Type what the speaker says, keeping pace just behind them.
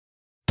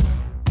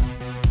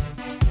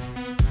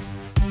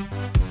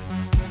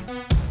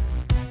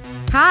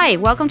Hi,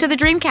 welcome to the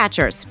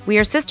Dreamcatchers. We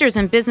are sisters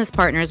and business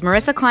partners,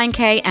 Marissa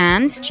Klein-Kay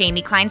and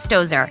Jamie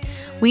Klein-Stozer.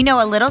 We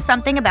know a little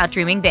something about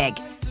dreaming big.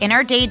 In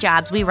our day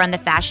jobs, we run the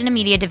fashion and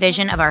media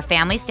division of our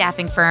family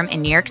staffing firm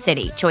in New York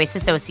City, Choice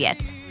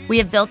Associates. We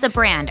have built a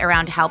brand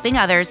around helping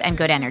others and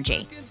good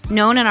energy.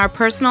 Known in our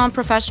personal and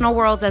professional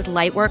worlds as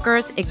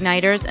lightworkers,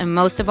 igniters, and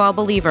most of all,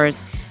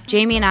 believers,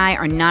 Jamie and I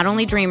are not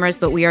only dreamers,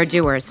 but we are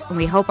doers, and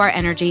we hope our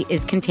energy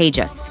is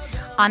contagious.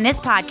 On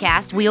this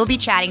podcast, we will be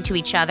chatting to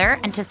each other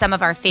and to some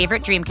of our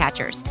favorite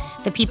dreamcatchers,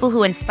 the people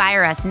who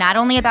inspire us not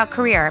only about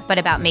career, but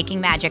about making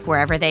magic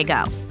wherever they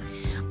go.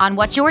 On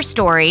What's Your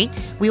Story,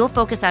 we will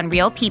focus on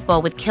real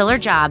people with killer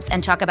jobs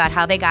and talk about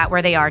how they got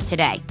where they are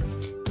today.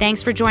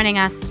 Thanks for joining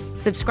us.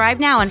 Subscribe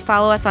now and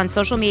follow us on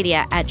social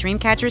media at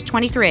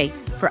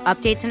Dreamcatchers23 for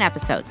updates and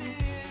episodes.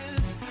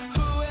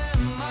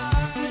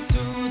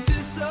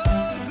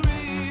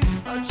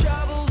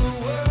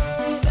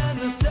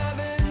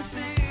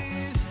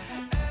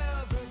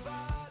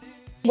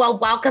 Well,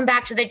 welcome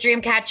back to the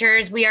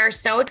Dreamcatchers. We are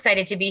so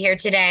excited to be here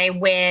today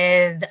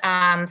with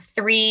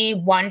three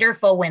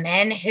wonderful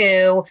women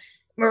who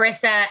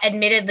Marissa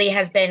admittedly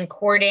has been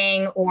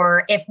courting,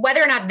 or if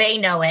whether or not they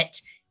know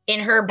it, in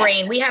her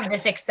brain. We have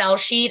this Excel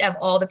sheet of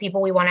all the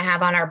people we want to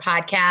have on our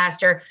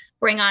podcast or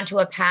bring onto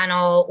a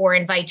panel or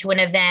invite to an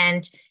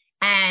event.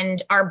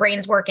 And our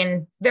brains work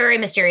in very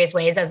mysterious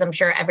ways, as I'm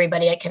sure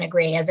everybody can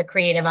agree as a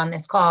creative on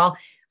this call.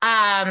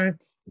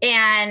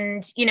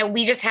 And, you know,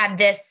 we just had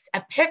this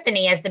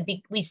epiphany as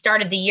we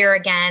started the year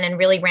again and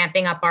really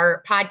ramping up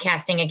our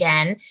podcasting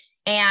again.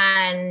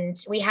 And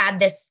we had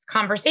this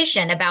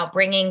conversation about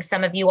bringing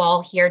some of you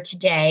all here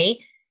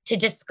today to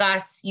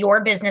discuss your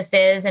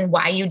businesses and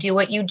why you do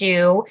what you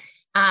do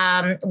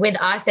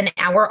with us and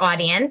our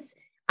audience.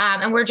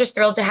 And we're just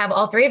thrilled to have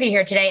all three of you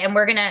here today. And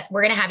we're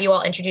gonna have you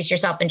all introduce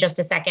yourself in just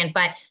a second.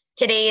 But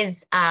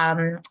today's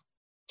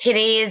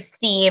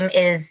theme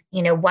is,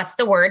 you know, what's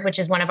the word, which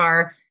is one of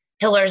our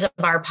pillars of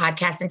our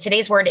podcast. And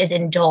today's word is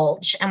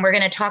indulge. And we're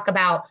going to talk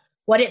about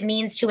what it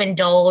means to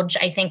indulge,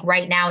 I think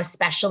right now,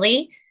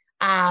 especially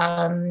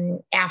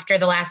after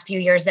the last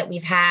few years that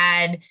we've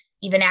had,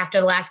 even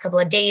after the last couple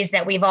of days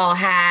that we've all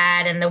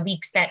had and the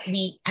weeks that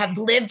we have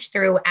lived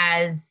through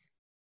as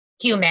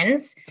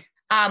humans,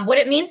 what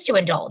it means to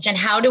indulge and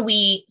how do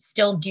we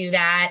still do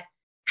that?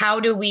 How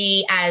do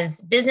we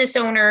as business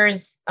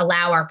owners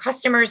allow our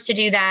customers to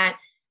do that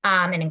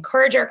and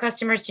encourage our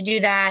customers to do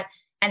that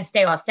and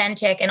stay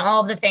authentic and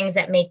all of the things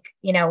that make,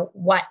 you know,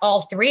 what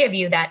all three of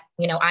you that,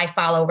 you know, I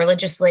follow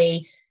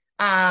religiously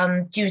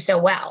do so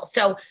well.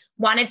 So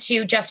wanted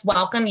to just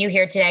welcome you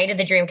here today to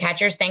the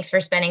Dreamcatchers. Thanks for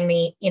spending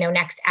the, you know,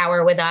 next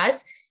hour with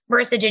us.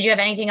 Marissa, did you have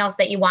anything else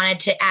that you wanted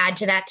to add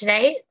to that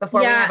today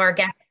before we have our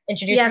guests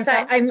introduce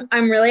themselves? Yes,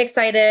 I'm really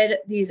excited.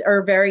 These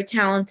are very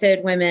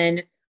talented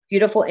women,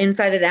 beautiful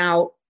inside and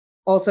out.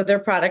 Also, their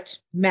product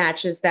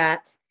matches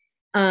that.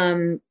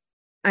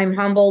 I'm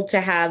humbled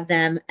to have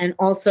them. And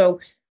also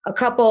a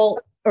couple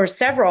or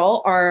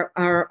several are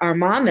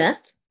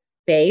Monmouth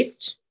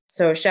based.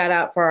 So shout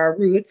out for our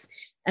roots.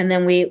 And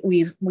then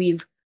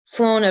we've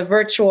flown a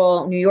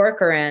virtual New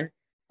Yorker in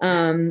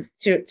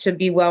to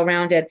be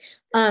well-rounded.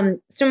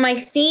 So my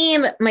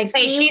theme.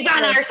 Hey, she's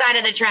on our side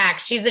of the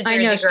tracks. She's a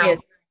Jersey girl.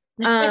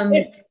 She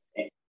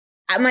is.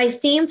 My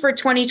theme for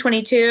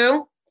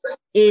 2022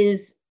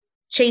 is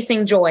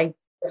chasing joy.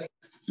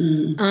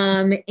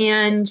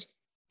 And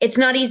it's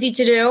not easy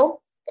to do.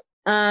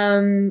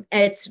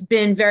 It's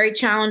been very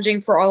challenging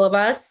for all of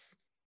us,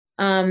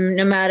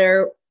 no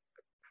matter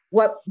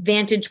what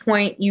vantage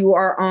point you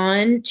are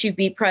on, to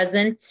be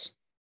present.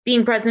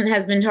 Being present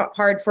has been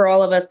hard for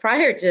all of us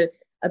prior to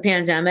a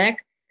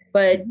pandemic,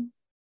 but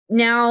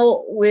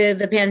now with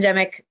the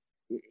pandemic,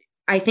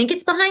 I think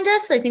it's behind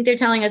us. I think they're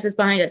telling us it's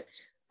behind us.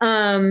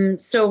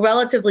 So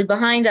relatively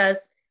behind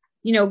us,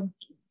 you know,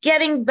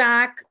 getting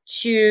back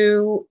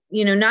to,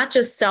 you know, not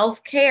just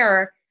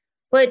self-care,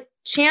 but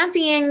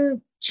championing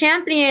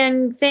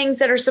things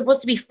that are supposed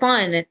to be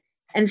fun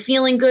and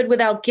feeling good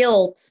without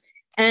guilt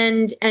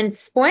and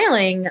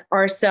spoiling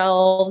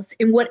ourselves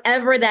in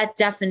whatever that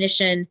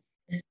definition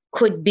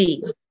could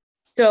be.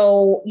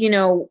 So, you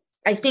know,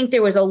 I think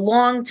there was a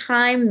long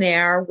time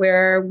there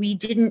where we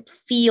didn't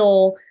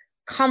feel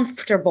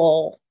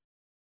comfortable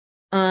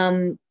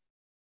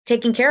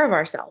taking care of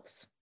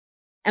ourselves.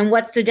 And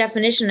what's the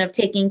definition of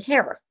taking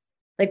care?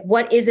 Like,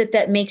 what is it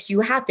that makes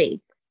you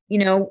happy? You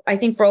know, I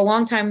think for a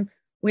long time,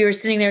 we were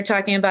sitting there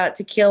talking about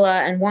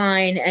tequila and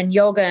wine and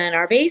yoga in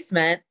our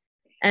basement.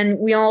 And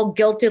we all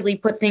guiltily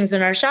put things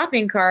in our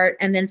shopping cart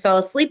and then fell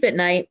asleep at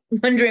night,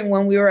 wondering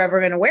when we were ever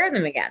going to wear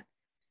them again.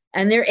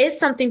 And there is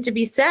something to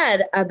be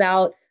said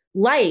about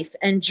life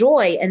and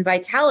joy and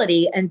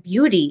vitality and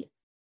beauty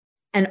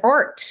and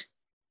art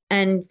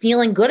and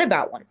feeling good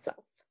about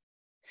oneself.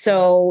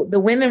 So the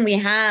women we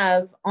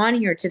have on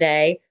here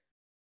today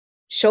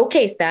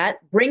showcase that,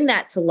 bring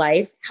that to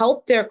life,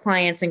 help their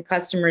clients and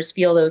customers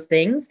feel those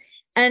things.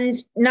 And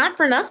not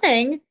for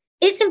nothing,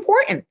 it's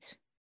important.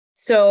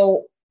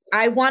 So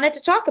I wanted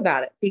to talk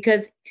about it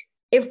because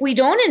if we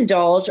don't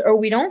indulge or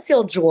we don't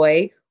feel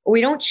joy or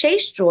we don't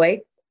chase joy,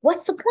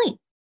 what's the point?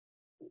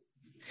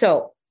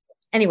 So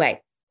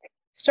anyway,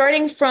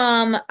 starting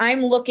from,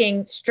 I'm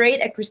looking straight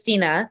at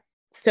Christina.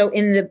 So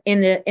in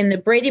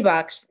the Brady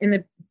box, in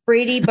the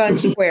Brady Bunch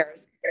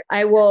squares,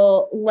 I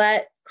will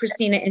let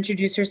Christina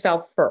introduce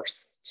herself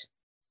first.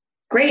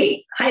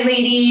 Great. Hi,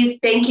 ladies.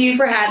 Thank you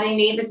for having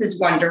me. This is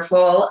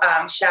wonderful.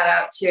 Shout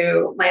out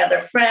to my other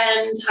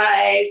friend.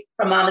 Hi,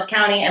 from Monmouth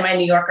County and my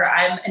New Yorker.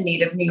 I'm a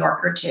native New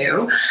Yorker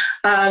too.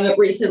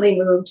 Recently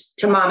moved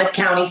to Monmouth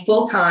County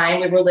full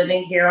time. We were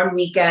living here on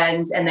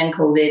weekends and then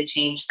COVID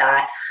changed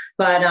that.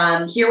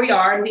 But here we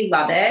are and we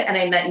love it. And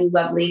I met you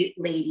lovely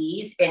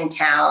ladies in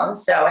town.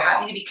 So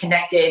happy to be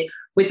connected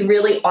with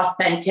really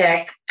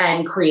authentic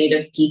and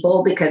creative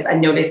people, because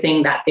I'm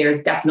noticing that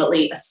there's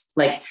definitely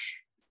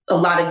a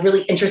lot of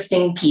really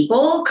interesting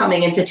people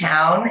coming into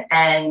town,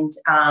 and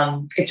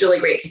it's really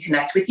great to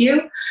connect with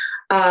you.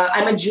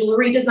 I'm a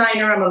jewelry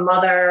designer. I'm a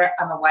mother.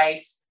 I'm a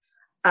wife.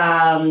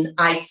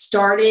 I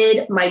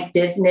started my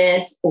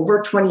business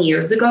over 20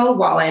 years ago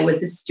while I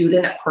was a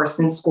student at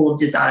Parsons School of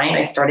Design.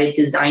 I started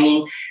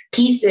designing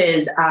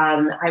pieces.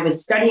 I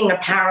was studying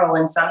apparel,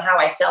 and somehow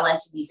I fell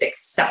into these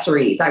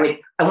accessories. I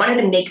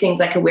wanted to make things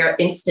I could wear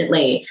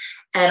instantly.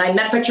 And I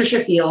met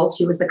Patricia Field,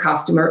 who was the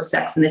costumer of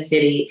Sex and the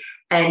City,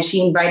 and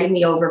she invited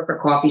me over for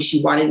coffee.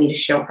 She wanted me to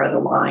show her the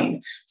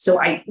line. So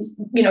I,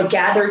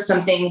 gathered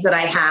some things that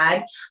I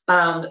had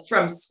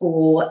from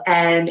school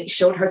and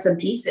showed her some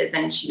pieces.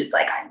 And she was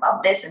like, I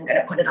love this. I'm going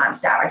to put it on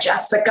Sarah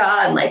Jessica.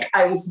 And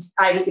I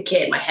was a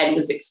kid, my head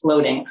was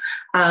exploding.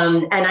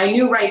 And I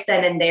knew right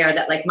then and there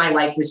that my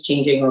life was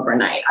changing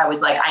overnight. I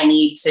was like, I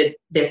need to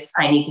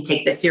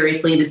take this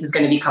seriously. This is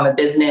going to become a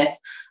business.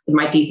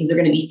 My pieces are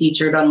going to be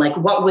featured on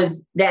what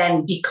was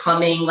then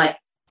becoming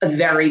a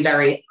very,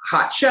 very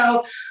hot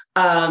show.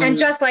 And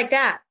just like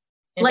that.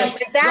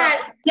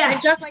 Yeah.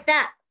 And just like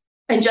that.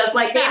 And just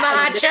like that. Became a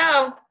hot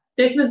show.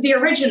 This was the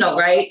original,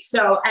 right?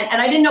 So, and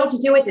I didn't know what to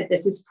do with it.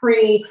 This is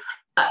pre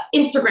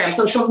Instagram,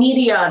 social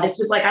media. This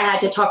was I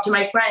had to talk to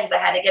my friends. I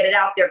had to get it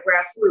out there,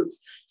 grassroots.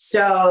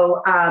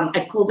 So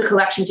I pulled the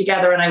collection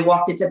together and I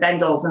walked into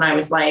Bendel's and I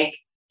was like,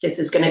 this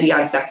is going to be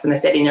on Sex and the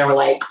City. And they were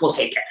like, we'll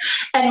take it.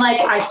 And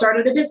I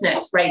started a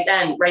business right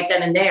then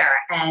and there.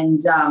 And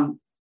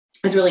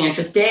it was really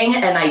interesting.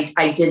 And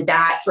I did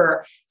that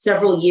for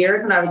several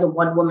years, and I was a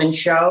one-woman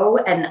show,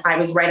 and I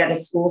was right out of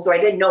school. So I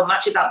didn't know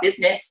much about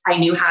business. I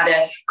knew how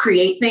to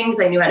create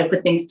things. I knew how to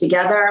put things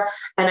together,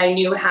 and I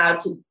knew how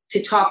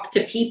to talk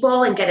to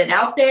people and get it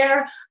out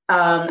there.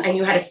 I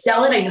knew how to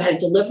sell it. I knew how to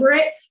deliver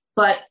it.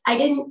 But I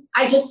didn't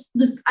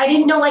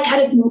know how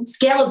to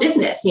scale a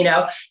business,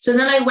 So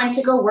then I went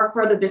to go work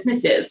for other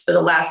businesses for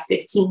the last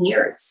 15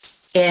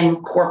 years in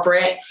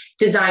corporate,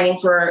 designing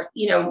for,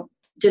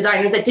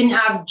 designers that didn't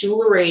have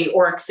jewelry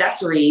or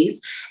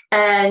accessories.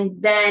 And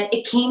then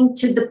it came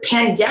to the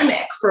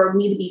pandemic for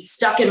me to be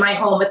stuck in my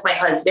home with my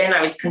husband.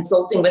 I was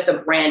consulting with a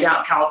brand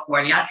out in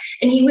California,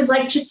 and he was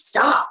like, just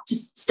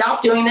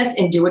stop doing this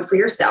and do it for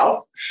yourself.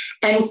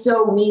 And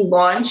so we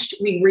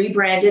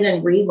rebranded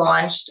and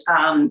relaunched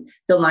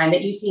the line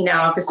that you see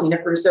now on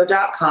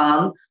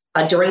ChristinaCaruso.com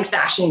during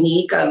Fashion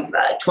Week of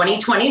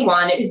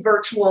 2021. It was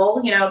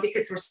virtual,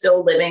 because we're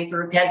still living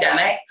through a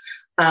pandemic.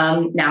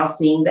 Now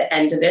seeing the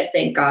end of it,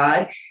 thank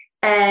God.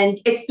 And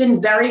it's been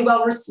very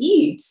well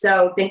received.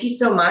 So thank you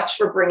so much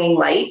for bringing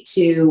light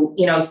to,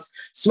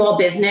 small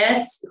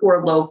business who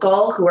are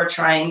local, who are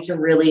trying to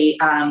really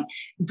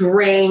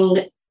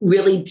bring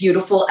really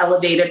beautiful,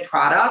 elevated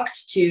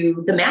product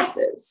to the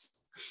masses.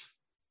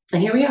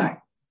 And here we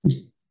are.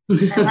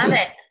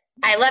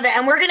 I love it.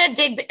 And we're going to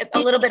dig a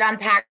little bit,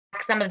 unpack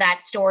some of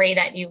that story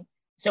that you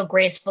so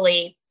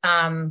gracefully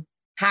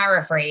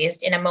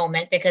paraphrased in a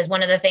moment, because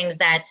one of the things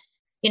that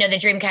the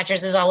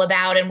Dreamcatchers is all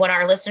about, and what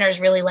our listeners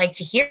really like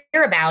to hear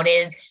about,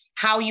 is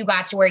how you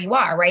got to where you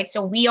are, right?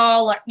 So we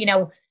all,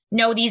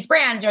 know these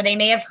brands, or they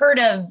may have heard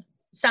of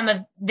some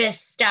of this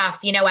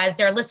stuff, as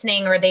they're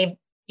listening, or they,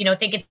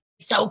 think it's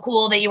so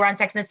cool that you were on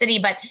Sex and the City,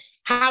 but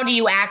how do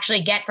you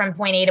actually get from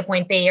point A to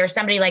point B? Or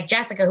somebody like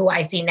Jessica, who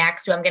I see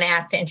next, who I'm going to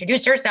ask to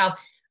introduce herself.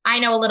 I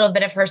know a little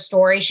bit of her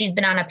story. She's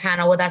been on a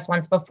panel with us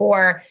once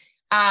before.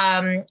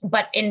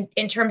 But in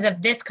terms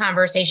of this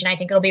conversation, I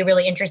think it'll be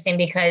really interesting,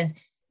 because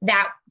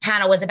that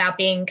panel was about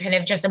being kind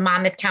of just a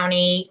Monmouth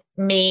County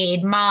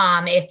made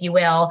mom, if you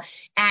will.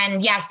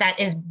 And yes, that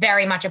is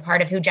very much a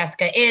part of who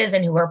Jessica is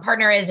and who her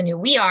partner is and who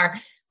we are.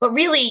 But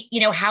really,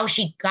 how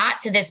she got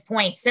to this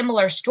point,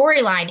 similar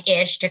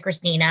storyline-ish to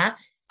Christina.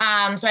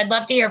 So I'd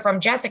love to hear from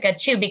Jessica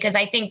too, because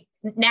I think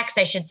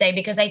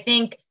because I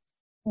think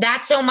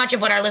that's so much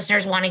of what our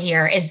listeners want to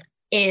hear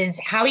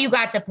is how you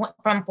got to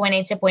from point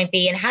A to point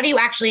B, and how do you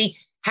actually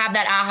have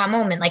that aha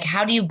moment?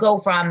 How do you go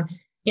from,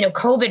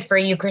 COVID for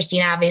you,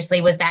 Christina, obviously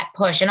was that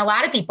push. And a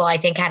lot of people, I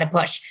think, had a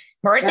push.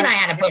 Marissa and I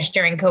had a push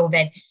during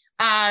COVID.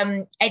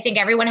 I think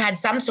everyone had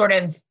some sort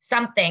of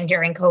something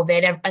during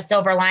COVID, a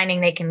silver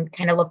lining they can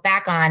kind of look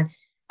back on.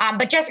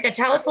 But Jessica,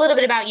 tell us a little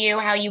bit about you,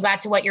 how you got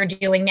to what you're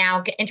doing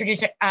now.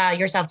 Introduce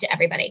yourself to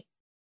everybody.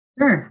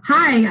 Sure.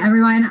 Hi,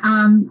 everyone.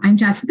 I'm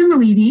Jessical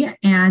Mullevey,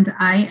 and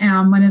I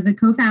am one of the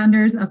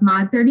co-founders of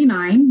Mod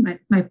 39.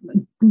 My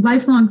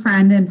lifelong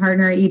friend and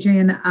partner,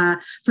 Adrian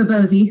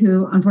Fabosi,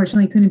 who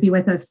unfortunately couldn't be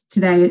with us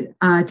today,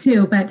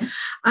 too. But,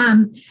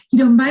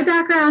 my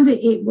background,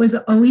 it was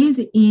always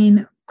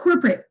in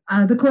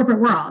the corporate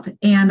world.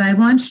 And I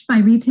launched my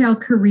retail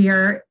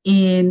career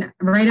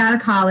right out of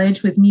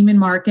college with Neiman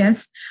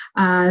Marcus,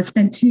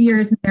 spent 2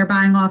 years in their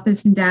buying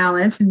office in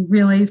Dallas and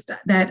realized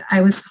that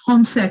I was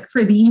homesick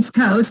for the East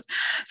Coast.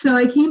 So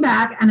I came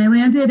back and I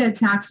landed at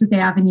Saks Fifth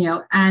Avenue.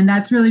 And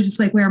that's really just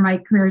like where my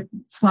career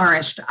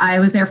flourished. I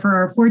was there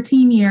for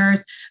 14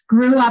 years,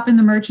 grew up in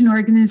the merchant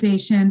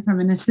organization from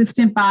an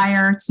assistant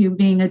buyer to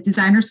being a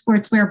designer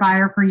sportswear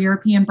buyer for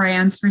European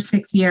brands for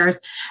 6 years,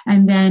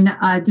 and then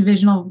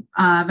divisional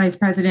vice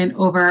president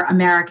over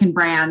American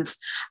brands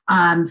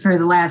for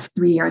the last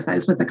 3 years I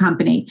was with the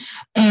company.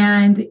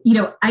 And,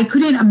 I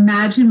couldn't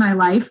imagine my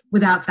life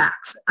without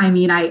Saks. I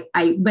mean, I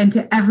went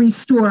to every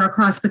store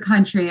across the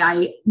country.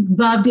 I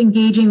loved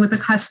engaging with the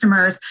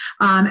customers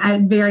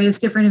at various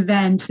different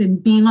events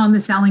and being on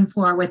the selling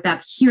floor with them,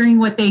 hearing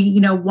what they,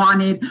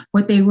 wanted,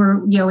 what they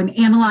were, and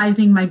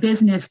analyzing my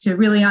business to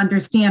really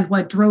understand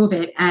what drove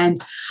it and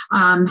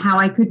how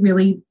I could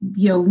really,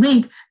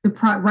 link the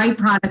right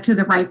product to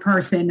the right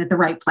person at the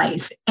right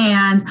place.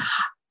 And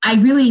I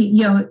really,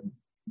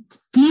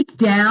 deep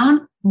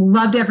down,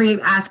 loved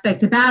every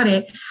aspect about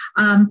it.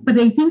 But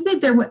I think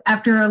that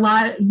after a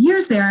lot of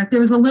years there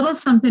was a little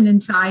something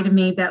inside of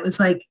me that was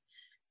like,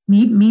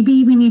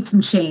 maybe we need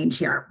some change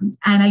here.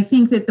 And I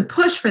think that the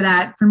push for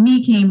that for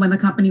me came when the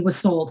company was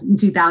sold in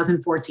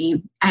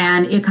 2014.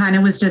 And it kind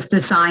of was just a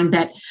sign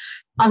that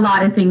a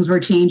lot of things were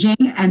changing.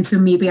 And so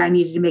maybe I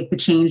needed to make the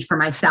change for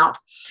myself.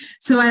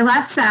 So I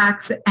left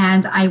Saks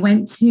and I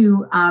went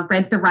to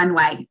Rent the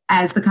Runway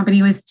as the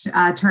company was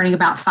turning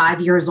about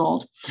 5 years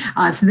old.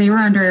 So they were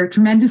under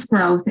tremendous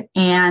growth.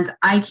 And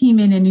I came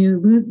in a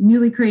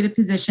newly created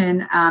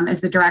position as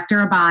the director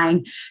of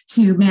buying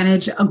to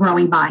manage a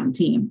growing buying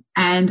team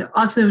and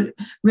also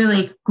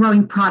really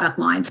growing product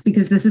lines,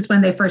 because this is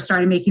when they first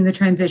started making the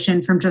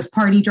transition from just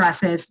party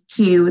dresses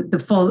to the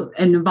full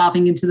and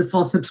evolving into the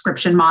full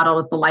subscription model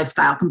with the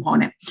lifestyle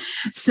component.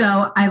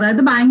 So I led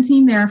the buying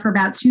team there for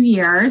about 2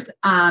 years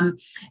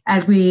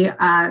as we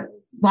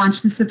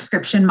launched the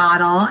subscription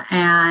model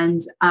and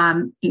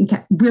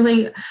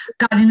really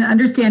got an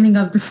understanding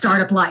of the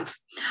startup life.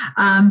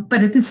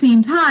 But at the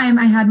same time,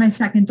 I had my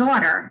second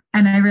daughter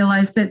and I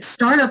realized that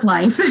startup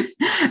life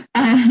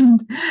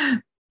and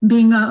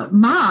being a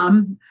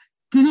mom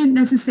didn't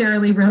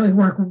necessarily really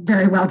work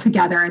very well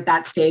together at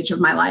that stage of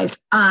my life.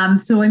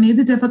 So I made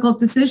the difficult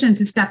decision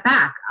to step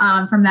back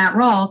from that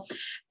role.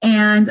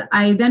 And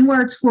I then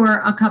worked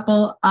for a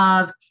couple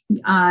of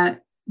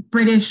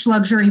British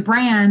luxury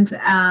brands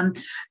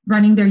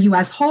running their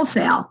US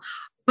wholesale.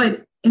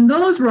 But in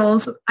those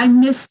roles, I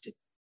missed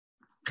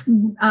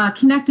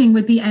connecting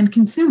with the end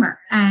consumer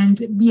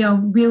and,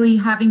 really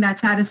having that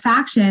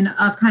satisfaction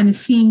of kind of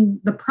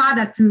seeing the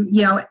product through,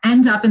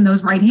 end up in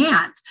those right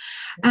hands.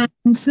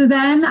 And so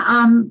then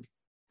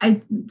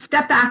I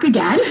stepped back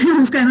again. It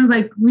was kind of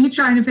like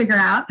trying to figure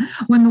out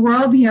when the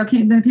world,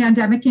 the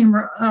pandemic came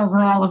over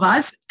all of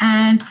us.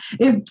 And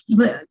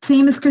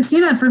same as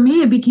Christina, for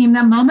me, it became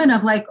that moment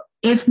of like,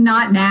 if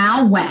not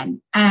now,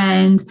 when?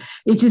 And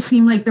it just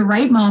seemed like the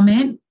right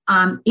moment.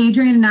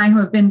 Adrian and I, who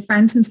have been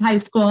friends since high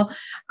school,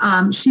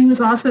 she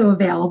was also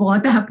available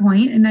at that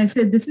point. And I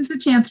said, this is a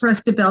chance for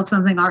us to build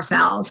something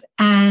ourselves.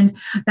 And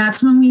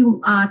that's when we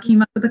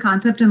came up with the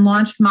concept and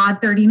launched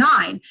Mod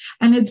 39.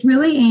 And it's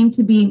really aimed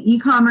to be an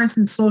e-commerce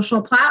and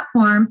social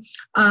platform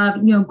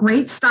of,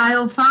 great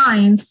style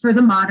finds for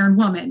the modern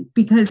woman.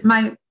 Because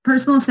my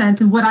personal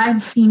sense and what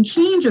I've seen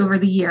change over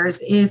the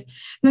years is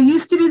there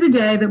used to be the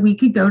day that we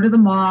could go to the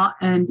mall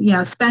and,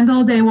 spend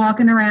all day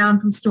walking around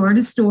from store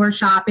to store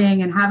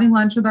shopping and having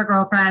lunch with our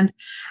girlfriends.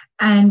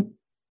 And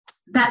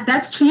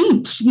that's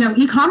changed.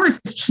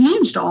 E-commerce has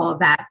changed all of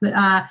that.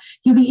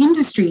 The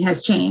industry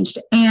has changed.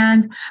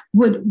 And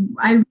what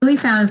I really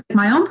found is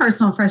my own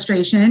personal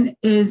frustration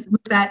is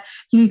that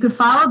you could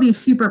follow these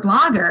super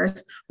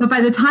bloggers, but by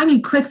the time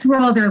you click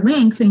through all their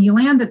links and you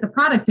land at the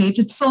product page,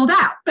 it's sold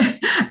out.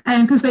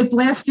 And because they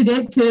blasted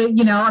it to,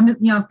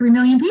 3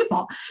 million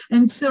people.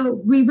 And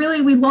so we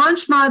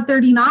launched Mod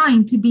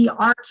 39 to be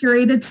our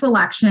curated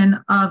selection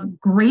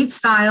of great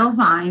style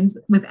finds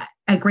with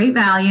at great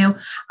value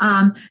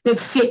that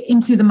fit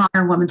into the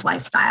modern woman's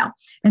lifestyle.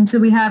 And so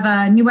we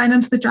have new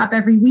items that drop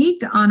every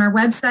week on our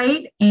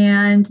website.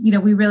 And,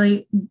 we're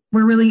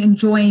really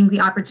enjoying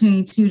the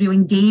opportunity to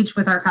engage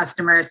with our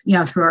customers,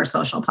 through our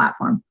social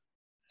platform.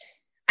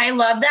 I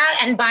love that.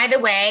 And by the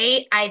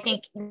way, I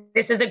think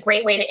this is a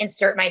great way to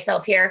insert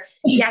myself here.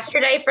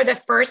 Yesterday, for the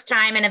first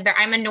time,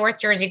 I'm a North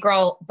Jersey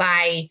girl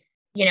by,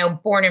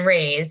 born and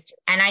raised.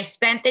 And I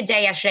spent the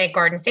day yesterday at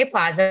Garden State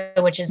Plaza,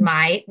 which is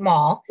my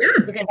mall,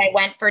 because I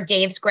went for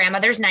Dave's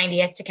grandmother's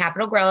 90th to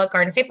Capitol Grill at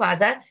Garden State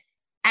Plaza.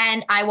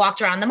 And I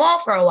walked around the mall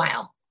for a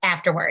while.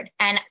 afterward.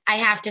 And I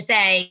have to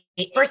say,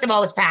 first of all,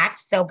 it was packed.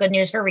 So good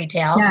news for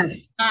retail.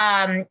 Yes.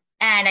 And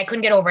I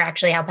couldn't get over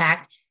actually how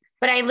packed.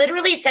 But I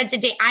literally said to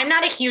Dave, I'm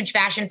not a huge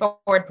fashion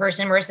forward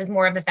person. Marissa's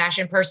more of the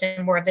fashion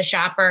person, more of the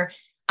shopper.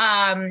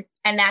 And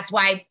that's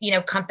why, you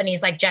know,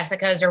 companies like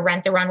Jessica's or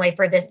Rent the Runway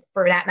for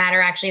that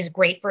matter, actually is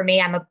great for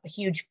me. I'm a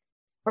huge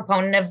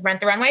proponent of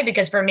Rent the Runway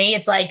because for me,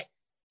 it's like,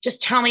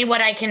 just tell me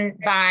what I can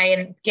buy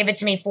and give it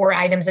to me 4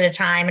 items at a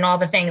time and all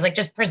the things, like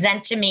just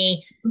present to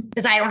me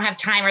because I don't have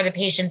time or the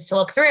patience to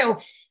look through.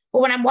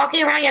 But when I'm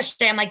walking around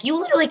yesterday, I'm like, you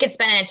literally could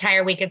spend an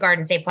entire week at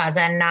Garden State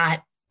Plaza and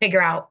not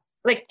figure out,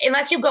 like,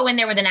 unless you go in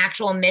there with an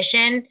actual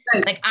mission,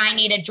 right. Like I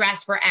need a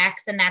dress for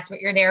X and that's what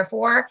you're there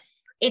for.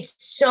 It's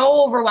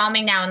so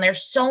overwhelming now. And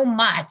there's so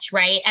much,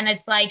 right? And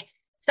it's like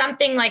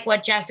something like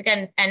what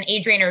Jessica and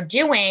Adrienne are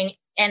doing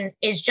and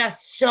is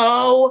just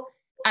so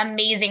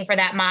amazing for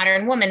that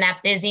modern woman, that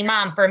busy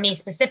mom. For me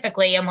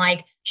specifically, I'm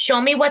like,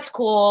 show me what's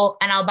cool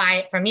and I'll buy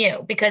it from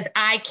you because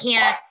I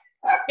can't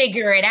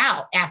figure it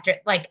out after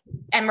like,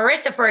 and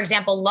Marissa, for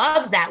example,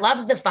 loves that,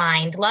 loves the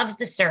find, loves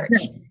the search.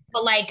 Yeah.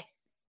 But like,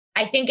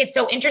 I think it's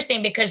so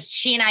interesting because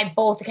she and I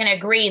both can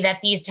agree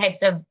that these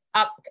types of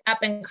up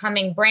and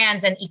coming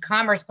brands and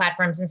e-commerce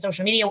platforms and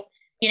social media,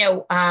 you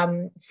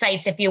know,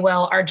 sites, if you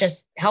will, are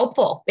just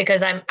helpful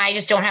because I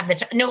just don't have the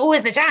time. No, who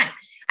has the time?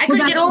 I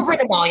couldn't get over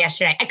the mall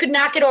yesterday. I could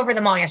not get over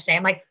the mall yesterday.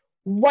 I'm like,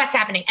 what's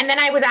happening? And then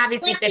I was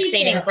obviously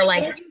fixating for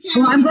like.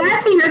 Well, I'm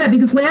glad to hear that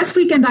because last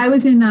weekend I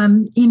was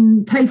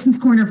in Tyson's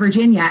Corner,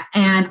 Virginia,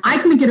 and I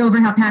couldn't get over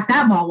how packed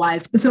that mall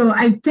was. So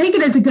I take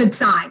it as a good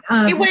sign.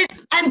 It was,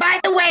 and by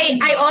the way,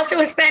 I also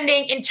was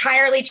spending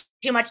entirely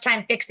too much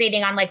time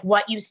fixating on like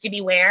what used to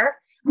be where.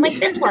 I'm like,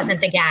 this wasn't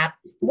the Gap.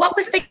 What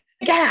was the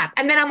Gap?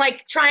 And then I'm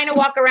like trying to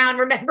walk around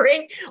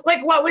remembering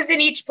like what was in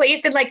each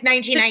place in like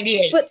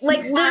 1998. But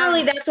like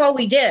literally that's all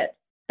we did.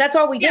 That's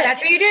all we did. Yeah,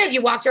 that's what you did.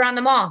 You walked around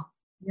the mall.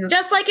 Yeah.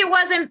 Just like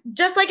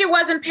it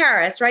was in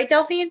Paris, right,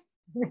 Delphine?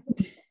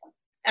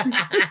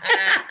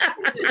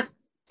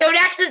 So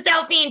next is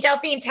Delphine.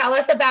 Delphine, tell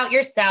us about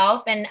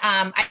yourself. And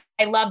I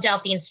love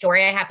Delphine's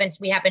story.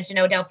 We happen to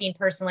know Delphine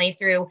personally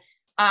through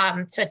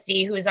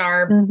Tootsie, who's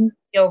our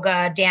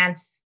yoga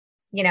dance,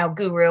 you know,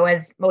 guru,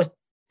 as most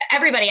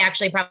everybody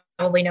actually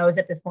probably knows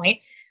at this point.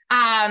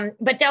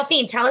 But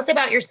Delphine, tell us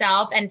about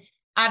yourself. And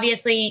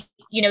obviously,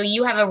 you know,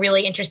 you have a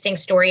really interesting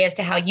story as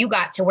to how you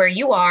got to where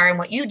you are and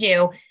what you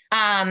do.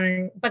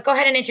 But go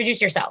ahead and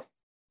introduce yourself.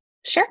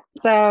 Sure.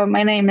 So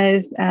my name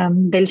is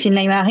Delphine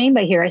Leymaire,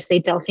 but here I say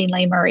Delphine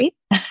Leymarie.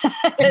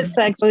 It's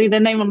actually the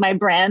name of my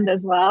brand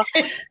as well.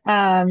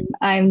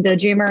 I'm the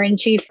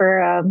dreamer-in-chief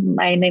for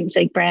my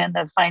namesake brand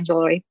of fine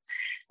jewelry.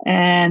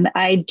 And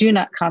I do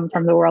not come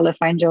from the world of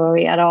fine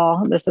jewelry at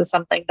all. This is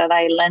something that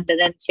I landed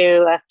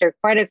into after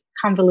quite a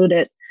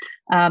convoluted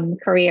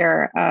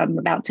career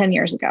about 10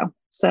 years ago.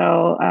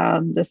 So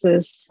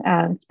it's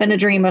been a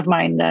dream of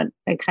mine that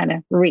I kind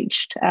of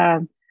reached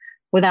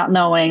without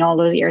knowing all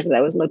those years that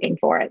I was looking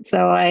for it.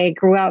 So I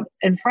grew up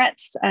in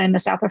France, in the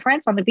south of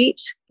France on the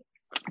beach,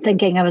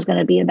 thinking I was going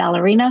to be a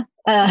ballerina.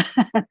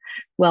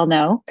 Well,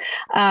 no.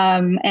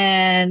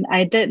 And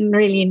I didn't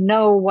really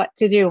know what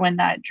to do when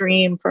that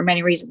dream, for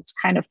many reasons,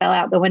 kind of fell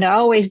out the window. I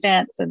always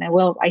dance, and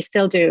I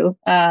still do.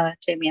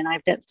 Jamie and I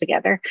have danced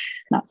together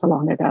not so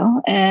long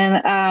ago.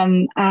 And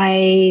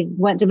I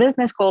went to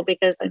business school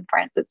because in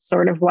France, it's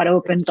sort of what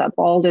opens up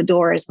all the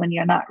doors when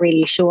you're not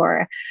really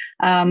sure.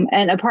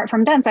 And apart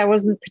from dance, I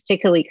wasn't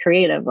particularly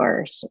creative,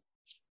 or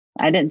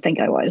I didn't think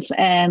I was.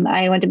 And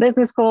I went to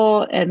business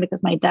school, and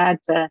because my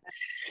dad's a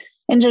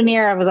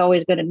engineer, I was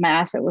always good at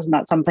math. It was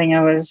not something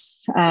I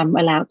was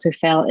allowed to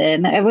fail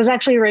in. I was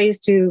actually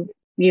raised to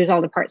use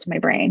all the parts of my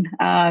brain.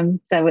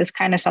 That was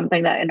kind of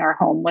something that in our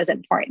home was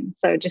important.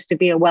 So just to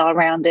be a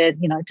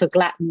well-rounded, I took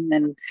Latin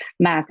and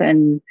math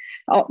and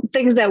all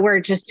things that were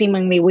just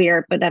seemingly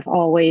weird, but have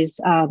always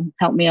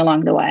helped me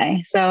along the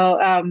way. So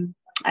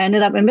I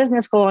ended up in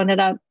business school, ended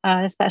up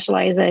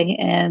specializing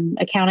in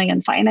accounting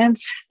and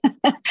finance,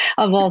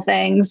 of all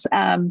things,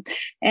 and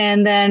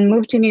then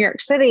moved to New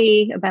York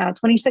City about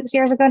 26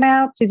 years ago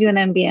now to do an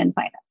MBA in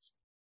finance.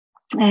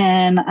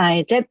 And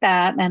I did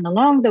that. And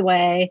along the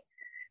way,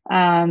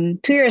 2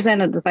 years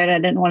in, I decided I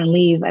didn't want to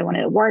leave. I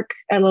wanted to work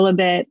a little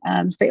bit,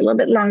 stay a little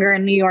bit longer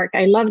in New York.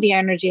 I loved the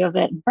energy of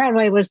it.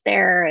 Broadway was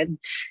there. And,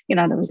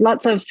 there was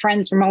lots of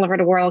friends from all over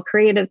the world,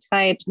 creative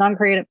types,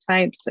 non-creative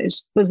types. It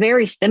was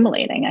very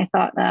stimulating. I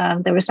thought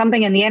there was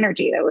something in the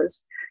energy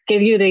that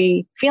give you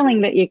the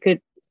feeling that you could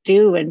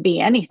do and be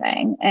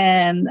anything.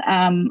 And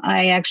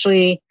I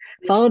actually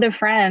followed a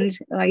friend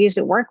who I used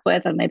to work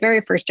with on my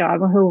very first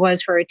job, who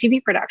was for a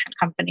TV production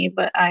company,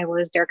 but I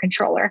was their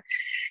controller.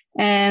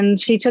 And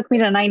she took me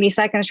to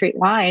 92nd Street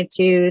Y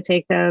to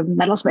take a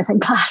metalsmithing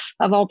class,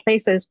 of all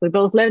places. We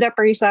both lived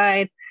Upper East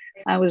Side.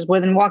 I was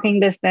within walking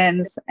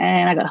distance,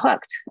 and I got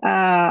hooked.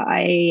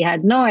 I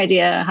had no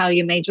idea how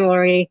you made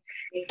jewelry.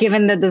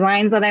 Given the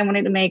designs that I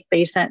wanted to make,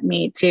 they sent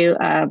me to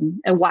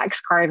a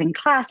wax carving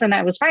class, and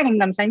I was fighting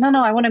them, saying,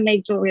 no, I want to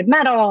make jewelry of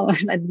metal.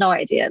 I had no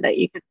idea that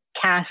you could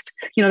cast,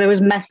 there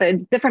was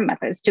different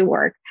methods to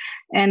work.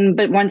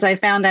 But once I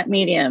found that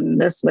medium,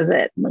 this was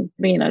it.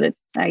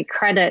 I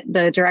credit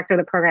the director of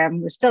the program,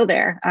 who was still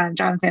there,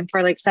 Jonathan,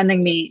 for like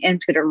sending me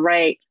into to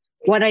write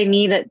what I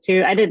needed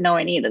to. I didn't know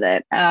I needed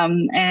it.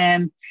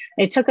 And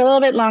it took a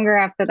little bit longer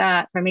after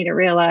that for me to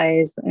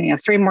realize,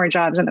 3 more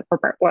jobs in the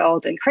corporate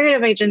world and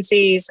creative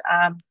agencies.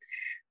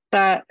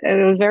 But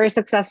it was very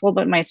successful,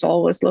 but my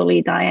soul was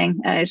slowly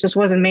dying. It just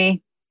wasn't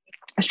me.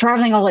 I was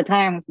traveling all the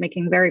time, was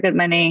making very good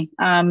money,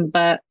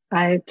 but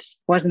I just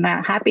wasn't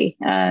that happy.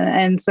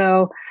 And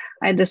so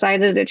I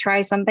decided to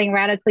try something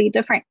radically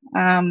different.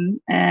 And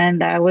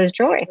that was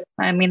jewelry.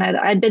 I mean,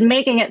 I'd been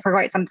making it for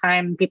quite some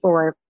time. People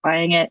were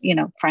buying it,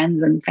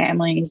 friends and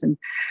families, and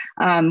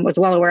was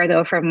well aware,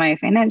 though, from my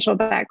financial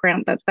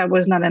background, that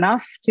was not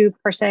enough to,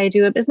 per se,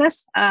 do a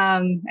business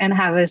and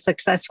have a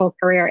successful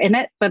career in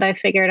it. But I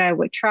figured I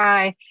would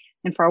try.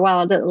 And for a while,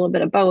 I did a little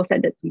bit of both. I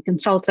did some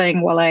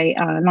consulting while I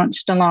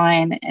launched a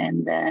line,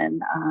 and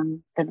then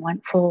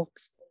went full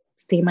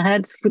speed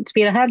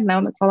ahead.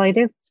 No, that's all I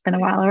do. It's been a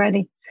while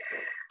already.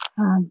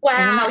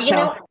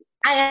 Wow.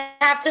 I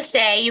have to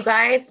say, you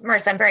guys,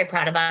 Marissa, I'm very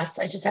proud of us.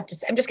 I'm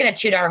just going to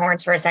toot our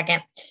horns for a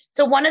second.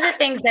 So one of the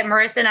things that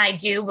Marissa and I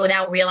do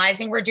without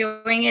realizing we're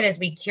doing it is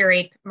we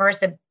curate.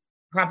 Marissa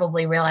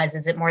probably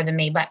realizes it more than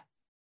me, but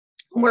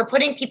we're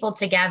putting people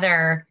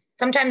together.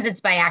 Sometimes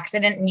it's by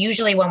accident. And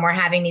usually when we're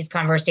having these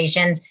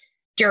conversations,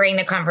 during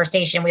the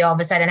conversation, we all of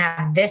a sudden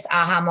have this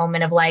aha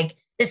moment of like,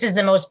 this is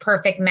the most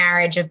perfect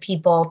marriage of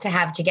people to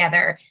have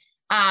together.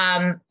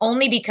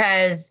 Only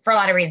because, for a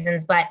lot of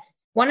reasons, but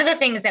one of the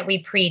things that we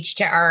preach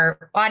to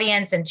our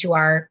audience and to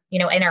our,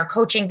 in our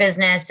coaching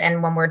business,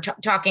 and when we're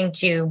talking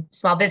to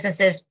small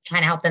businesses,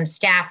 trying to help them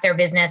staff their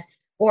business,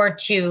 or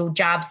to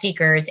job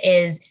seekers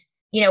is,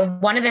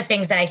 one of the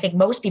things that I think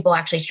most people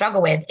actually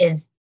struggle with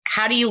is,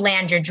 how do you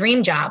land your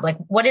dream job? Like,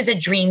 what is a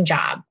dream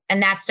job?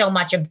 And that's so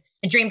much of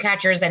the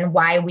Dreamcatchers and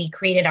why we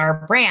created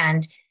our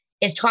brand,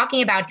 is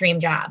talking about dream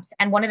jobs.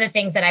 And one of the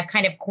things that I've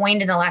kind of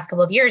coined in the last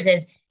couple of years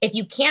is, if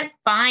you can't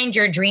find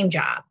your dream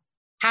job,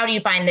 how do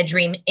you find the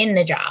dream in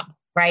the job,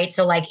 right?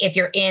 So like if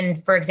you're in,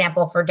 for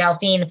example, for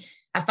Delphine,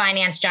 a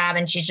finance job,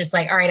 and she's just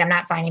like, all right, I'm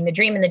not finding the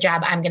dream in the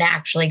job. I'm going to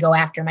actually go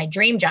after my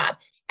dream job.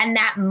 And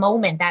that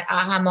moment, that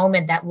aha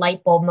moment, that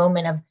light bulb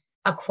moment of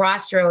a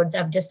crossroads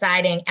of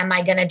deciding, am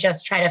I going to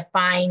just try to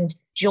find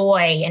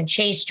joy and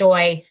chase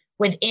joy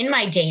within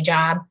my day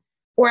job,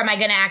 or am I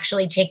going to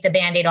actually take the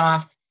Band-Aid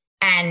off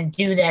and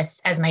do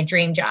this as my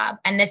dream job?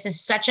 And this is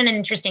such an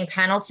interesting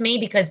panel to me,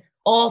 because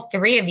all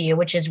 3 of you,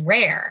 which is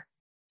rare,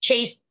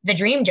 chase the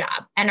dream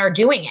job and are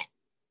doing it.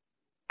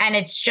 And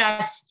it's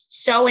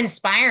just so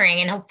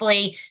inspiring. And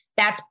hopefully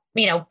that's,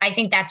 I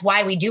think that's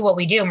why we do what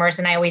we do. Marissa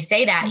and I always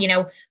say that,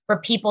 for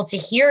people to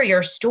hear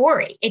your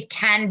story, it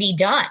can be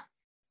done.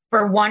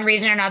 For one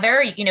reason or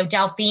another,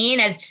 Delphine,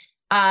 as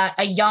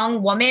a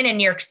young woman in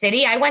New York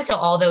City, I went to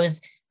all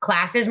those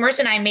classes. Marissa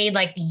and I made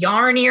like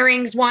yarn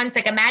earrings once.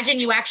 Like, imagine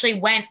you actually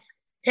went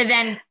to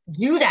then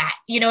do that.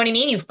 You know what I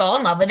mean? You fall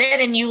in love with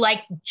it and you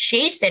like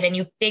chase it and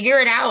you figure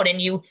it out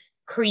and you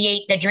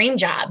create the dream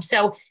job.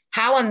 So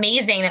how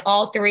amazing that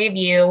all 3 of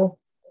you,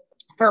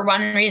 for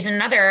one reason or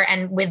another,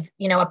 and with,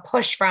 a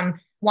push from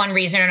one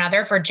reason or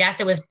another. For Jess,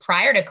 it was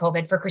prior to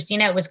COVID. For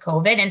Christina, it was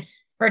COVID. And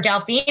for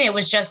Delphine, it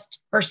was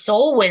just her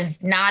soul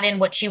was not in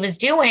what she was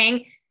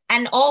doing.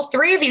 And all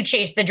 3 of you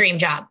chased the dream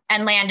job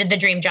and landed the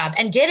dream job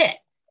and did it.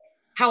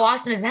 How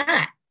awesome is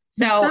that?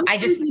 So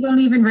you don't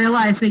even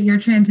realize that you're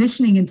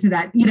transitioning into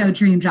that,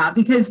 dream job,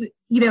 because,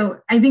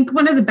 I think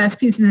one of the best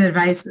pieces of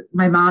advice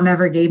my mom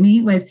ever gave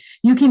me was,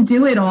 you can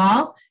do it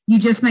all. You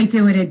just might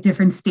do it at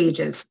different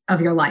stages of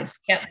your life.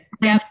 Yep.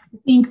 And I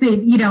think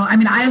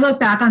that, I look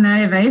back on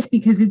that advice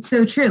because it's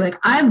so true. Like,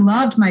 I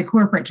loved my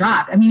corporate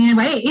job. In a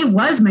way, it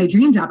was my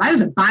dream job. I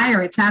was a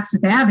buyer at Saks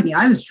Fifth Avenue.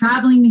 I was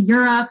traveling to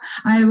Europe.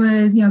 I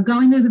was,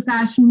 going to the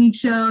Fashion Week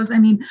shows.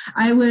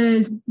 I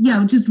was,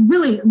 just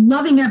really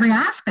loving every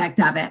aspect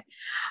of it.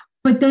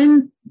 But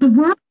then the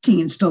world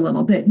changed a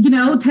little bit,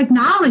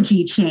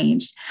 technology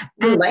changed.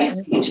 And life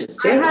changes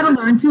too. I had to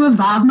learn to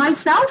evolve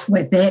myself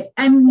with it.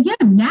 And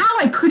now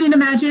I couldn't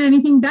imagine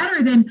anything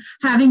better than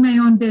having my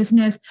own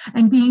business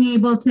and being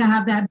able to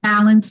have that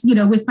balance,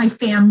 with my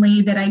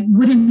family that I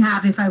wouldn't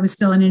have if I was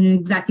still in an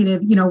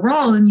executive,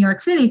 role in New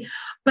York City.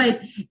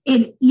 But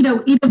it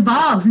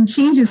evolves and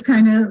changes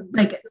kind of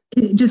like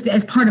just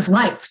as part of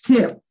life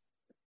too.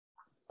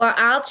 Well,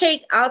 I'll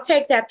take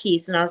that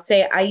piece, and I'll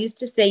say, I used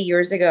to say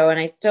years ago, and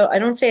I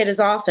don't say it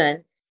as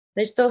often,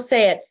 but I still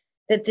say it,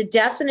 that the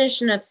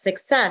definition of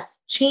success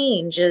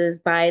changes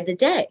by the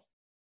day.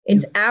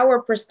 It's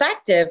our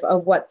perspective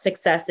of what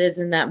success is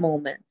in that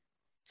moment.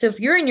 So if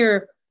you're in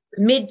your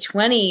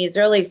mid-20s,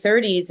 early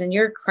 30s, and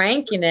you're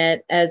cranking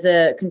it as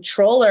a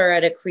controller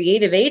at a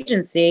creative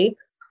agency,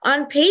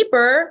 on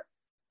paper,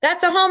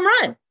 that's a home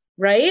run,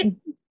 right?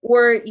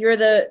 Or you're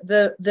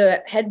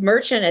the head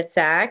merchant at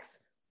Saks,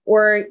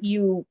 or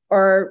you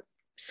are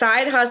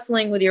side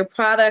hustling with your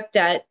product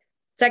at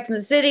Sex and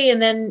the City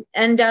and then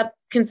end up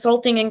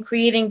consulting and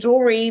creating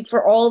jewelry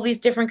for all these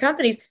different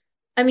companies.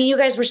 I mean, you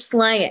guys were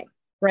slaying,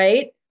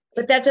 right?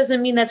 But that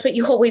doesn't mean that's what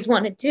you always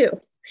want to do.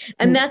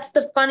 And that's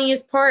the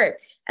funniest part.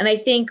 And I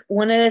think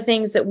one of the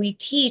things that we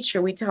teach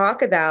or we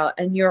talk about,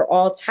 and you're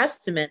all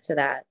testament to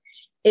that,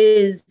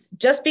 is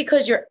just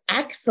because you're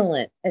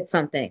excellent at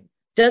something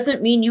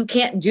doesn't mean you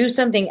can't do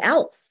something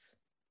else.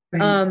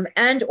 Right.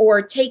 And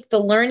or take the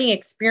learning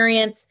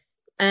experience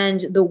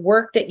and the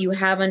work that you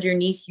have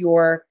underneath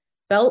your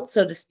belt,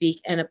 so to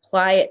speak, and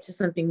apply it to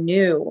something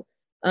new.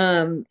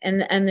 And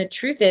the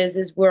truth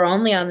is we're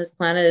only on this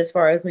planet, as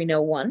far as we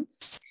know,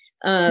 once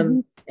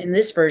in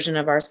this version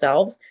of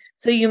ourselves.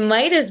 So you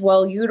might as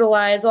well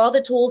utilize all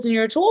the tools in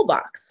your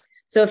toolbox.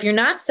 So if you're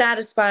not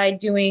satisfied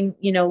doing,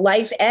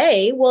 life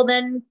A, well,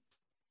 then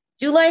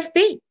do life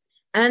B,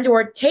 and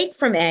or take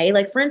from A.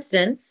 Like, for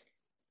instance,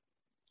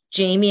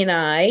 Jamie and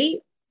I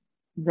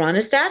run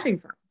a staffing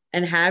firm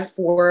and have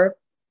for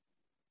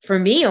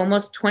me,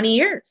 almost 20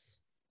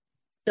 years.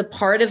 The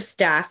part of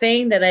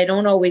staffing that I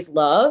don't always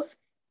love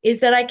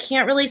is that I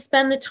can't really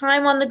spend the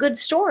time on the good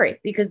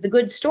story, because the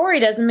good story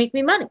doesn't make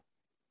me money.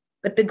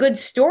 But the good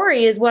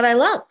story is what I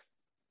love.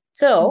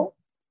 So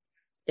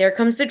there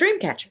comes the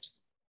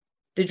Dreamcatchers.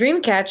 The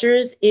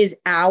Dreamcatchers is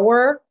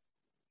our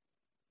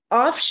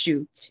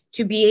offshoot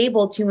to be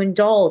able to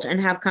indulge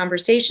and have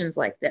conversations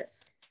like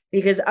this.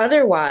 Because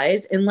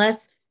otherwise,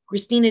 unless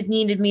Christina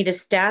needed me to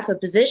staff a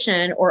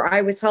position, or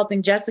I was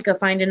helping Jessica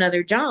find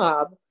another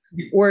job,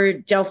 or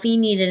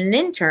Delphine needed an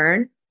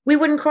intern, we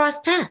wouldn't cross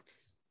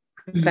paths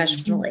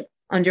professionally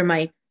under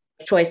my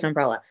choice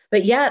umbrella.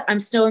 But yet I'm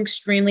still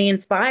extremely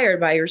inspired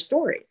by your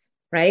stories,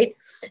 right?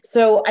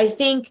 So I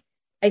think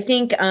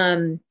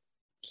the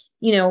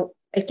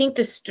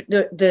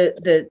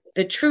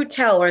true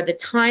tell, or the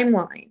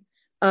timeline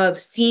of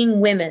seeing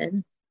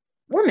women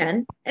or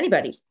men,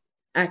 anybody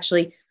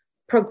actually,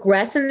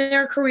 progress in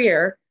their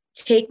career,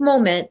 take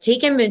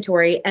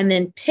inventory, and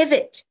then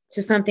pivot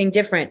to something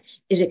different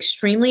is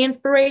extremely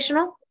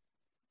inspirational.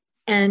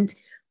 And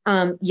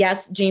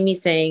yes,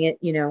 Jamie's saying it,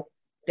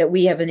 that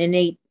we have an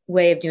innate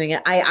way of doing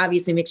it. I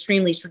obviously am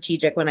extremely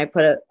strategic when I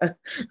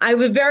I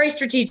was very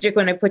strategic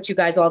when I put you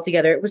guys all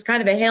together. It was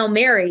kind of a Hail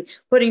Mary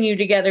putting you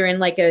together in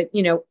like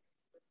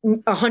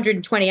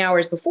 120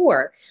 hours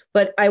before,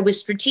 but I was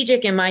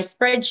strategic in my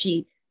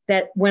spreadsheet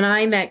that when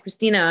I met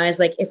Christina, I was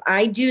like, if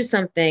I do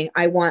something,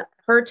 I want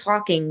her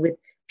talking with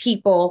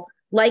people,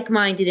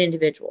 like-minded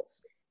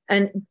individuals.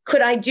 And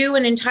could I do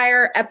an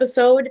entire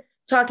episode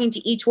talking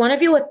to each one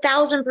of you?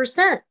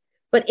 1,000%.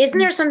 But isn't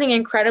there something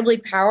incredibly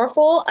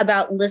powerful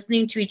about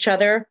listening to each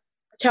other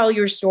tell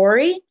your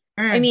story?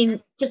 I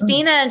mean,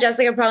 Christina and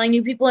Jessica probably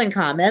knew people in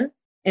common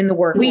in the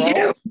work world.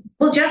 Do.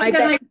 Well,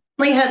 Jessica and I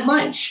only had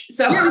lunch.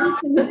 So, so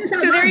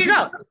there you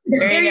go.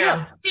 There you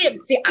go.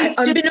 See,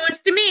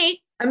 unbeknownst to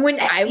me, I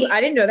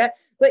didn't know that.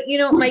 But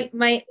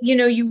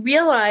you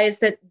realize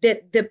that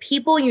the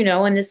people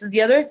and this is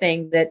the other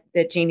thing that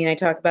Janie and I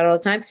talk about all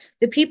the time,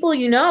 the people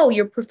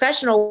your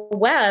professional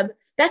web,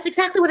 that's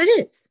exactly what it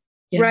is.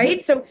 Yeah.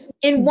 Right? So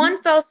in one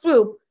fell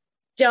swoop,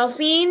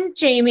 Delphine,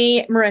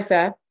 Jamie,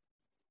 Marissa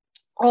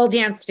all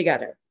dance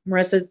together.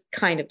 Marissa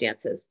kind of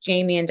dances.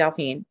 Jamie and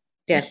Delphine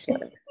dance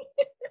together.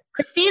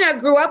 Christina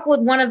grew up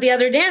with one of the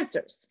other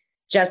dancers.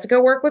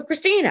 Jessica worked with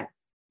Christina.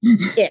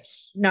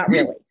 Ish, not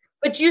really.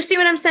 But you see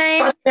what I'm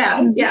saying?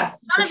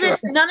 Yes. None of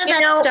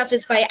that stuff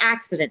is by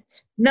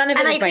accident. None of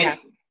it is by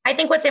accident. I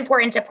think what's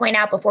important to point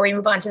out before we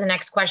move on to the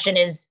next question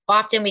is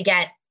often we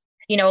get,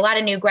 a lot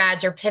of new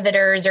grads or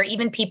pivoters or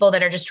even people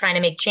that are just trying to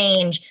make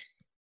change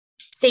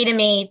say to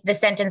me the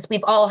sentence,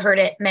 we've all heard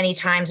it many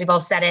times. We've all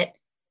said it.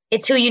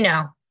 It's who you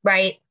know,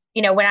 right?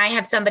 When I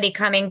have somebody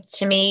coming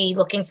to me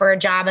looking for a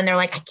job and they're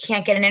like, I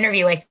can't get an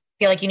interview. I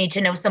feel like you need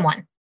to know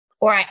someone.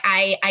 Or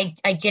I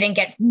didn't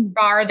get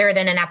farther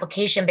than an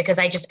application because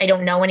I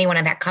don't know anyone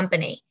in that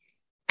company.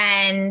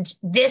 And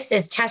this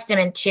is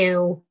testament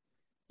to,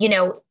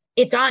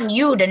 it's on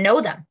you to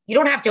know them. You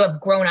don't have to have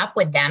grown up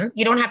with them.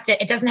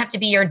 It doesn't have to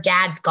be your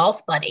dad's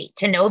golf buddy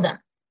to know them,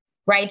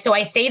 right? So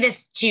I say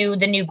this to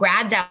the new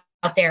grads out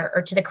there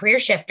or to the career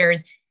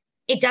shifters.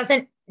 It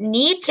doesn't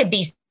need to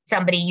be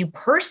somebody you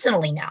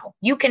personally know.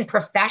 You can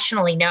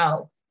professionally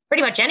know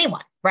pretty much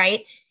anyone,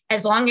 right?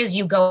 As long as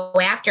you go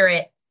after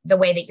it the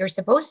way that you're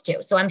supposed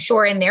to. So I'm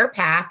sure in their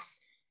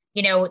paths,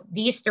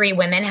 these three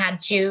women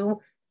had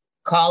to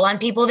call on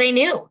people they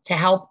knew to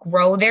help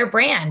grow their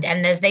brand.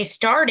 And as they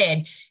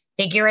started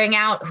figuring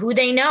out who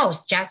they know,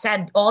 Jess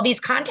had all these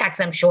contacts,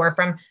 I'm sure,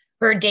 from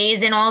her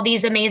days in all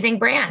these amazing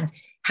brands.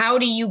 How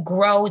do you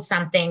grow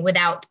something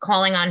without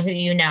calling on who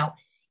you know?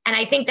 And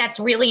I think that's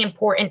really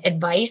important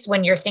advice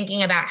when you're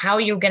thinking about how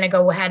you're going to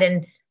go ahead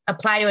and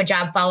apply to a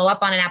job, follow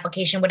up on an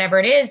application, whatever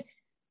it is.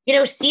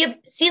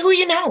 See who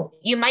you know.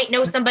 You might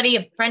know somebody,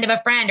 a friend of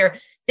a friend, or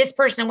this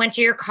person went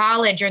to your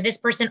college, or this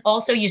person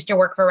also used to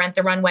work for Rent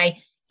the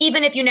Runway.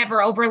 Even if you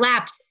never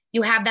overlapped,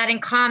 you have that in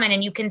common.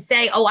 And you can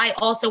say, oh, I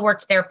also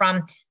worked there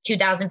from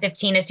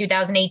 2015 to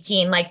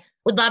 2018. Like,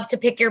 would love to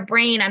pick your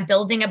brain. I'm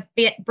building a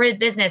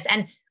business.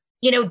 And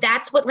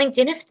that's what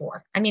LinkedIn is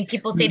for. I mean,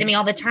 people say to me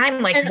all the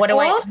time, like, And what do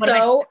I?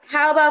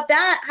 How about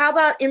that? How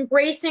about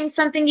embracing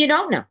something you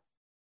don't know?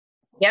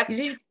 Yep.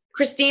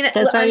 Christina,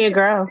 that's how you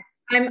grow.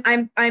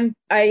 I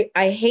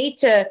hate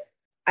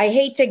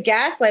to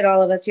gaslight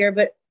all of us here,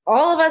 but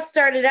all of us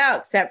started out,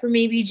 except for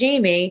maybe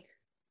Jamie,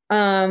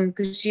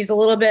 because she's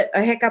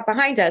a hiccup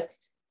behind us.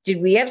 Did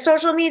we have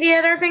social media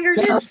at our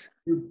fingertips?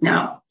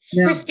 No.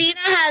 Christina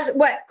has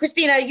what?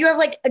 Christina, you have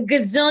like a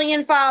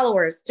gazillion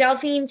followers.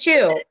 Delphine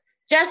too.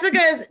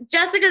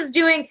 Jessica's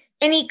doing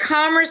an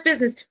e-commerce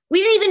business.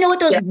 We didn't even know what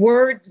those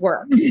words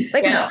were.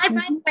 Like, by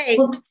the way,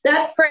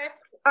 Chris,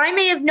 I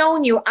may have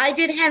known you. I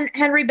did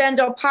Henry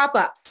Bendel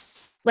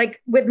pop-ups, like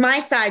with my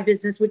side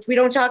business, which we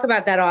don't talk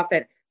about that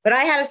often. But I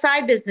had a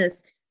side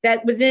business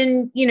that was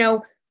in,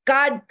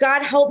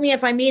 God help me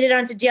if I made it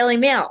onto Daily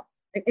Mail.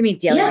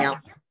 Daily Mail.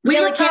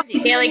 Daily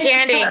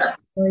Candy.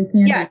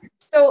 Yes.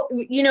 So,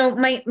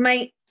 my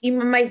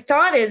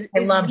thought is I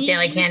love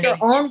Daily Candy. Your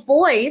own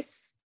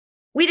voice.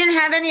 We didn't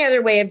have any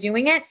other way of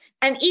doing it.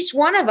 And each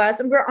one of us,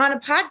 and we're on a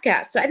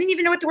podcast. So I didn't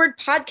even know what the word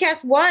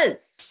podcast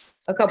was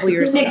a couple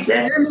years ago.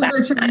 Sorry,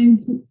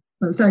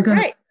 go ahead.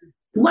 Right.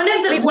 One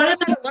of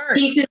the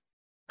pieces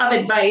of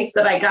advice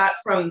that I got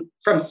from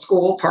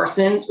school,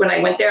 Parsons, when I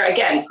went there,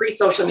 again,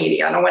 pre-social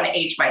media, I don't want to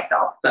age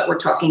myself, but we're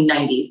talking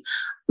 90s.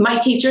 My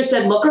teacher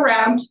said, look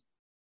around.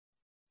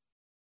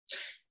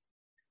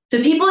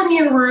 The people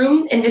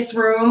in this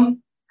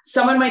room,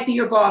 someone might be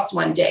your boss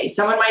one day.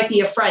 Someone might be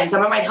a friend.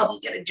 Someone might help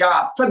you get a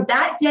job. From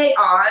that day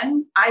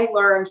on, I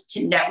learned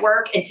to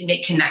network and to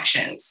make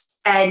connections.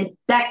 And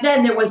back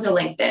then there was no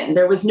LinkedIn.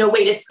 There was no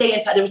way to stay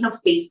in touch. There was no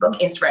Facebook,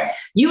 Instagram.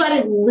 You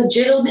had to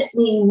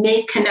legitimately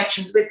make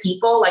connections with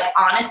people, like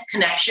honest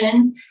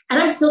connections.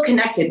 And I'm still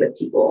connected with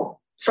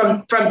people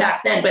from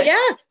back then. But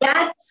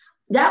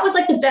that was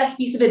like the best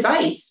piece of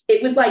advice.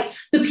 It was like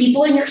the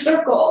people in your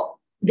circle,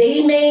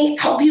 they may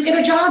help you get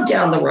a job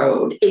down the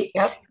road.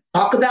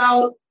 Talk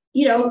about,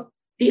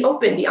 be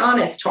open, be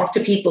honest, talk to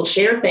people,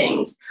 share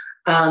things.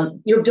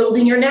 You're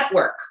building your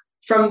network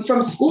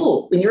from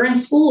school. When you're in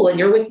school and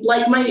you're with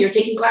like-minded, you're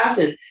taking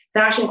classes,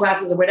 fashion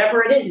classes or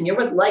whatever it is, and you're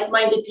with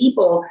like-minded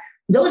people,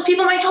 those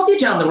people might help you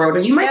down the road, or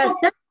you might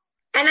help them.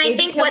 And I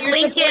think what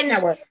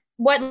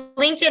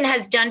LinkedIn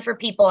has done for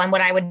people, and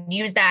what I would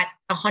use that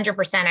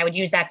 100%, I would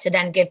use that to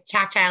then give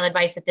tactile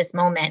advice at this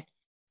moment.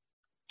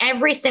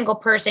 Every single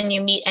person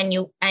you meet and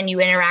you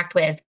interact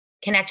with,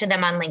 connect to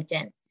them on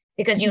LinkedIn,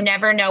 because you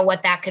never know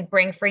what that could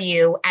bring for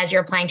you as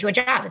you're applying to a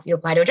job. If you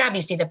apply to a job,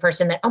 you see the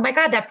person that, oh my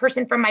God, that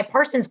person from my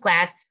Parsons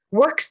class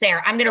works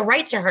there. I'm going to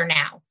write to her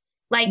now.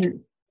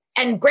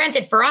 And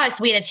granted, for us,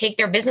 we had to take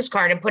their business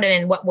card and put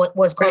it in what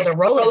was called a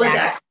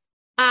Rolodex.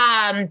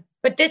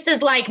 But this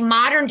is like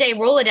modern day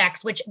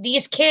Rolodex, which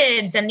these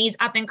kids and these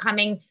up and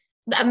coming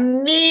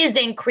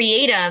amazing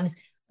creatives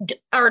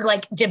are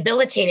like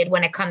debilitated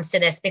when it comes to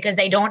this, because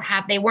they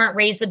weren't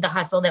raised with the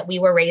hustle that we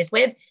were raised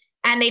with.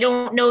 And they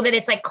don't know that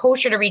it's like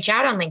kosher to reach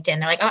out on LinkedIn.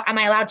 They're like, oh, am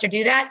I allowed to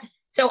do that?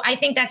 So I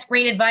think that's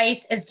great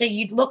advice, is to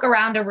you look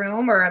around a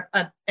room or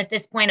at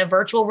this point, a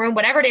virtual room,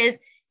 whatever it is.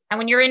 And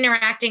when you're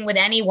interacting with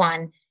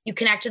anyone, you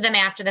connect to them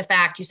after the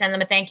fact, you send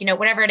them a thank you note,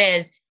 whatever it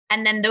is.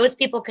 And then those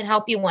people can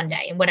help you one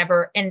day and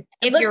whatever. And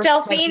if look,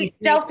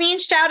 Delphine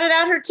shouted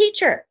out her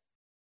teacher.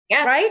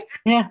 Yeah. Right?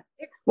 Yeah.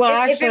 Well,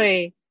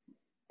 actually,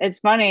 it's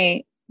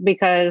funny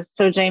because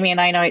Jamie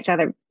and I know each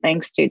other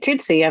thanks to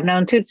Tootsie. I've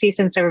known Tootsie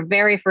since her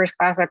very first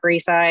class Upper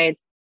East Side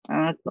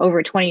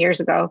over 20 years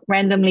ago.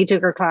 Randomly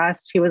took her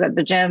class. She was at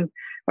the gym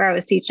where I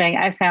was teaching.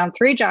 I found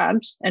 3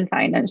 jobs in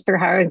finance through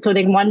her,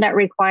 including one that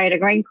required a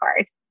green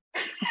card.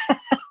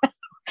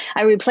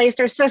 I replaced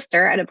her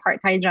sister at a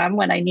part-time job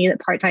when I needed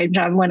a part-time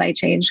job when I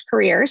changed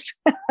careers.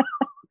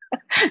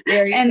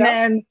 There you go.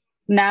 Then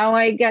now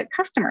I get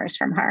customers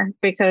from her,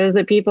 because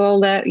the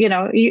people that,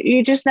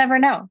 you just never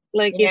know.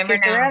 Like, if you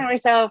surround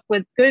yourself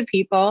with good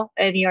people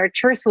and you're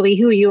truthfully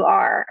who you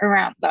are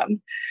around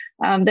them,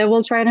 they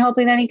will try and help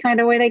in any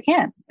kind of way they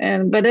can.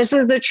 But this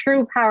is the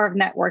true power of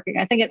networking.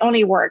 I think it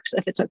only works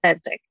if it's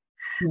authentic.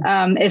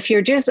 If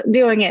you're just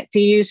doing it to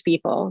use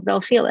people,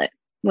 they'll feel it.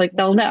 Like,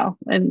 they'll know.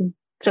 And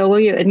so will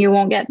you, and you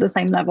won't get the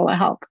same level of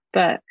help.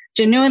 But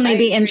genuinely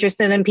be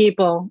interested in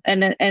people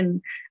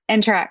and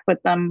interact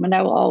with them, and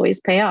that will always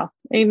pay off,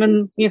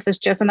 even if it's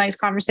just a nice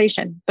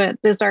conversation. But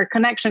there's our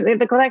connection. If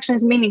the connection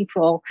is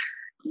meaningful,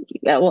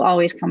 that will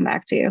always come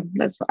back to you.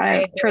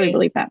 I truly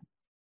believe that.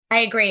 I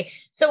agree.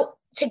 So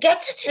to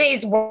get to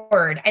today's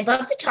word, I'd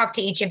love to talk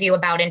to each of you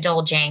about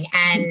indulging,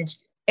 and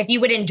if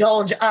you would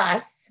indulge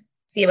us,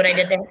 see what I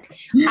did there,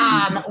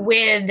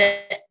 with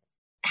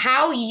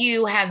how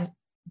you have,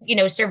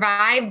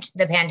 survived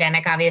the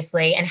pandemic,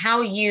 obviously, and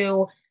how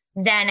you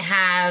then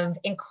have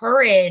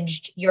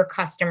encouraged your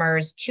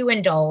customers to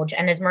indulge.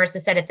 And as Marissa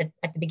said at the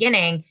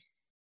beginning,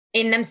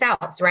 in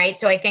themselves, right?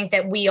 So I think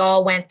that we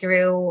all went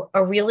through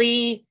a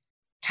really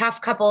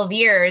tough couple of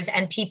years,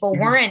 and people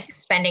weren't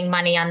spending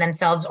money on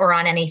themselves or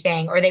on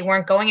anything, or they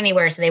weren't going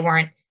anywhere. So they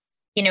weren't,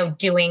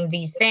 doing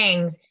these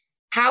things.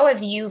 How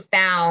have you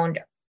found,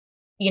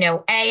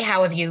 how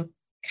have you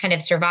kind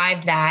of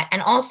survived that?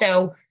 And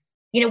also,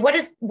 what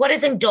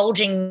does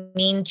indulging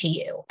mean to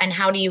you? And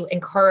how do you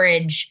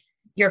encourage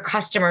your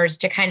customers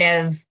to kind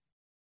of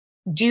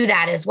do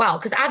that as well?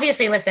 Because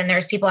obviously, listen,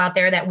 there's people out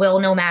there that will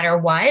no matter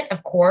what,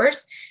 of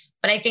course.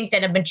 But I think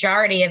that a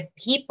majority of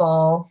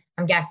people,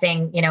 I'm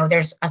guessing,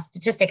 there's a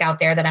statistic out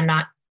there that I'm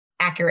not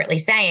accurately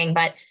saying,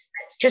 but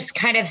just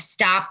kind of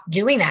stop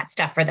doing that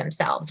stuff for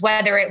themselves,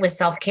 whether it was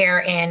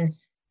self-care in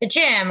the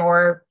gym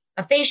or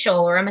a facial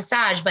or a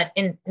massage, but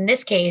in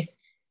this case,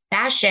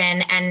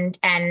 fashion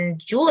and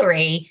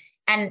jewelry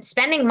and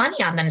spending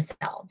money on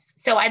themselves.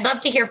 So I'd love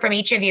to hear from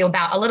each of you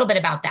about a little bit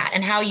about that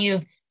and how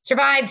you've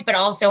survived, but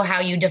also how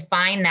you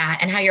define that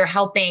and how you're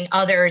helping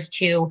others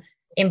to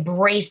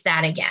embrace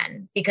that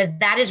again, because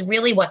that is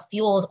really what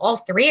fuels all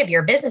three of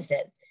your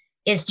businesses,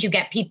 is to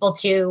get people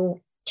to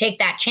take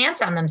that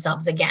chance on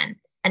themselves again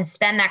and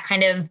spend that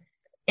kind of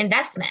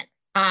investment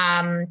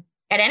at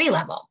any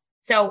level.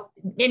 So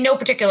in no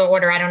particular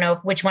order, I don't know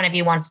which one of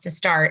you wants to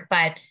start,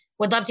 but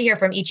would love to hear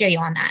from each of you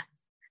on that.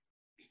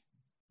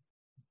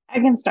 I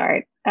can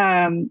start,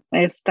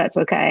 if that's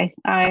okay.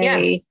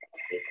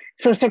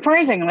 So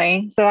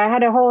surprisingly, I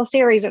had a whole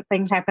series of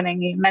things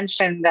happening. You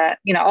mentioned that,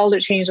 all the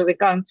change that we've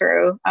gone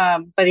through,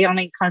 but the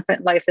only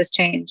constant life has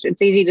changed.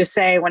 It's easy to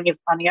say when you're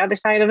on the other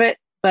side of it,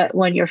 but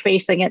when you're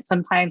facing it,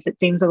 sometimes it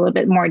seems a little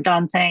bit more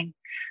daunting.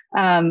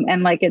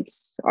 And like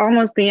it's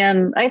almost the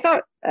end. I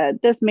thought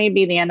this may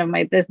be the end of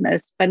my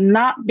business, but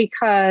not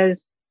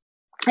because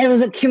it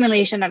was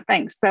accumulation of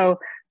things. So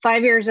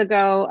 5 years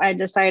ago, I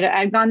decided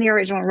I'd gone the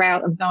original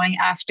route of going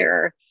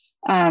after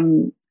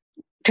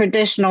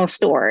traditional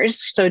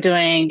stores. So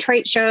doing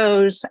trade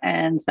shows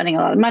and spending a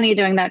lot of money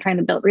doing that, trying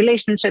to build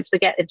relationships to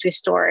get into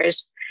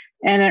stores.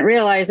 And I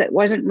realized it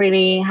wasn't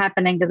really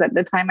happening because at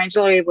the time my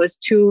jewelry was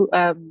too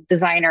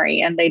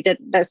designery, and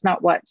that's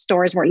not what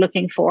stores were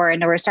looking for.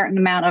 And there were a certain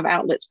amount of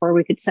outlets where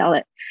we could sell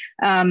it.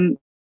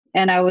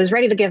 And I was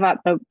ready to give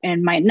up. But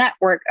in my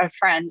network of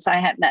friends, I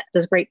had met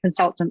this great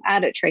consultant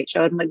at a trade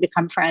show and we'd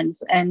become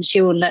friends. And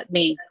she would let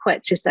me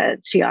quit.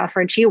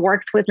 She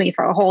worked with me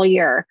for a whole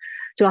year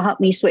to help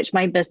me switch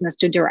my business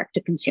to direct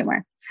to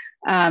consumer.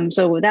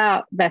 So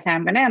without Beth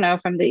Ann Banana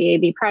from the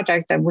EAB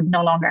project, I would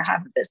no longer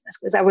have a business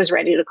because I was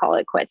ready to call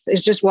it quits. It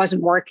just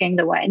wasn't working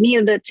the way I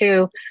needed it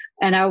to.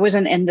 And I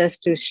wasn't in this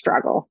to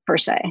struggle per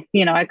se.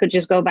 I could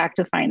just go back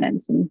to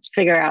finance and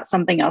figure out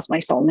something else my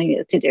soul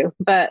needed to do.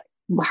 But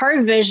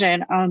her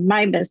vision on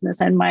my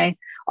business and my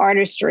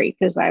artistry,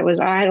 because I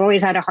had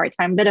always had a hard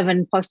time, a bit of an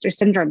imposter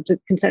syndrome to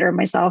consider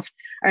myself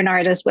an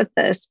artist with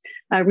this,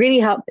 really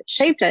helped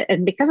shape it.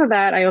 And because of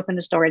that, I opened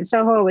a store in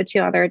Soho with 2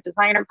 other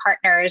designer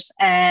partners,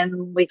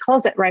 and we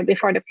closed it right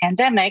before the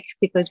pandemic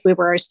because we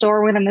were a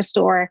store within a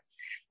store.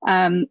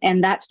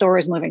 And that store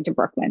is moving to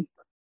Brooklyn.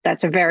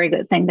 That's a very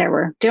good thing. They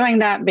were doing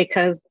that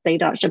because they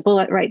dodged a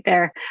bullet right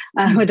there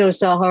with those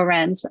Soho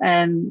rents,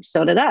 and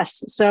so did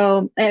us.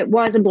 So it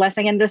was a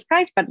blessing in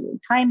disguise, but at the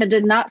time it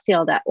did not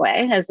feel that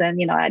way. As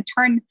in, I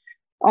turned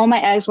all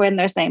my eggs were in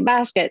their same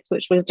baskets,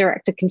 which was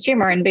direct to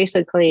consumer and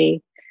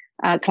basically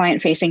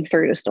client facing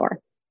through the store.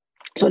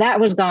 So that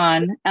was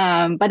gone.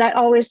 But I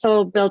always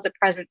still built a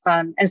presence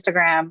on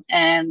Instagram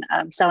and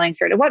selling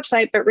through the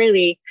website, but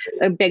really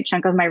a big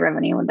chunk of my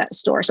revenue in that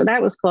store. So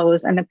that was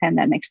closed and the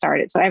pandemic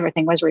started. So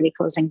everything was really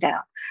closing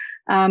down.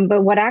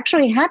 But what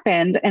actually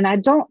happened, and I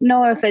don't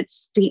know if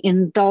it's the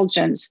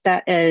indulgence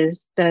that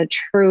is the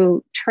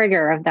true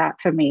trigger of that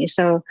for me.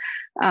 So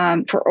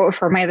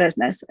for my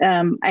business,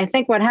 I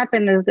think what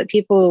happened is that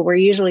people were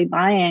usually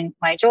buying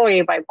my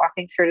jewelry by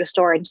walking through the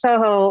store in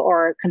Soho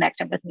or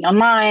connecting with me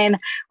online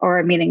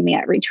or meeting me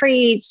at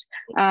retreats.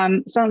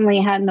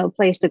 Suddenly had no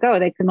place to go.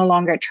 They could no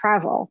longer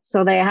travel.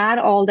 So they had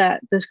all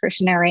that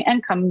discretionary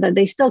income that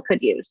they still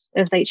could use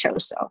if they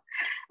chose so.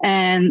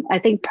 And I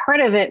think part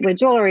of it with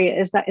jewelry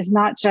is that it's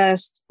not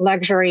just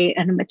luxury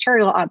and a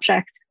material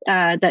object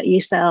that you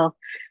sell.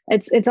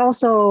 It's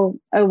also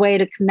a way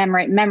to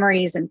commemorate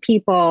memories and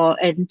people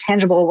in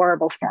tangible,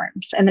 wearable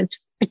forms. And it's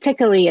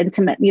particularly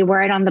intimate. You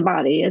wear it on the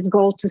body. It's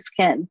gold to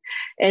skin.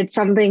 It's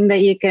something that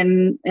you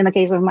can, in the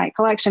case of my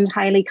collections,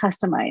 highly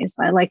customize.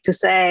 I like to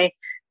say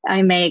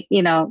I make,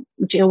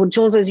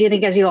 jewels as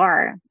unique as you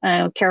are,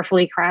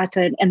 carefully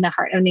crafted in the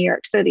heart of New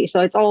York City. So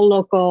it's all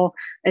local,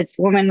 it's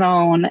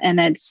woman-owned, and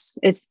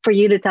it's for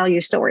you to tell your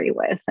story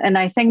with. And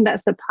I think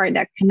that's the part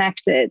that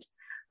connected,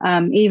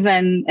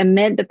 even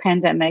amid the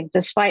pandemic,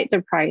 despite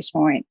the price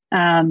point,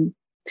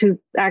 to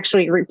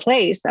actually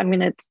replace.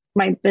 It's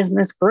my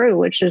business grew,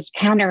 which is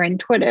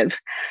counterintuitive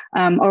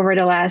over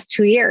the last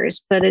 2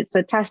 years, but it's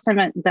a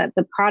testament that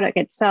the product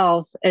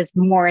itself is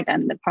more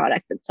than the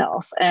product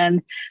itself.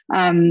 And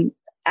I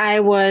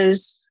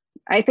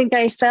think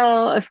I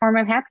sell a form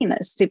of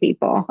happiness to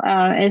people.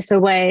 It's a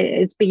way,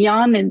 it's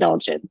beyond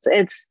indulgence.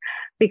 It's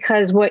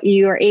because what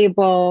you are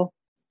able,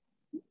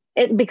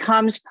 it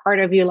becomes part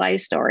of your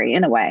life story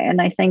in a way. And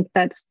I think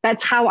that's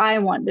how I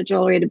want the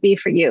jewelry to be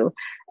for you.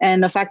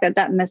 And the fact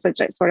that message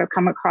had sort of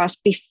come across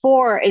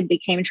before it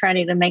became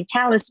trendy to make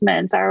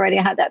talismans, I already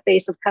had that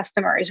base of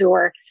customers who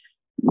were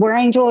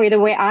wearing jewelry the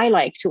way I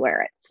like to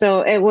wear it.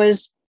 So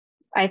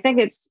I think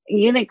it's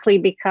uniquely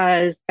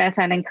because Beth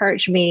had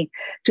encouraged me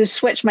to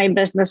switch my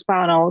business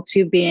model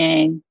to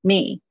being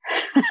me,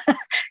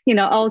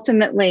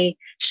 ultimately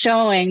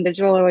showing the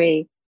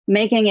jewelry,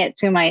 making it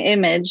to my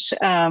image.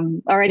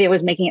 Already I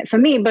was making it for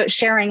me, but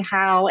sharing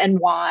how and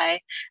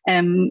why.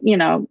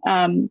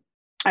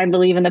 I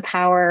believe in the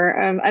power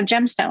of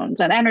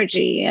gemstones and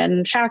energy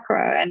and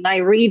chakra. And I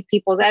read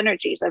people's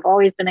energies. I've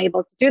always been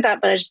able to do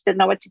that, but I just didn't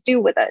know what to do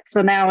with it.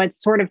 So now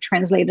it's sort of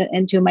translated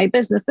into my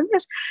business. And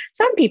yes,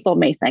 some people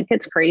may think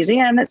it's crazy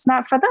and it's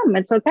not for them.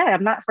 It's okay.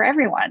 I'm not for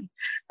everyone.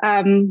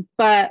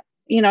 But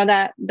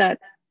that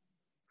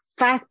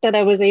fact that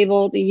I was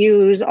able to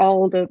use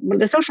all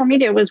the social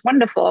media was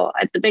wonderful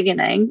at the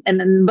beginning,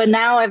 but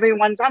now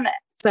everyone's on it.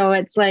 So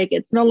it's like,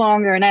 it's no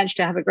longer an edge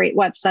to have a great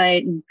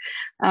website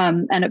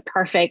and a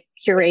perfect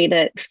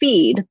curated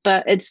feed,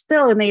 but it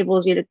still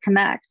enables you to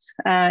connect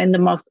in the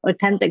most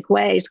authentic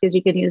ways, because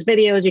you can use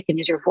videos, you can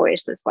use your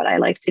voice. That's what I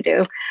like to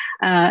do.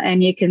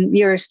 And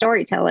your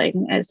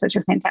storytelling is such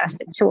a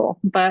fantastic tool.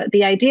 But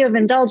the idea of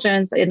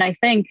indulgence, and I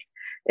think,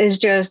 is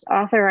just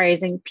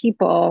authorizing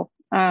people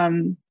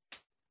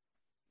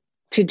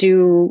to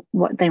do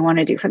what they want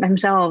to do for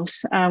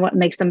themselves, what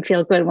makes them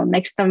feel good, what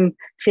makes them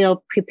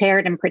feel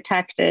prepared and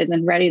protected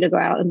and ready to go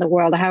out in the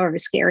world, however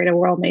scary the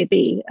world may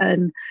be.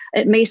 And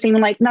it may seem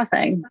like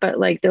nothing, but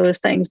like those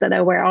things that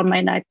I wear on my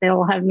neck, they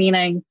all have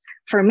meaning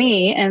for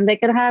me, and they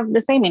could have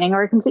the same meaning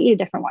or a completely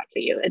different one for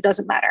you. It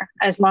doesn't matter,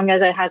 as long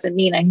as it has a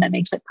meaning that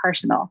makes it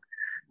personal.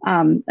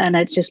 And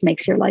it just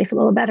makes your life a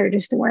little better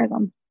just to wear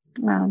them.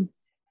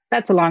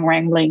 That's a long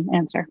rambling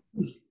answer.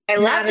 I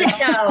love it.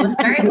 No,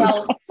 very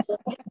well.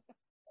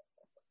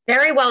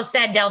 Very well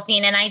said,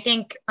 Delphine. And I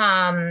think,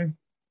 I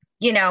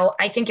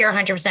think you're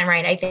 100%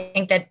 right. I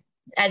think that,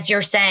 as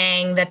you're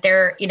saying, that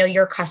they're,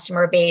 your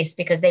customer base,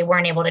 because they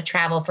weren't able to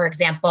travel, for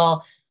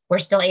example, were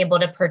still able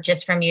to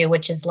purchase from you,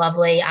 which is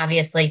lovely,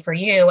 obviously, for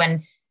you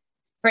and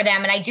for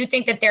them. And I do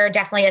think that there are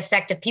definitely a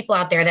sect of people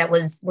out there that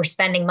were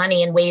spending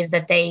money in ways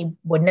that they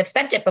wouldn't have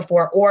spent it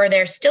before, or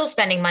they're still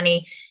spending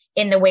money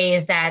in the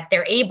ways that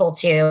they're able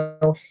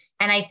to.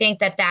 And I think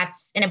that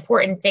that's an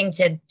important thing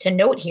to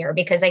note here,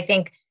 because I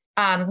think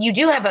you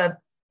do have a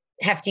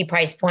hefty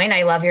price point.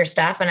 I love your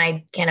stuff and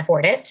I can't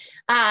afford it.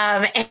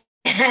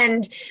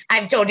 And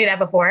I've told you that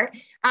before.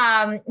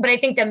 But I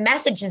think the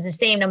message is the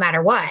same no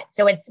matter what.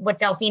 So it's what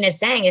Delphine is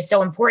saying is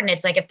so important.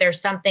 It's like, if there's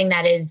something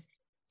that is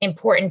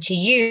important to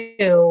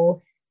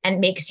you and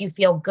makes you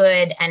feel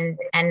good and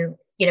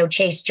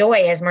chase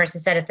joy, as Marissa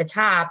said at the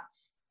top,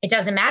 it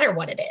doesn't matter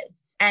what it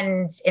is.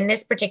 And in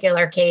this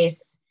particular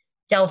case,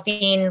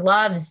 Delphine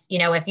loves,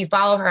 if you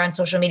follow her on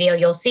social media,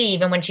 you'll see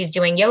even when she's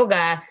doing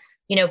yoga,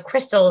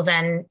 crystals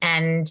and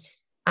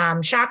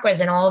chakras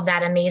and all of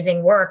that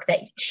amazing work that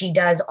she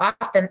does off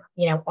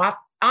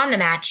on the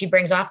mat, she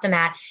brings off the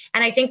mat.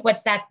 And I think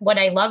what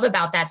I love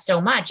about that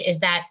so much is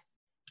that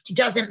it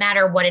doesn't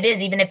matter what it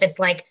is, even if it's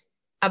like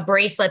a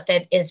bracelet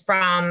that is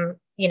from,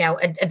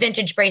 a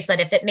vintage bracelet,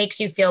 if it makes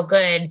you feel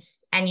good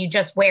and you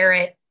just wear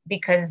it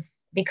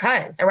because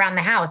around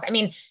the house. I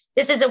mean,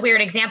 this is a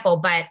weird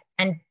example,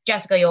 and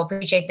Jessica, you'll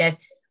appreciate this.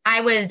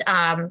 I was,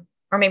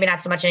 or maybe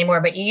not so much anymore,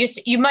 but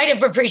you might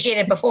have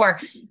appreciated before.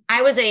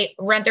 I was a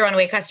Rent the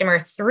Runway customer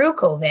through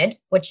COVID,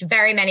 which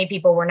very many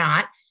people were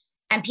not.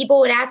 And people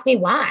would ask me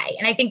why.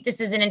 And I think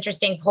this is an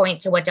interesting point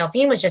to what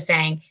Delphine was just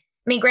saying.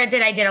 I mean,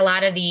 granted, I did a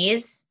lot of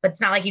these, but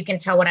it's not like you can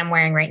tell what I'm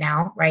wearing right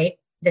now, right?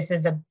 This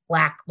is a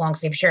black long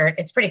sleeve shirt.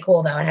 It's pretty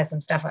cool though. It has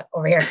some stuff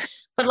over here.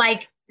 But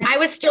like, I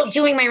was still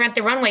doing my Rent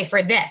the Runway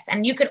for this,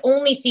 and you could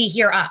only see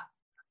here up.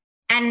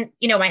 And,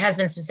 my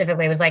husband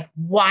specifically was like,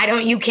 why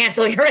don't you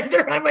cancel your Rent the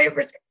Runway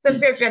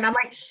subscription? I'm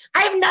like,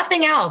 I have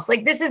nothing else.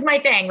 Like, this is my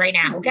thing right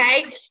now.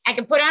 Okay. I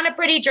can put on a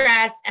pretty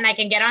dress and I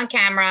can get on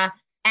camera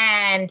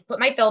and put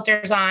my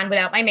filters on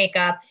without my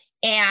makeup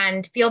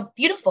and feel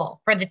beautiful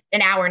for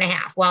an hour and a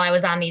half while I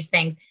was on these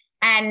things.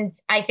 And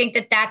I think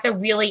that that's a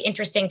really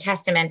interesting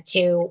testament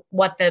to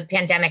what the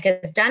pandemic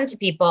has done to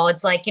people.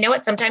 It's like, you know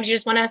what? Sometimes you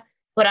just want to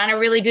put on a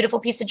really beautiful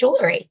piece of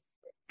jewelry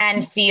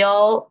and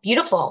feel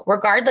beautiful,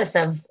 regardless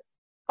of.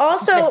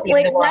 Also,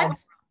 like,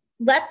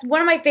 let's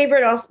one of my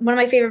favorite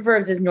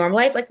verbs is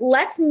normalize. Like,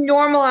 let's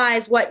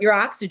normalize what your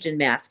oxygen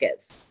mask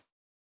is.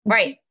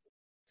 Right.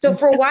 So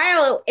for a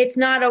while, it's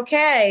not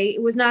okay.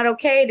 It was not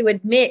okay to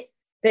admit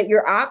that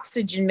your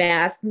oxygen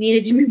mask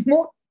needed to be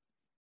more,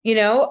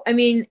 I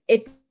mean,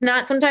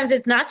 sometimes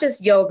it's not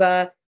just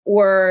yoga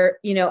or,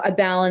 a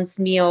balanced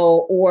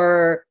meal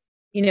or,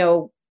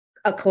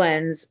 a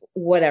cleanse,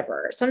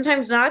 whatever.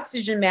 Sometimes an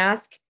oxygen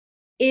mask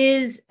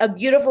is a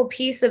beautiful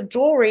piece of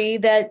jewelry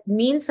that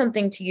means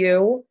something to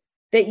you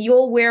that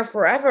you'll wear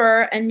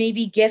forever and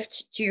maybe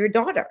gift to your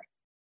daughter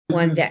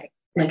one day.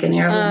 Like an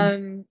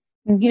heirloom.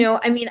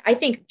 I mean, I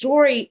think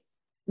jewelry,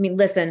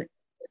 listen,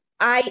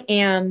 I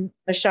am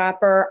a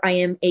shopper. I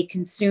am a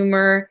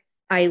consumer.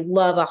 I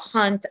love a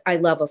hunt. I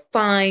love a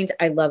find.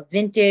 I love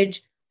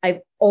vintage.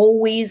 I've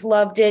always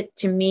loved it.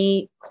 To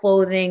me,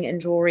 clothing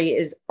and jewelry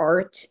is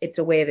art. It's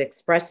a way of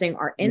expressing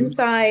our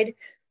inside.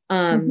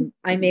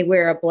 I may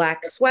wear a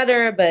black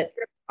sweater, but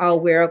I'll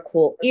wear a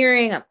cool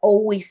earring. I'm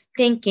always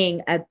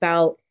thinking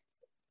about,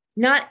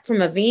 not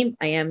from a vain,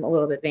 I am a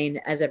little bit vain,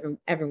 as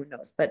everyone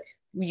knows, but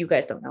you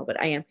guys don't know,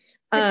 but I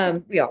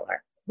am. We all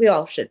are. We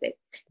all should be.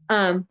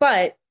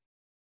 But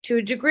to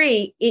a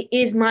degree, it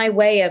is my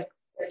way of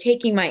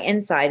taking my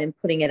inside and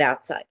putting it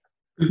outside.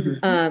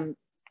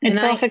 It's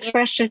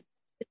self-expression.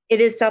 It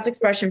is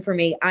self-expression for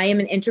me. I am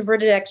an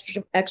introverted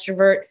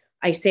extrovert.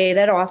 I say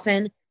that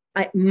often.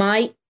 I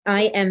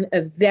am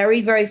a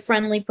very, very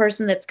friendly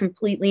person that's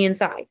completely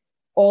inside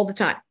all the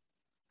time.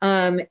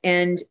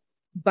 And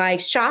by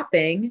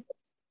shopping,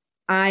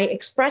 I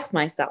express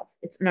myself.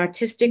 It's an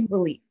artistic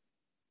relief.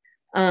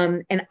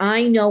 And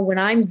I know when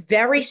I'm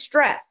very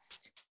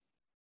stressed,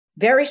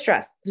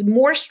 the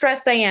more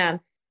stressed I am,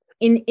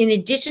 in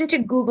addition to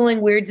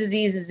Googling weird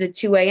diseases at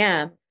 2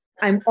 a.m.,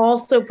 I'm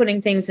also putting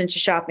things into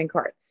shopping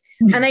carts.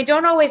 And I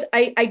don't always,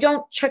 I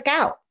don't check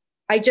out.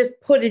 I just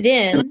put it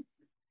in.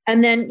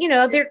 And then, you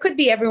know, there could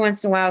be every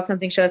once in a while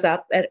something shows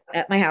up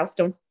at my house.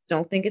 Don't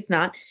think it's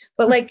not.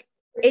 But like,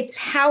 it's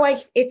how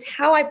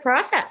I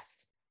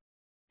process.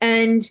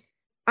 And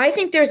I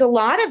think there's a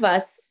lot of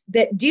us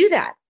that do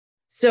that.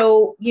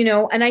 So, you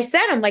know, and I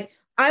said, I'm like,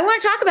 I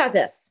want to talk about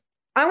this.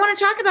 I want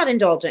to talk about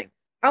indulging.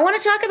 I want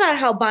to talk about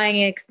how buying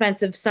an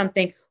expensive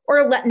something,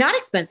 or not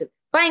expensive,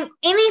 buying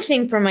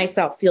anything for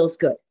myself feels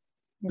good.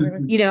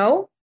 You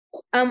know,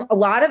 a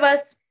lot of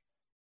us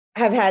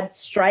have had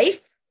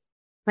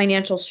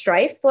financial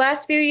strife the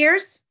last few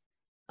years.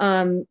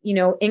 You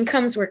know,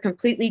 incomes were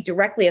completely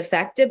directly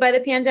affected by the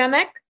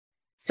pandemic.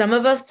 Some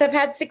of us have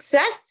had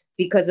success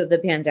because of the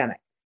pandemic.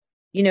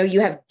 You know,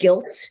 you have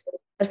guilt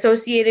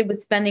associated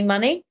with spending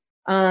money.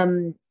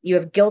 You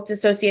have guilt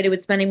associated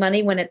with spending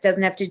money when it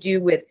doesn't have to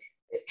do with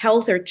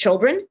health or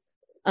children.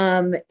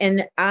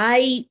 And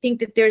I think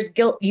that there's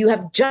guilt. You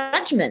have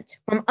judgment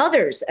from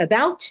others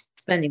about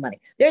spending money.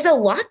 There's a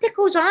lot that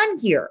goes on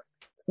here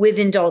with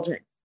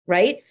indulgent,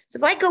 right? So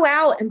if I go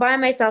out and buy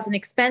myself an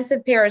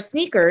expensive pair of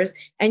sneakers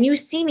and you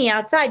see me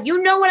outside,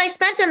 you know what I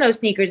spent on those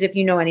sneakers if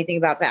you know anything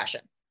about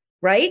fashion,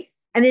 right?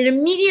 And it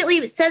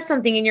immediately says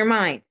something in your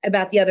mind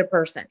about the other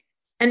person.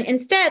 And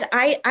instead,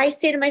 I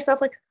say to myself,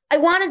 like, I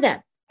wanted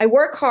them. I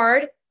work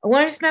hard. I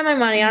wanted to spend my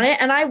money on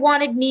it. And I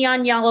wanted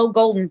neon yellow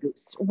golden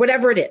goose, or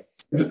whatever it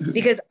is,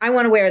 because I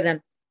want to wear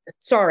them.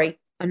 Sorry,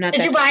 I'm not.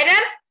 Did you buy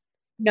them?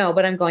 No,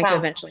 but I'm going to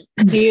eventually.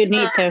 You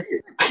need to.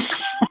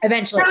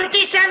 Eventually. So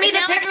she sent me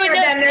the picture of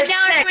them.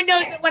 Now everyone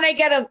knows that when I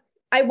get them,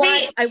 I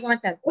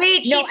want them.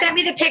 Wait, she sent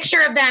me the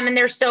picture of them and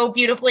they're so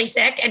beautifully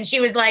sick. And she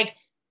was like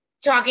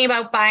talking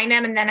about buying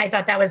them. And then I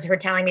thought that was her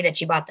telling me that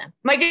she bought them.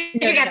 Did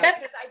you get them?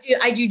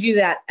 I do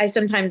that. I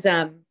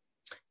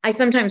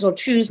sometimes will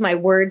choose my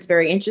words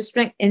very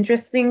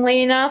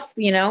interestingly enough,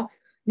 you know.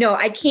 No,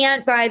 I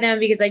can't buy them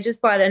because I just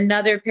bought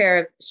another pair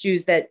of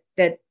shoes that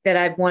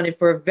I've wanted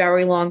for a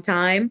very long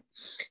time.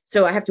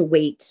 So I have to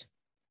wait.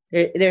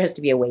 There has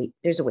to be a wait.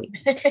 There's a wait.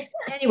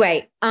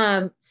 Anyway,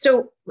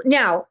 so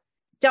now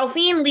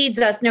Delphine leads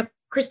us. Now,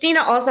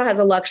 Christina also has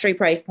a luxury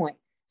price point.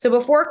 So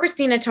before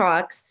Christina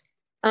talks,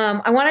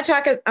 I want to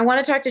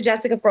talk to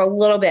Jessica for a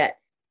little bit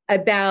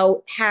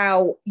about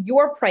how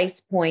your price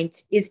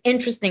point is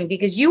interesting,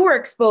 because you were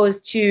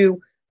exposed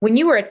to, when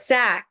you were at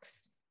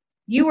Saks,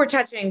 you were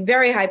touching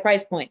very high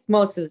price points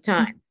most of the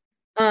time.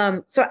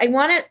 So I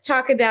want to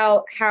talk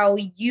about how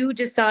you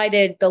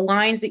decided the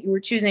lines that you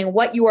were choosing,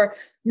 what your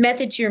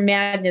method to your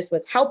madness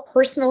was, how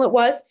personal it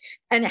was,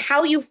 and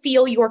how you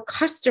feel your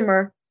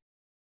customer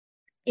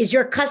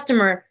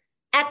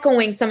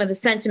echoing some of the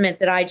sentiment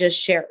that I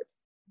just shared.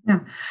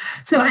 Yeah.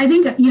 So I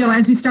think, you know,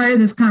 as we started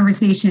this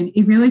conversation,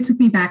 it really took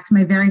me back to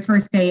my very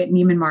first day at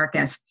Neiman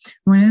Marcus.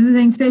 One of the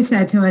things they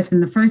said to us in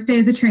the first day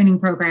of the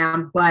training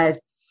program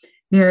was,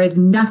 there is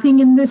nothing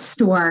in this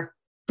store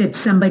that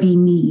somebody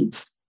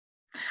needs,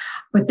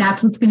 but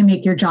that's what's going to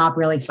make your job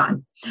really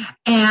fun.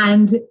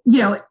 And, you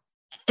know,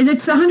 and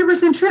it's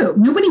 100% true.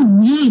 Nobody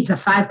needs a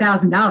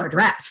 $5,000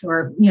 dress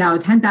or, you know,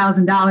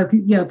 $10,000,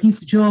 you know,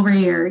 piece of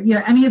jewelry, or, you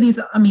know, any of these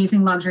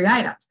amazing luxury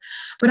items.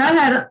 But I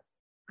had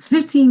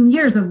 15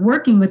 years of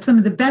working with some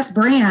of the best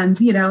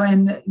brands, you know,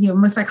 and, you know,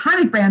 most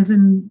iconic brands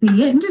in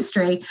the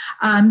industry,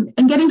 and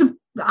getting to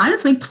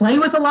honestly play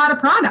with a lot of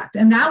product.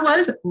 And that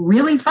was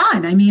really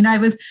fun. I mean, I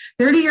was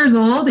 30 years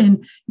old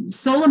in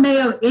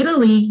Solomeo,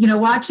 Italy, you know,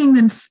 watching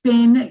them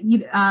spin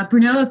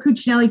Brunello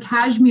Cucinelli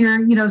cashmere,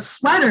 you know,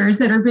 sweaters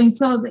that are being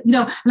sold, you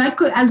know, and I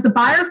could, as the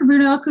buyer for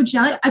Brunello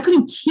Cucinelli, I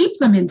couldn't keep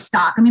them in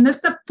stock. I mean, this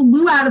stuff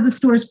flew out of the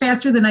stores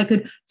faster than I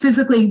could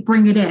physically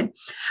bring it in.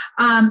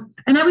 And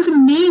that was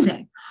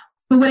amazing.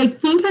 But what I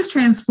think has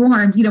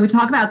transformed, you know, we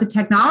talk about the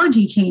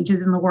technology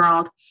changes in the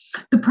world,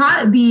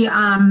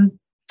 the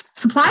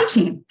supply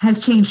chain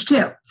has changed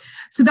too.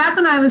 So back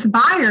when I was a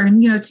buyer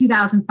in, you know,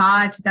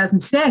 2005,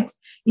 2006,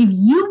 if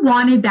you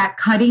wanted that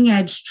cutting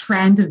edge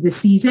trend of the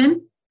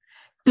season,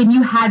 then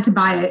you had to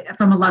buy it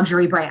from a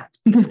luxury brand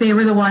because they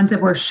were the ones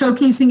that were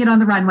showcasing it on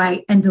the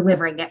runway and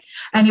delivering it.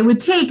 And it would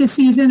take a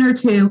season or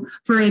two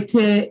for it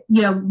to,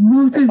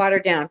 move through water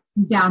down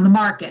the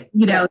market,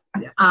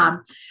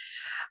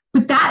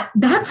 but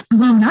that's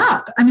blown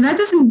up. I mean, that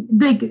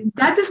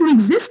doesn't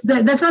exist.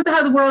 That's not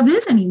how the world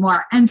is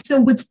anymore. And so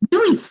what's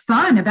really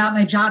fun about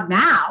my job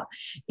now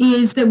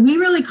is that we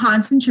really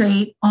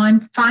concentrate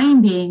on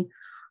finding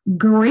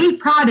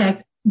great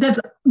product that's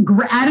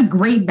at a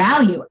great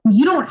value.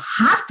 You don't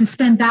have to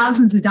spend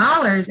thousands of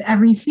dollars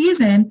every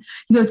season,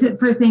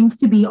 for things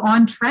to be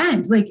on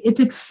trend. Like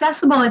it's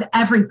accessible at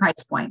every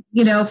price point,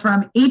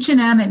 from H&M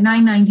at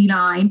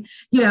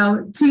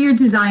 $9.99, to your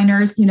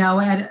designers,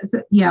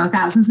 at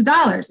thousands of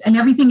dollars and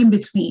everything in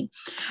between.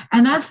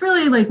 And that's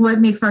really like what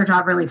makes our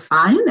job really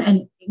fun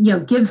and,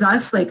 gives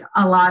us like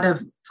a lot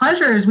of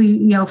pleasure as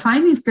we,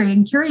 find these great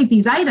and curate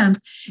these items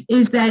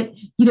is that,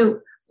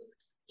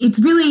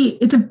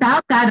 it's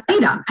about that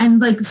item. And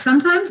like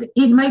sometimes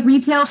it might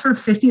retail for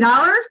 $50.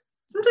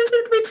 Sometimes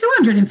it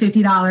could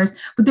be $250,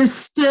 but there's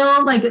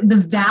still like the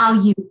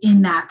value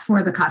in that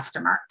for the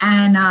customer.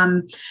 And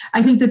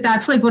I think that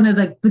that's like one of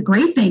the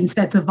great things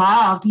that's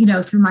evolved,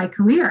 through my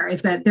career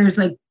is that there's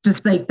like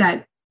just like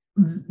that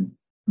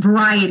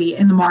variety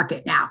in the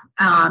market now.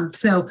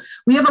 So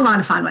we have a lot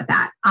of fun with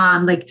that.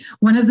 Like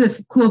one of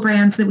the cool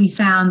brands that we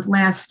found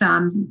last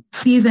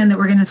season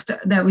that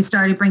that we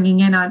started bringing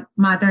in on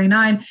Mod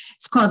 39,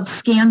 it's called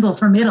Scandal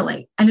from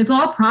Italy. And it's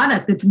all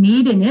product that's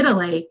made in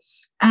Italy.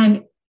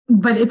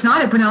 But it's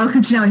not at Brunello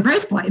Cucinelli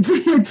price points.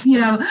 It's,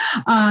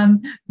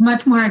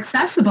 much more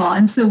accessible.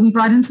 And so we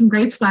brought in some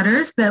great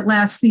sweaters that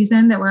last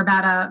season that were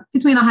about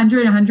between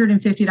 $100 and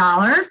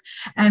 $150.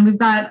 And we've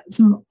got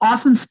some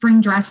awesome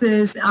spring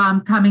dresses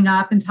coming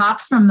up and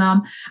tops from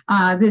them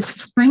this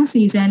spring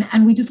season.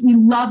 And we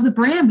love the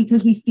brand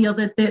because we feel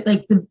that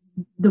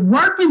the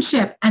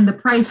workmanship and the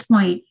price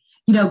point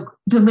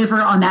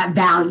deliver on that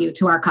value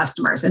to our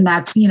customers. And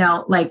that's,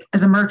 like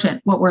as a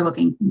merchant, what we're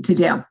looking to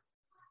do.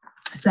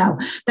 So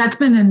that's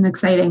been an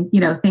exciting,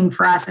 thing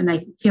for us. And I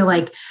feel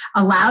like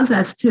allows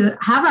us to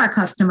have our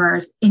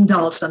customers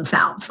indulge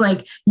themselves.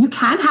 Like you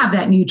can have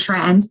that new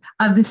trend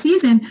of the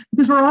season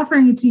because we're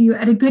offering it to you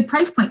at a good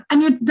price point.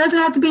 And it doesn't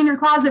have to be in your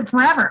closet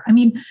forever. I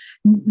mean,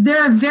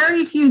 there are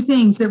very few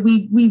things that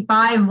we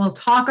buy and we'll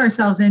talk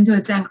ourselves into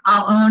it saying,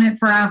 I'll own it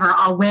forever.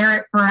 I'll wear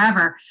it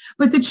forever.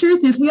 But the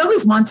truth is we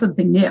always want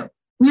something new.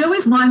 We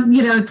always want,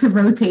 to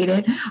rotate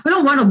it. We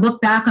don't want to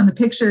look back on the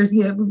pictures,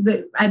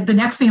 at the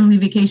next family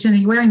vacation that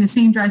you're wearing the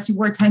same dress you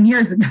wore 10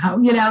 years ago,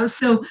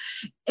 So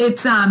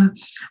it's, I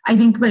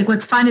think like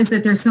what's fun is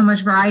that there's so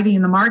much variety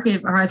in the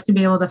market for us to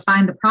be able to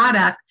find the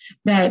product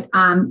that,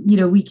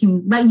 we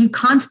can let you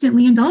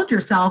constantly indulge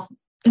yourself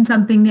in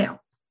something new.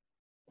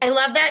 I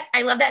love that.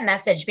 I love that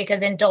message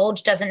because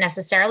indulge doesn't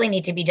necessarily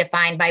need to be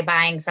defined by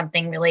buying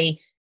something really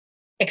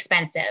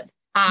expensive.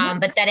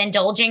 But that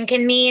indulging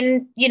can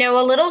mean,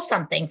 a little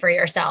something for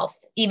yourself,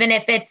 even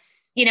if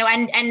it's,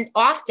 and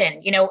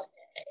often,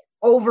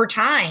 over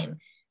time.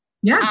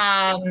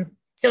 Yeah.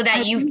 So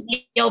that you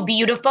feel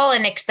beautiful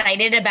and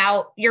excited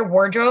about your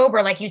wardrobe,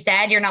 or like you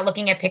said, you're not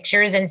looking at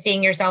pictures and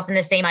seeing yourself in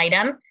the same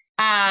item.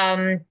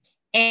 And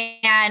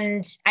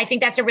I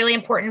think that's a really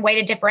important way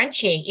to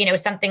differentiate,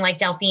 something like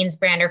Delphine's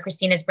brand or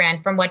Christina's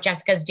brand from what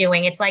Jessica's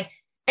doing. It's like,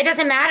 it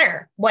doesn't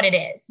matter what it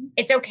is.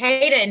 It's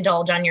okay to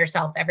indulge on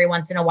yourself every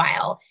once in a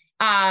while.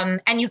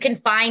 And you can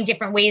find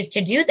different ways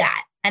to do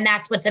that. And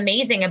that's what's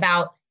amazing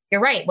about,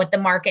 you're right,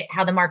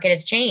 how the market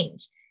has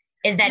changed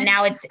is that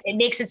now it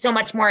makes it so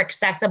much more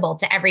accessible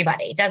to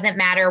everybody. It doesn't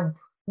matter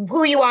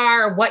who you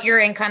are, or what your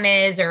income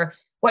is, or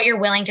what you're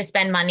willing to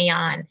spend money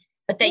on,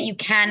 but that you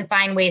can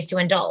find ways to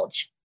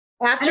indulge.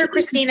 After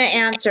Christina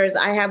answers,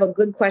 I have a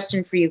good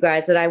question for you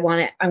guys that I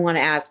want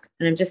to ask.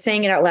 And I'm just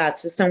saying it out loud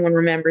so someone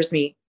remembers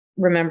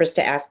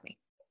to ask me.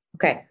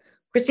 Okay.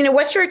 Christina,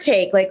 what's your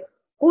take? Like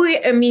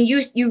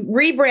you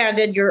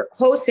rebranded your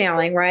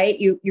wholesaling, right?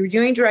 You're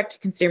doing direct to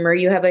consumer.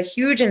 You have a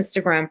huge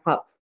Instagram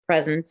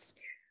presence.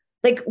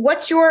 Like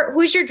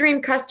who's your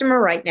dream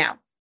customer right now?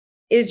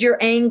 Is your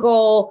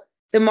angle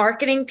the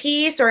marketing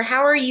piece, or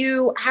how are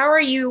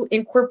you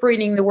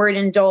incorporating the word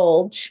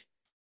indulge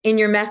in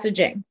your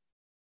messaging?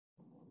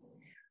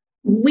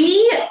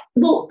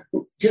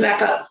 To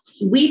back up,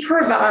 we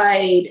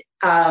provide,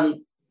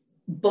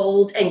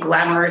 bold and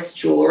glamorous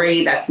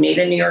jewelry that's made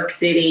in New York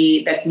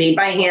City, that's made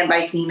by hand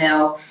by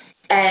females.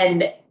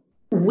 And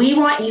we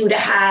want you to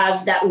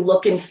have that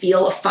look and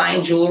feel of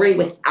fine jewelry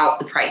without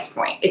the price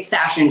point. It's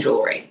fashion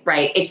jewelry,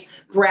 right? It's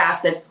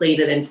brass that's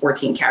plated in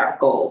 14 karat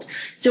gold.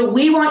 So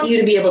we want you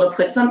to be able to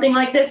put something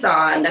like this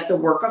on that's a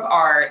work of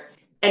art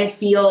and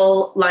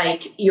feel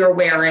like you're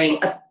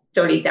wearing a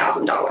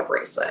 $30,000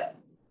 bracelet.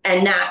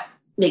 And that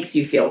makes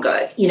you feel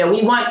good.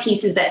 We want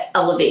pieces that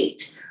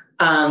elevate.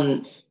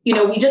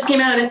 We just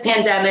came out of this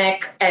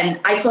pandemic, and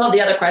I still have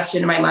the other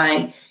question in my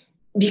mind,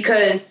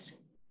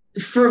 because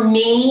for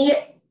me,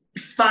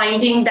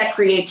 finding that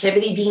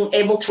creativity, being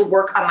able to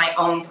work on my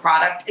own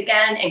product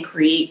again and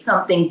create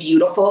something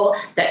beautiful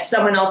that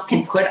someone else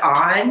can put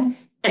on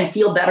and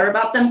feel better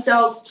about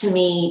themselves, to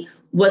me,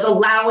 was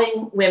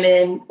allowing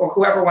women or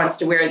whoever wants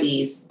to wear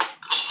these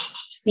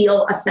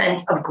feel a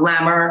sense of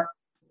glamour,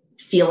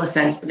 feel a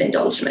sense of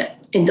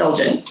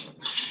indulgence.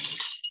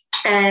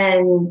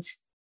 And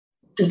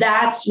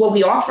that's what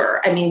we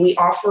offer. I mean, we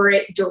offer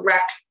it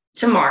direct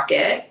to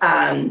market,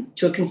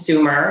 to a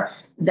consumer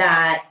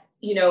that,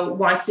 you know,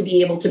 wants to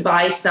be able to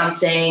buy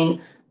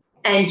something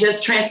and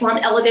just transform,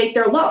 elevate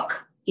their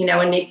look, you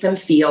know, and make them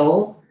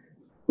feel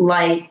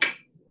like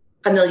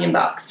 $1 million,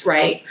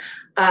 right?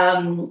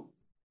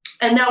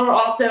 And now we're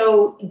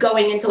also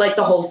going into like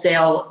the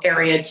wholesale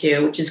area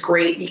too, which is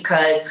great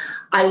because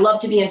I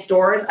love to be in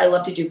stores. I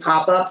love to do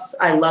pop-ups.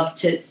 I love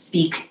to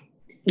speak,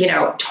 you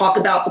know, talk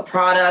about the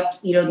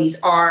product. You know,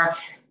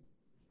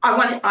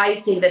 I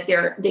say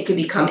that they could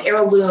become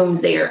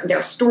heirlooms.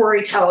 They're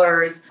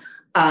storytellers.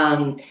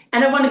 And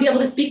I want to be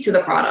able to speak to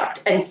the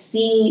product and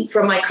see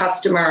from my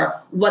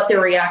customer what they're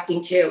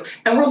reacting to.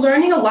 And we're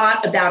learning a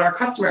lot about our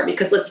customer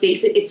because, let's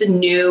face it, it's a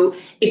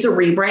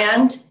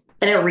rebrand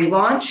and a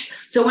relaunch.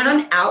 So when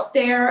I'm out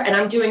there and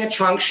I'm doing a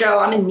trunk show,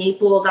 I'm in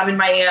Naples, I'm in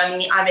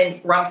Miami, I'm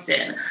in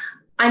Rumson,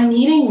 I'm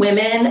meeting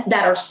women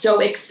that are so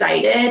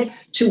excited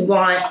to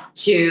want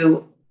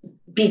to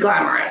be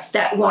glamorous,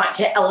 that want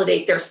to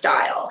elevate their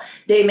style.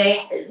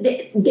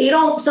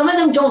 Some of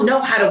them don't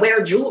know how to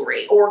wear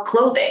jewelry or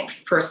clothing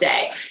per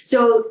se.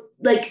 So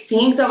like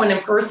seeing someone in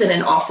person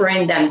and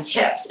offering them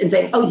tips and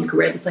saying, oh, you could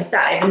wear this like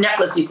that. I have a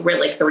necklace you could wear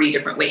like 30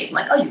 different ways. I'm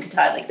like, oh, you could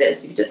tie it like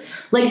this.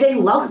 Like they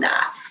love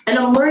that. And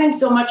I'm learning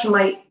so much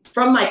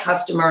from my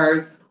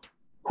customers,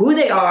 who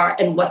they are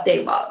and what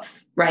they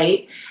love,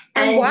 right?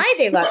 And why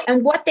they love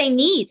and what they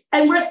need.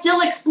 And we're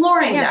still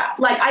exploring that.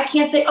 Like, I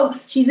can't say, oh,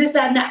 she's this,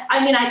 that, and that.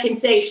 I mean, I can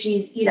say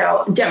she's, you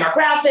know,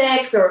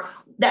 demographics, or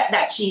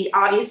that she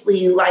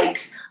obviously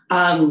likes,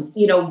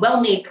 you know,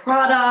 well-made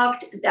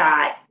product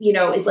that, you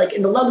know, is like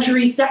in the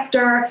luxury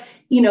sector.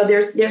 You know,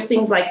 there's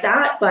things like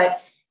that.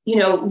 But, you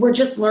know, we're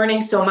just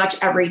learning so much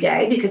every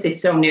day because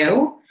it's so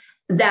new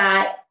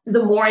that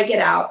the more I get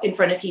out in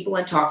front of people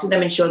and talk to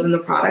them and show them the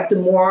product, the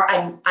more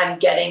I'm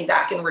getting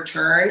back in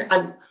return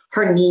on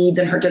her needs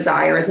and her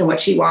desires and what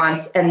she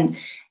wants. And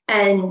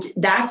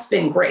that's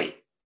been great.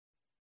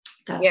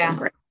 Been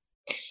great.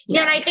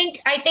 Yeah. And I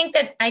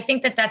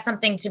think that that's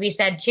something to be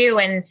said too.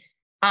 And,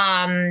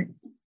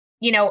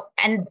 you know,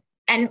 and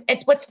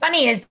it's, what's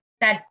funny is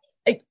that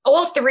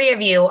all three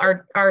of you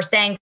are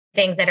saying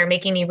things that are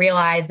making me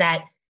realize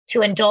that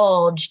to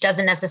indulge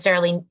doesn't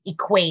necessarily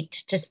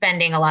equate to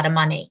spending a lot of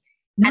money.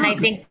 No. And I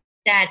think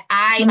that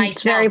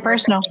myself, very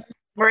personal.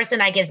 Marissa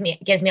and I gives me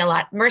a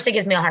lot. Marissa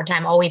gives me a hard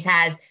time, always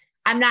has.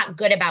 I'm not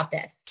good about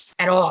this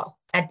at all,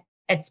 at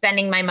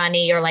spending my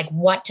money or like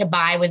what to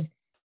buy with.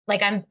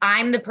 Like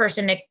I'm the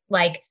person that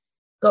like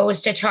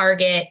goes to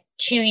Target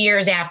 2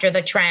 years after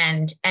the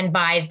trend and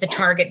buys the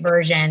Target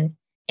version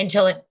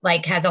until it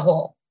like has a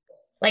hole.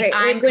 Like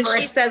when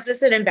she says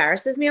this, it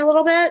embarrasses me a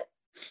little bit.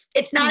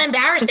 It's not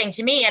embarrassing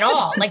to me at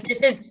all. Like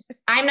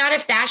I'm not a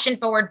fashion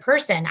forward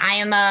person.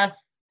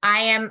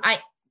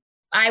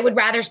 I would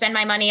rather spend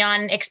my money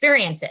on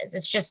experiences.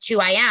 It's just who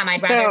I am.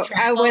 I'd rather travel.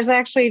 I was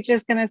actually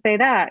just going to say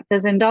that,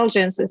 because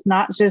indulgence is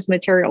not just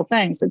material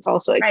things. It's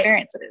also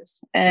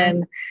experiences. Right.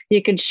 And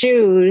you could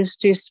choose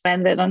to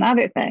spend it on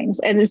other things.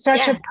 And it's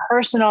such a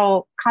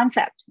personal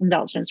concept,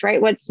 indulgence,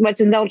 right? What's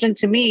indulgent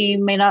to me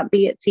may not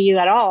be it to you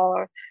at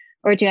all,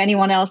 or to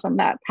anyone else on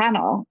that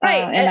panel.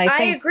 Right. And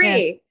I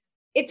agree.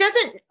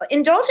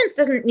 Indulgence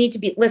doesn't need to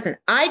be, listen,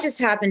 I just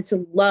happen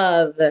to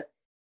love,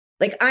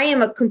 like I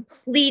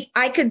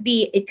could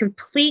be a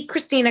complete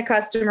Christina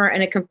customer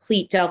and a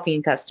complete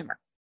Delphine customer.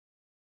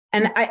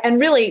 And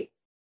really,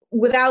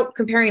 without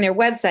comparing their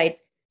websites,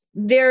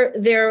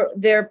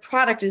 their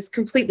product is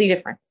completely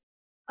different.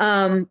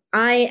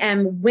 I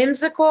am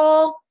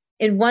whimsical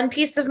in one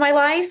piece of my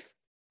life,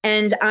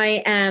 and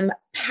I am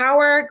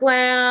power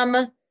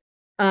glam.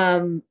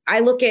 I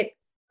look at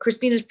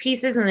Christina's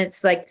pieces and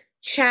it's like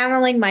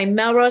channeling my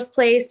Melrose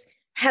Place,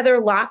 Heather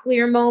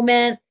Locklear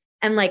moment,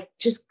 and like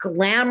just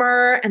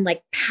glamour and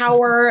like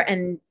power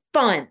and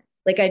fun.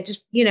 Like I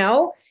just, you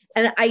know,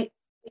 and I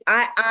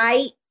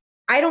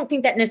don't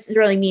think that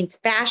necessarily means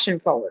fashion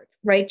forward,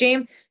 right,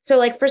 James? So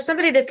like for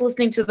somebody that's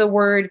listening to the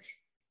word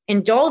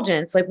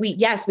indulgence, like we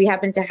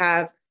happen to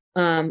have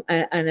an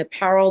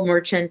apparel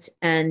merchant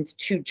and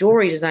 2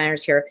 jewelry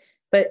designers here,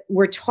 but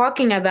we're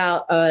talking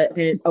about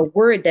a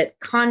word that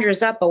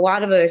conjures up a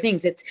lot of other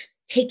things. It's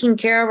taking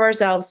care of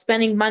ourselves,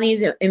 spending money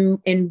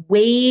in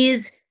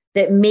ways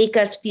that make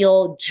us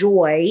feel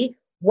joy,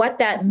 what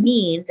that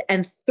means,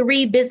 and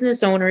 3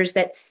 business owners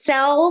that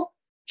sell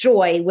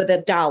joy with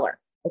 $1.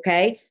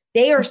 Okay.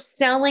 They are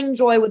selling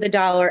joy with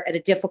 $1 at a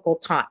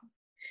difficult time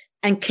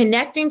and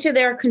connecting to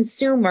their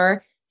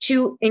consumer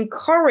to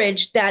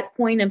encourage that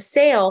point of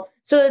sale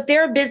so that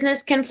their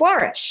business can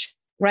flourish,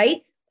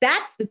 right?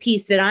 That's the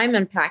piece that I'm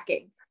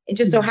unpacking. It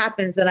just so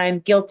happens that I'm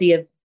guilty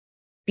of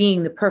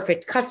being the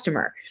perfect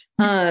customer.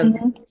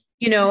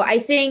 You know, I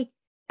think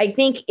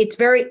it's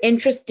very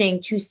interesting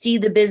to see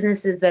the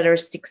businesses that are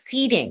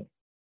succeeding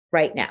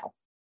right now.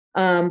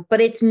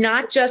 But it's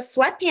not just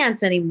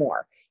sweatpants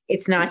anymore.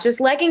 It's not just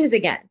leggings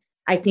again.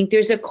 I think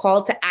there's a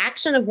call to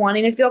action of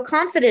wanting to feel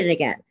confident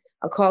again,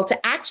 a call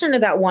to action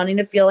about wanting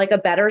to feel like a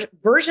better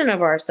version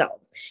of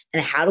ourselves.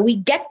 And how do we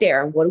get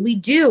there? And what do we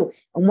do?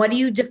 And what do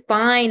you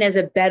define as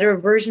a better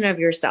version of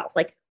yourself?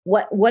 Like,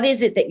 what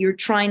is it that you're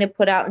trying to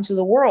put out into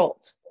the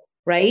world,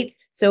 right?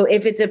 So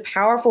if it's a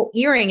powerful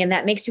earring and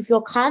that makes you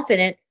feel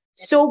confident,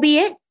 so be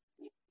it.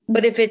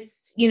 But if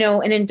it's,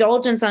 an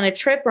indulgence on a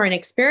trip or an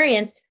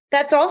experience,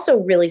 that's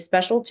also really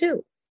special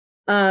too.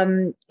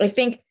 I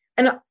think,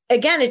 and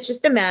again, it's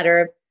just a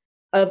matter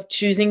of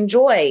choosing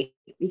joy,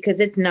 because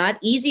it's not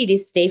easy to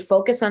stay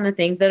focused on the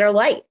things that are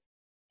light.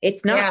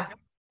 It's not. Yeah.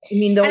 I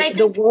mean,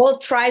 the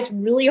world tries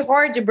really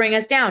hard to bring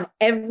us down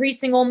every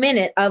single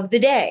minute of the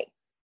day.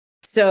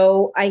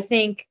 So I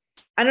think,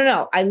 I don't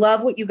know, I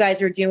love what you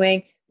guys are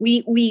doing.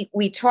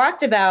 We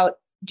talked about,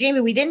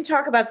 Jamie, we didn't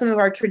talk about some of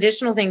our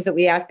traditional things that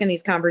we ask in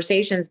these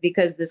conversations,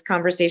 because this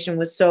conversation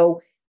was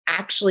so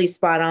actually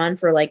spot on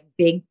for like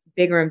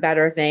bigger and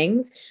better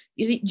things.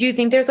 Do you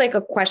think there's like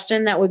a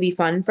question that would be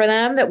fun for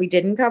them that we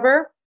didn't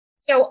cover?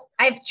 So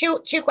I have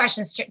two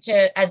questions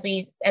to as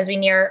we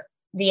near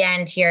the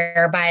end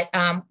here, but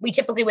we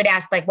typically would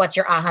ask, like, what's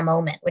your aha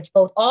moment, which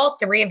all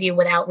three of you,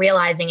 without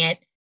realizing it,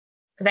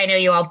 because I know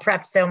you all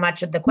prepped so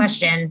much of the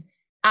questions,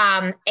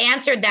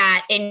 answered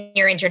that in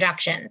your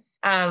introductions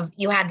of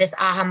you had this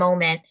aha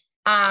moment.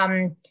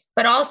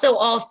 But also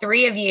all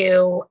three of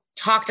you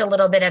talked a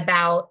little bit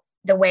about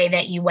the way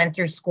that you went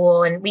through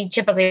school. And we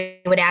typically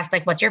would ask,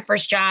 like, what's your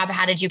first job?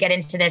 How did you get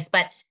into this?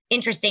 But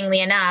interestingly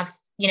enough,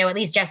 at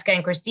least Jessica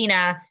and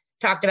Christina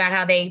talked about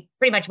how they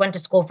pretty much went to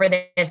school for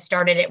this,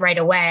 started it right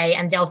away.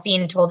 And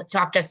Delphine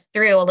talked us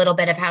through a little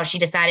bit of how she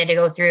decided to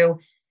go through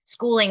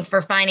schooling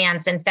for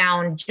finance and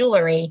found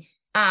jewelry.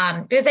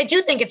 Because I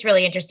do think it's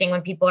really interesting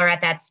when people are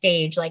at that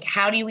stage, like,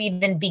 how do you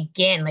even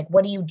begin? Like,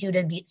 what do you do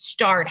to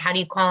start? How do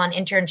you call on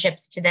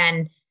internships to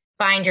then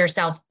find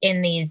yourself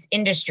in these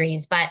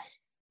industries? But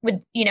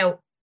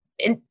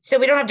so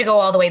we don't have to go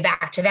all the way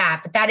back to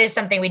that, but that is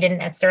something we didn't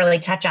necessarily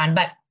touch on.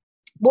 But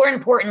more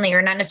importantly,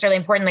 or not necessarily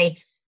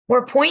importantly,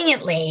 more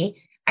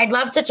poignantly, I'd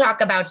love to talk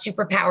about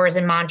superpowers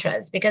and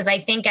mantras, because I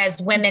think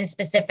as women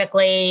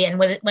specifically and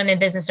women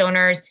business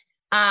owners,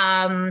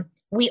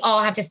 we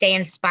all have to stay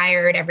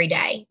inspired every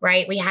day,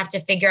 right? We have to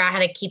figure out how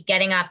to keep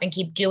getting up and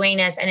keep doing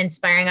this and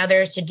inspiring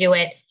others to do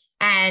it.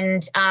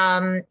 And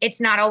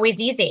it's not always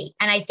easy.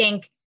 And I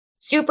think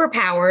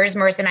superpowers,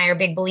 Marissa and I are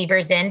big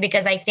believers in,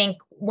 because I think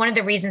one of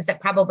the reasons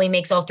that probably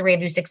makes all three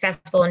of you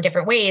successful in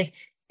different ways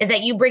is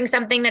that you bring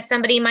something that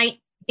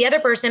the other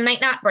person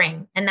might not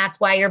bring. And that's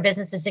why your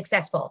business is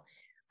successful.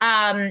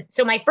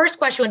 So my first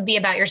question would be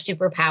about your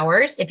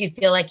superpowers, if you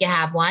feel like you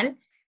have one.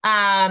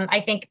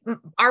 I think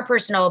our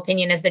personal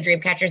opinion as the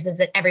Dreamcatchers is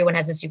that everyone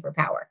has a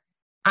superpower.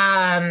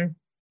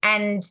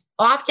 And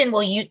often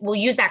we'll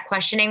use that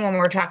questioning when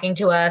we're talking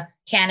to a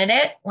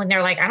candidate, when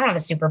they're like, I don't have a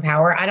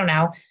superpower. I don't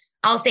know.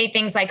 I'll say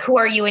things like, who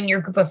are you in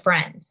your group of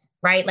friends,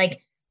 right?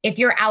 Like, if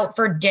you're out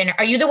for dinner,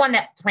 are you the one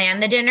that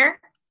planned the dinner?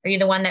 Are you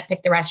the one that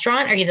picked the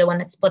restaurant? Are you the one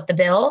that split the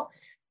bill?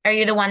 Are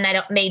you the one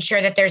that made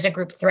sure that there's a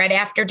group thread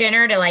after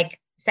dinner to like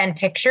send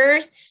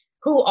pictures?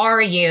 Who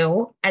are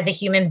you as a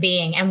human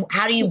being? And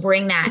how do you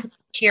bring that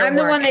to your work? I'm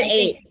the one that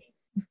ate.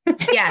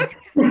 Yeah.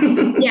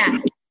 Yeah.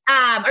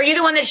 Are you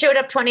the one that showed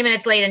up 20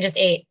 minutes late and just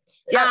ate?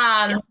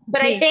 Yep.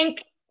 But I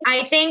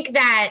think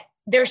that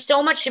there's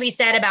so much to be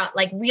said about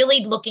like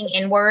really looking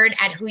inward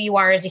at who you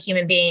are as a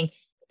human being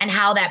and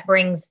how that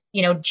brings,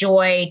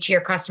 joy to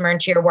your customer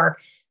and to your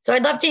work. So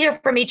I'd love to hear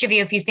from each of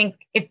you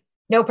if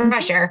no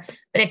pressure,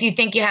 but if you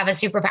think you have a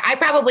superpower. I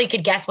probably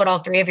could guess what all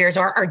three of yours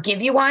are, or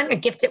give you one, or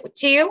gift it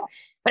to you.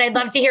 But I'd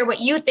love to hear what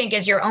you think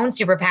is your own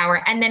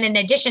superpower. And then in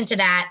addition to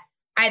that,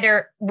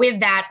 either with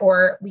that,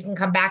 or we can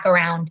come back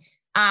around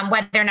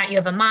whether or not you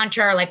have a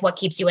mantra, or like what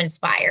keeps you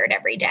inspired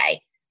every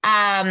day.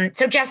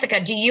 So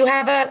Jessica, do you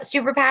have a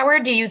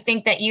superpower? Do you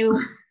think that you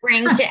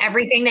bring to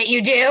everything that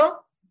you do?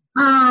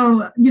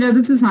 Oh,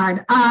 this is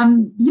hard.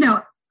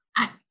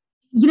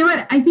 You know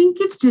what? I think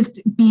it's just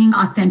being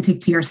authentic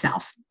to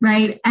yourself,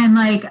 right? And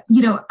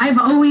I've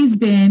always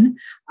been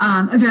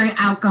a very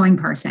outgoing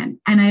person.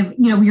 And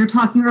we were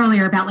talking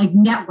earlier about like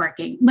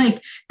networking.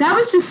 Like that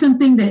was just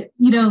something that,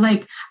 I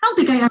don't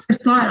think I ever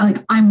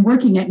thought I'm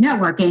working at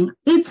networking.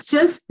 It's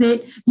just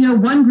that,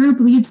 one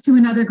group leads to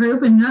another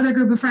group and another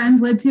group of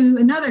friends led to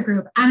another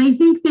group. And I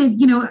think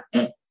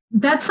that,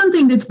 that's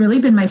something that's really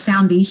been my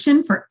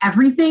foundation for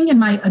everything in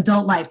my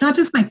adult life, not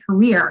just my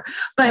career,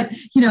 but,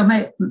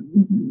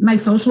 my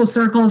social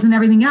circles and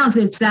everything else.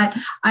 It's that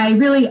I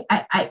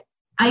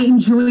I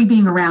enjoy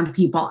being around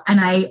people, and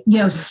I,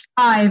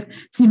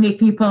 strive to make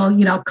people,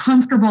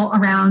 comfortable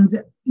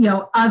around,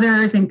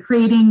 others, and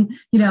creating,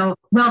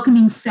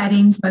 welcoming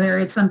settings, whether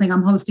it's something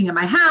I'm hosting at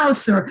my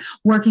house or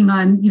working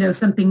on,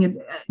 something,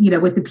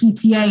 with the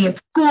PTA at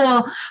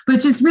school, but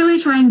just really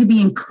trying to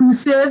be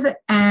inclusive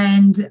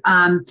and,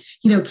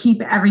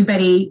 keep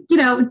everybody,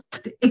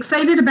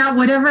 excited about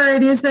whatever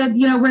it is that,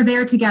 we're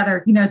there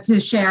together, to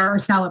share or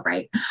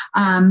celebrate.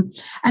 And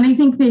I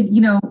think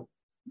that,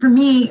 for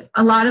me,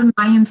 a lot of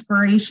my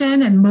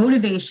inspiration and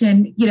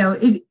motivation,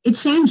 it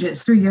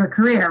changes through your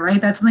career,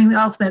 right? That's something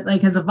else that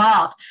has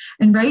evolved.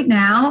 And right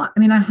now,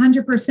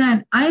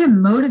 100%, I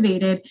am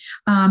motivated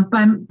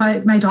by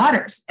my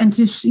daughters, and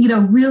to,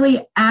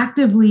 really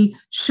actively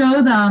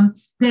show them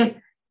that,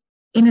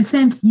 in a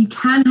sense, you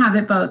can have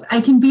it both.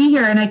 I can be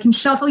here and I can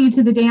shuffle you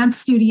to the dance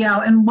studio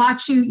and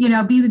watch you,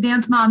 be the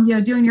dance mom,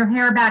 doing your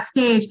hair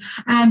backstage.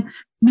 And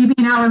maybe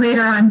an hour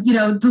later, I'm,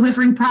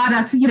 delivering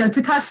products,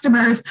 to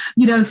customers,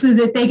 so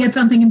that they get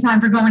something in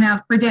time for going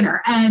out for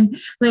dinner. And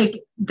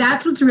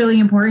that's what's really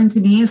important to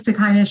me, is to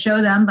kind of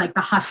show them the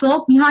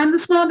hustle behind the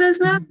small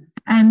business.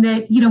 And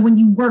that, when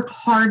you work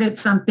hard at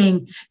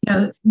something,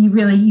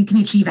 you can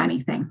achieve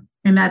anything.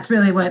 And that's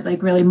really what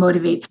really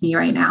motivates me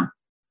right now.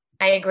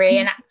 I agree.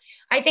 And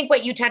I think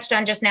what you touched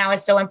on just now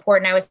is so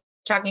important. I was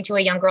talking to a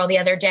young girl the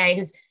other day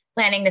who's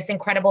planning this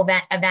incredible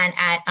event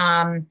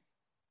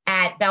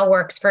at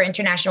Bellworks for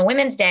International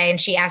Women's Day. And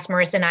she asked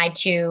Marissa and I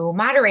to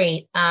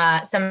moderate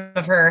some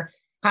of her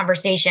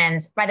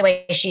conversations. By the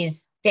way,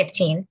 she's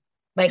 15.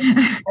 I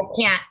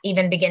can't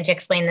even begin to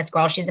explain this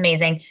girl. She's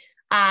amazing.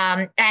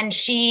 And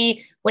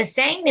she was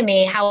saying to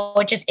me how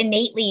it just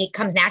innately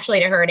comes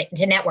naturally to her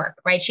to network,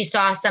 right? She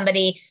saw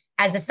somebody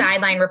as a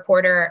sideline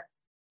reporter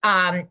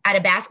at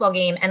a basketball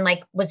game, and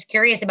was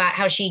curious about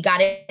how she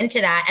got into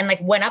that, and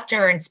went up to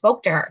her and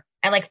spoke to her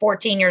at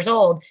 14 years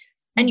old.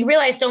 And you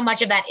realize so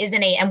much of that is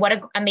innate. And what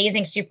an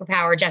amazing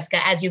superpower, Jessica,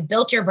 as you've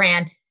built your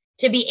brand,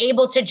 to be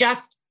able to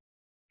just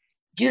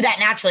do that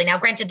naturally. Now,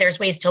 granted, there's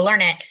ways to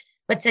learn it,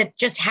 but to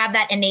just have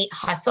that innate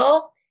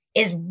hustle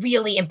is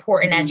really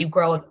important as you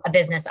grow a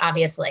business,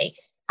 obviously.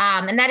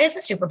 And that is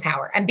a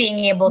superpower, and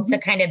being able to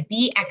kind of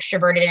be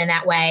extroverted in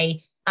that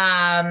way,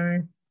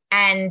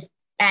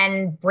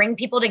 and bring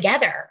people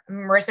together.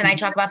 Marissa and I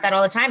talk about that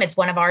all the time. It's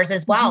one of ours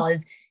as well,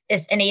 is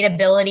this innate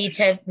ability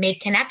to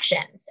make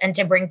connections and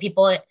to bring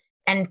people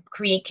and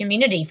create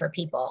community for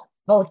people,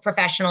 both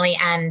professionally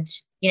and,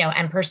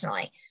 and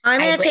personally. I'm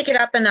going to take it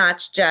up a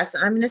notch, Jess.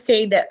 I'm going to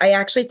say that I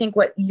actually think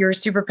what your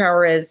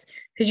superpower is,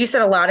 because you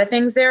said a lot of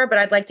things there, but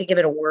I'd like to give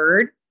it a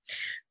word.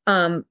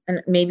 And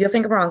maybe you'll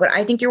think I'm wrong, but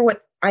I think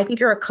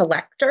you're a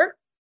collector.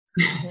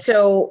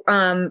 So,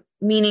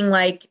 meaning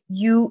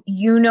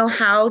you know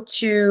how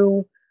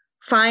to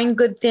find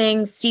good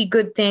things, see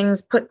good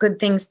things, put good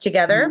things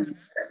together.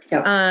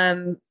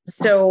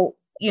 So,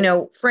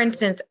 for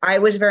instance, I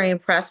was very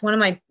impressed. One of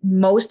my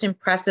most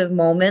impressive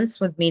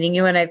moments with meeting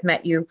you, and I've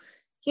met you,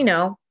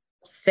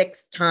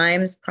 6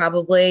 times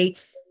probably,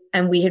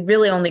 and we had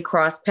really only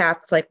crossed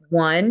paths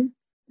one,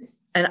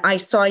 and I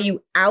saw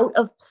you out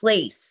of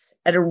place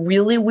at a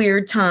really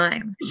weird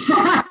time.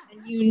 And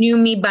you knew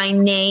me by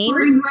name.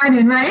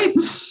 Running, right?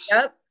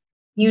 Yep.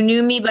 You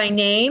knew me by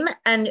name,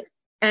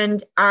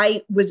 and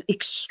I was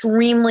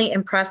extremely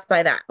impressed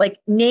by that.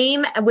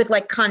 Name with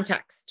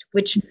context,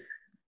 which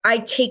I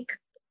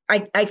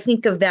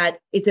think of that.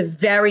 It's a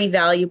very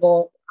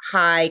valuable,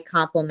 high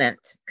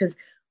compliment, because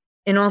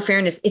in all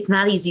fairness, it's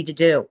not easy to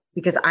do,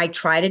 because I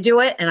try to do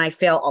it and I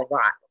fail a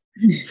lot.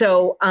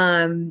 So,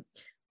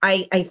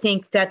 I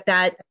think that.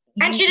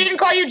 And she didn't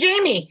call you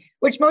Jamie,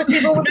 which most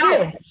people would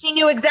do. She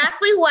knew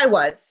exactly who I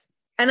was.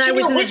 And I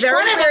was in a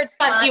very weird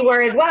spot. You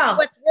were as well.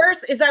 What's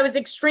worse is I was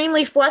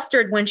extremely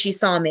flustered when she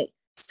saw me.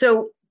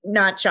 So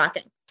not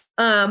shocking.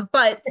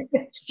 But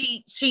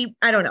she,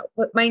 I don't know.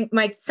 But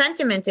my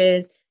sentiment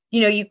is,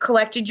 you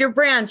collected your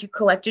brands, you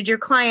collected your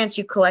clients,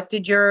 you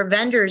collected your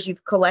vendors,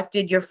 you've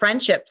collected your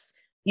friendships,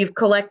 you've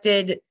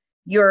collected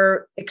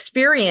your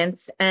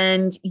experience,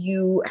 and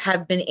you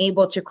have been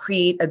able to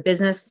create a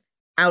business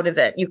out of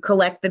it. You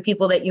collect the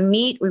people that you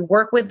meet, we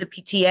work with, the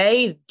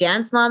PTA,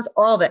 dance moms,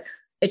 all of it.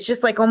 It's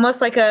just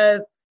almost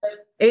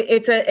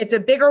it's a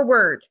bigger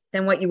word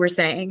than what you were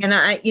saying. And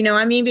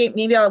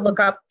maybe I'll look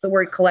up the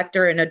word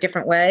collector in a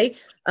different way,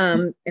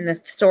 in the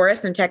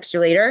thesaurus and text you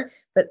later.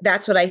 But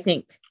that's what I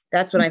think.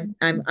 That's what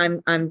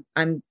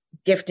I'm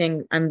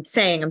gifting. I'm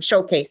saying, I'm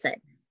showcasing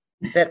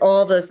that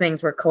all those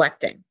things we're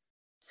collecting.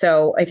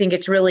 So I think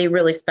it's really,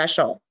 really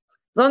special,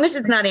 as long as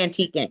it's not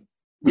antiquing.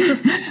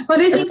 But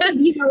I think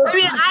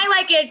I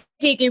like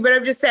antiquing, but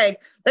I'm just saying,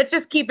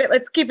 let's keep it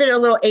a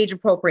little age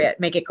appropriate,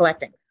 make it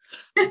collecting.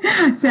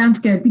 Sounds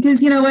good.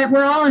 Because you know what,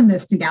 we're all in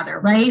this together,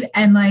 right?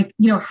 And like,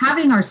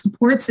 having our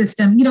support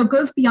system,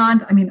 goes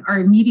beyond, our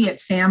immediate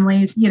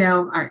families,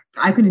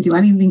 I couldn't do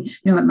anything,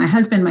 with my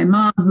husband, my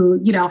mom,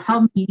 who,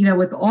 helped me,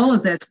 with all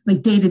of this,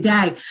 like day to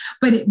day.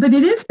 But it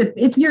is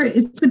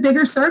it's the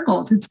bigger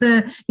circles. It's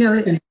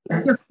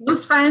it's your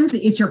close friends,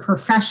 it's your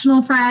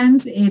professional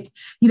friends, it's,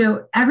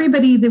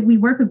 everybody that we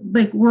work with,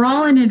 like we're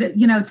all in it,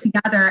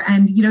 together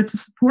and, to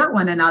support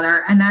one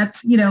another. And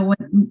that's,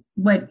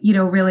 what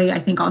really, I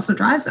think also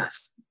drives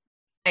us.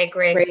 I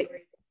agree. Great.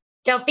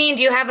 Delphine,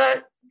 do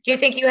you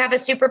think you have a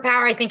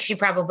superpower? I think she's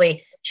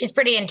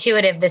pretty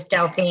intuitive, this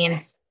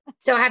Delphine.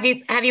 So have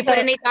you put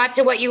any thought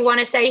to what you want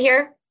to say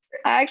here?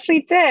 I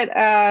actually did.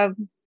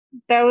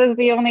 That was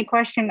the only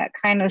question that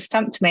kind of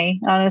stumped me.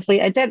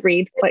 Honestly, I did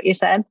read what you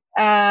said.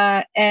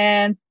 And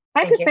I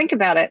had to think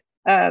about it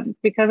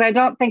because I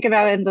don't think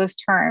about it in those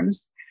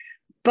terms.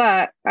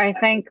 But I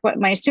think what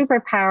my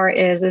superpower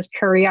is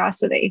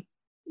curiosity.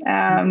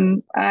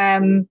 I'm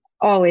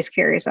always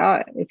curious.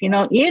 If you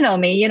know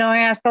me, I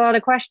ask a lot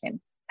of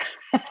questions.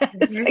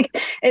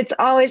 It's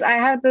always, I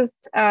have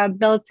this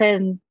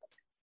built-in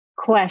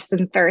quest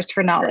and thirst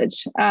for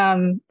knowledge.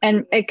 And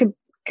it could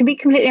be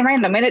completely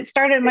random. And it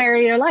started in my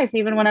earlier life.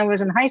 Even when I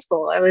was in high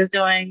school, I was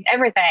doing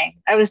everything.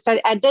 I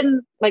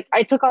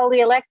took all the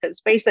electives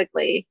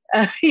basically,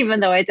 even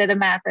though I did a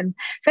math and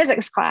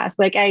physics class.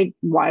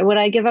 Why would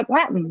I give up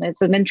Latin?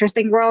 It's an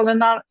interesting world and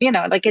not,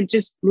 it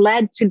just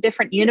led to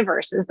different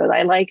universes that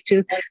I like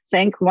to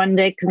think one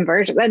day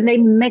converge. And they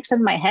mix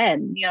in my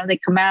head, they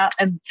come out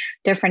in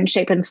different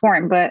shape and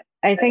form. But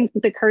I think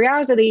the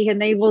curiosity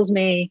enables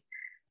me.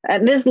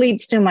 This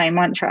leads to my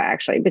mantra,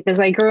 actually, because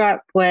I grew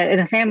up in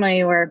a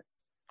family where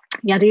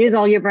you have to use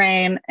all your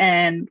brain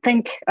and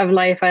think of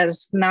life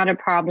as not a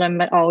problem,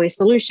 but always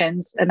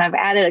solutions. And I've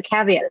added a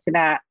caveat to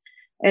that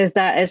is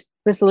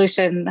the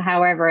solution,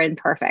 however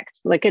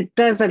imperfect. It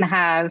doesn't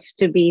have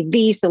to be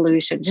the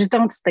solution. Just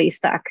don't stay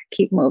stuck.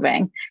 Keep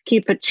moving,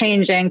 keep it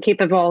changing,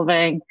 keep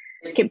evolving,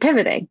 keep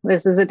pivoting.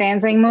 This is a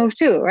dancing move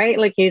too, right?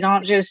 You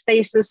don't just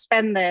stay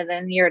suspended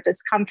in your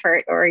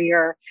discomfort or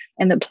you're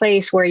in the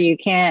place where you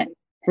can't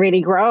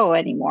really grow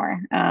anymore.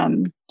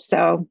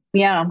 So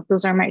yeah,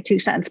 those are my 2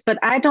 cents. But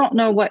I don't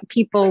know what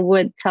people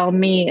would tell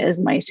me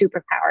is my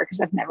superpower because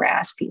I've never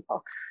asked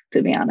people,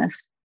 to be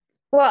honest.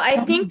 Well,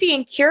 I think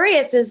being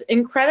curious is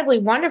incredibly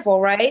wonderful,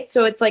 right?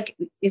 So it's like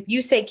if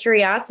you say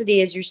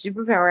curiosity is your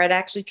superpower, it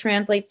actually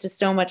translates to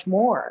so much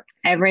more.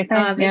 Everything.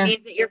 It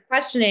means that you're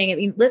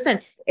questioning. Listen,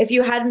 if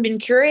you hadn't been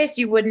curious,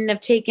 you wouldn't have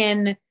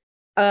taken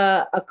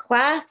a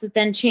class that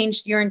then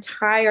changed your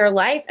entire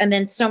life, and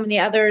then so many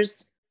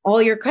others, all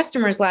your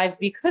customers' lives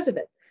because of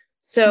it.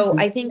 So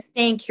I think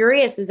staying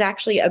curious is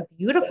actually a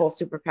beautiful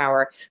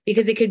superpower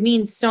because it could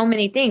mean so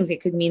many things.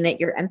 It could mean that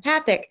you're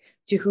empathic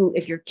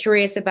if you're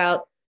curious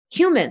about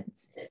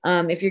humans.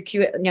 If you're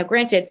curious, now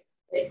granted,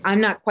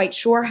 I'm not quite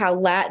sure how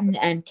Latin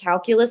and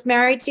calculus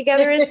married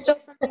together is still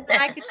something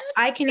that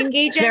I can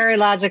engage in. Very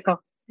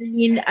logical.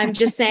 I'm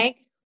just saying,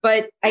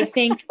 but I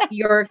think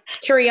your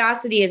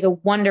curiosity is a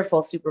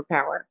wonderful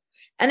superpower.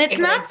 And it's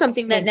not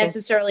something that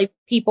necessarily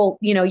people,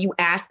 you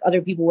ask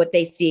other people what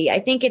they see. I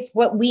think it's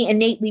what we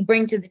innately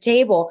bring to the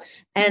table.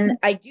 And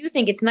I do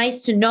think it's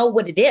nice to know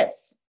what it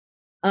is.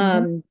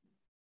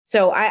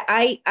 So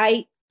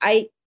I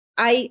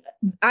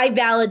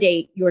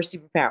validate your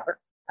superpower.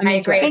 I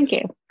agree. Thank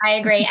you. I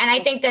agree. And I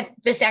think that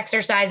this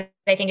exercise,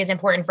 is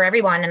important for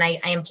everyone. And I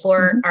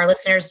implore our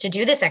listeners to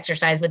do this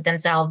exercise with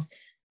themselves.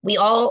 We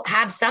all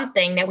have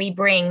something that we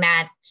bring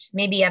that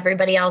maybe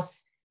everybody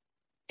else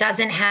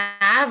doesn't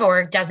have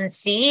or doesn't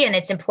see. And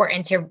it's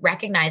important to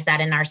recognize that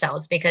in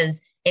ourselves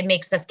because it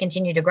makes us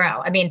continue to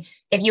grow.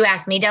 If you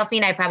asked me,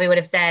 Delphine, I probably would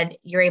have said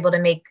you're able to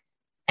make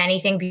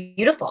anything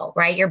beautiful,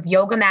 right? Your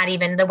yoga mat,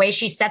 even the way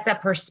she sets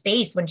up her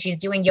space when she's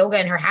doing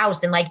yoga in her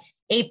house in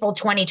April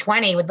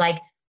 2020 with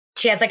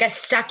she has a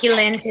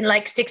succulent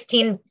and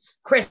 16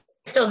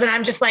 crystals. And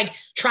I'm just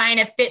trying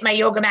to fit my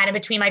yoga mat in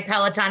between my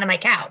Peloton and my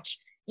couch,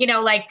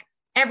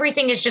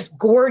 everything is just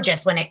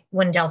gorgeous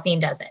when Delphine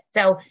does it.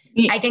 So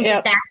I think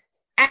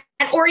that's,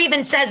 or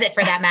even says it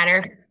for that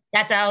matter.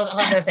 That's a whole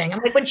other thing.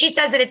 When she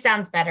says it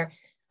sounds better.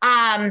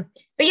 But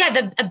yeah,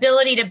 the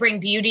ability to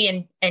bring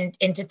beauty and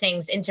into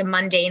things, into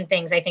mundane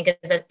things, I think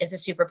is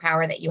a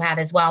superpower that you have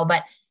as well.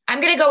 But I'm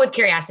going to go with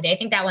curiosity. I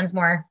think that one's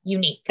more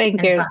unique.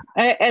 Thank you.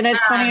 And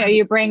it's funny that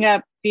you bring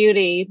up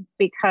beauty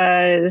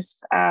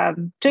because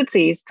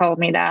Tootsie's told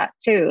me that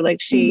too.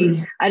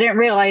 I didn't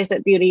realize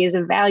that beauty is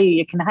a value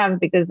you can have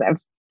because I've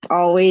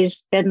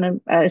always been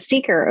a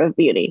seeker of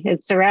beauty.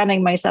 It's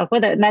surrounding myself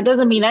with it. And that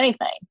doesn't mean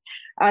anything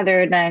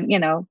other than,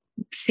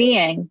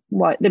 seeing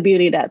what the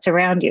beauty that's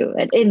around you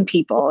and in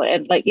people.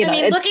 And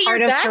it's look at part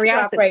your of backdrop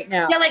curiosity right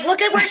now. Yeah,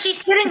 look at where she's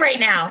sitting right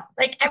now.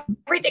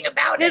 Everything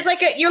about it.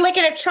 There's you're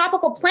in a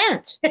tropical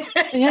plant.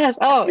 Yes.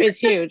 Oh, it's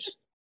huge.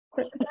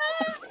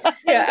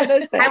 Yeah.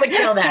 I would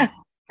kill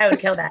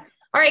that.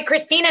 All right,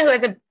 Christina, who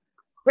has a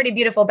pretty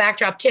beautiful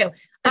backdrop too.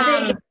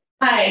 Hi,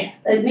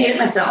 I made it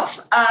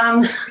myself.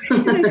 I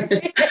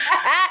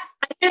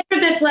did for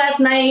this last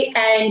night,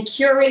 and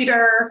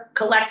curator,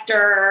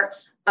 collector,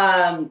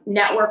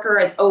 networker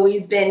has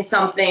always been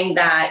something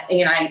that,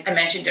 I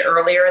mentioned it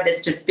earlier,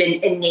 that's just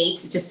been innate.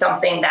 It's just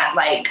something that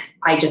like,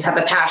 I just have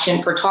a passion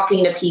for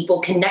talking to people,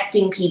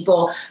 connecting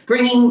people,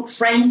 bringing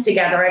friends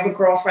together. I have a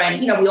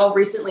girlfriend, we all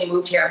recently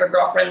moved here. I have a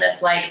girlfriend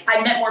that's like,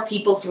 I met more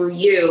people through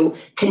you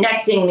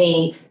connecting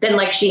me than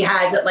like she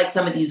has at like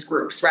some of these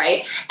groups.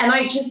 Right. And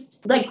I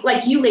just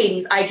like you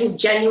ladies, I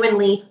just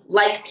genuinely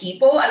like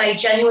people, and I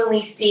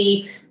genuinely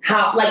see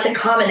how like the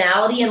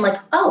commonality and like,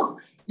 oh,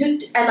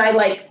 and I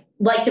like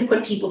to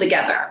put people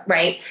together,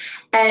 right?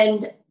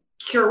 And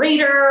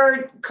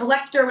curator,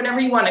 collector, whatever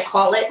you want to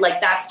call it,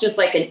 like that's just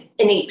like an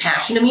innate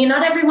passion to me, and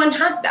not everyone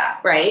has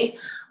that, right?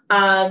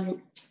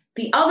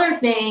 The other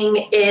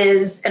thing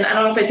is, and I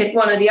don't know if I pick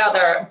one or the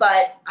other,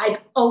 but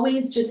I've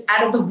always just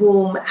out of the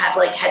womb have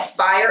like had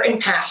fire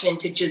and passion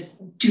to just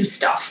do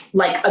stuff,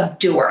 like a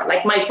doer.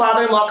 Like my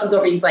father-in-law comes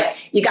over, he's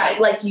like, you got it,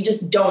 like you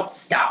just don't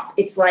stop.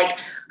 It's like,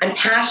 I'm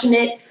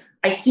passionate.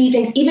 I see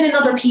things even in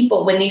other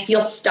people when they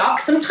feel stuck.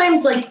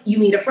 Sometimes like you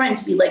meet a friend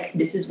to be like,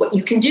 this is what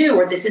you can do,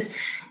 or this is,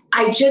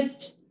 I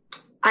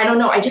don't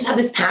know. I just have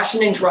this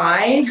passion and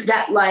drive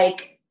that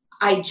like,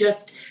 I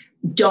just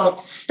don't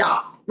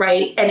stop.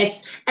 Right. And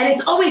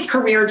it's always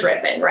career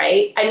driven.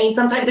 Right. I mean,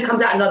 sometimes it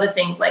comes out in other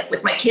things, like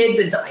with my kids,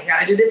 and I got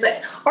to do this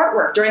like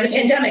artwork during the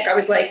pandemic. I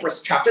was like, we're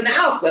trapped in the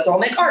house. Let's all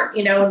make art,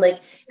 and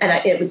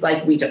it was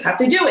like, we just have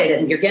to do it.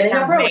 And you're getting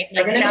up.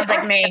 Sounds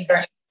like me.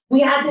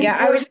 We had this. Yeah,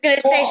 I was going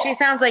to say, she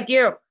sounds like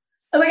you.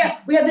 Oh my God,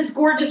 we had this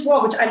gorgeous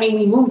wall, which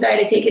we moved, I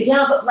had to take it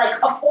down. But like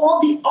of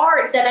all the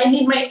art that I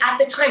made my, at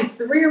the time,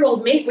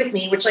 3-year-old make with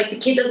me, which like the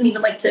kid doesn't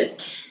even like to,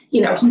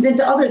 he's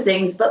into other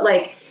things, but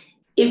like,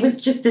 it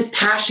was just this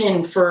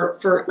passion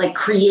for like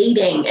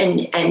creating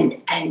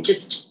and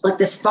just like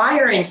this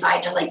fire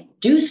inside to like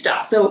do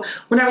stuff. So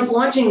when I was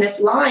launching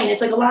this line, it's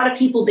like a lot of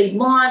people, they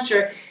launch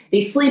or they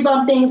sleep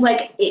on things.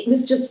 Like it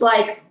was just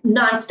like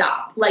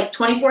nonstop, like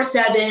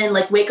 24/7,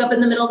 like wake up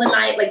in the middle of the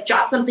night, like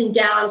jot something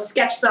down,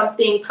 sketch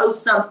something,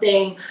 post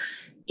something,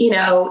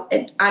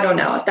 I don't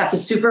know if that's a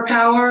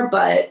superpower,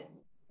 but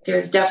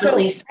there's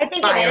definitely I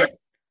think it is.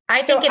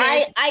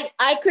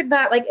 I could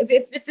not, like, if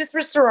it's this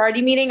for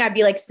sorority meeting, I'd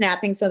be like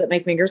snapping so that my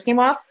fingers came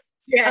off.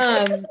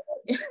 Yeah.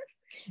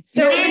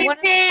 Same.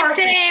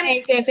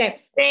 Same.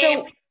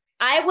 So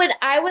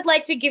I would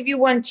like to give you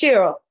one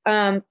too.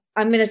 I'm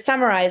going to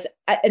summarize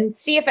and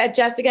see if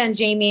Jessica and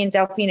Jamie and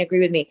Delphine agree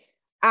with me.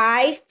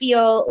 I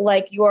feel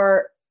like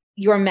you're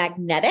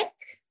magnetic.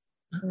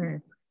 Mm-hmm.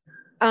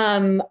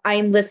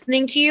 I'm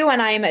listening to you,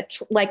 and I am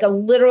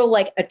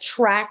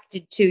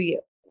attracted to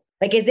you,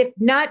 like as if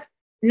not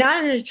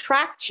an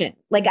attraction.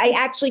 Like I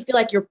actually feel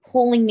like you're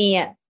pulling me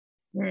in.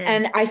 Mm.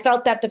 And I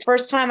felt that the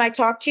first time I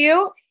talked to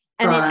you,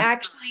 and it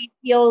actually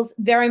feels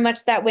very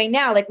much that way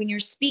now. Like when you're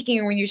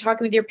speaking or when you're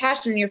talking with your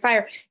passion and your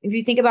fire, if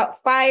you think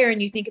about fire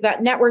and you think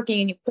about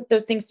networking and you put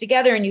those things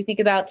together and you think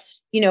about,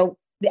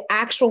 the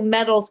actual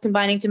metals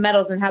combining to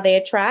metals and how they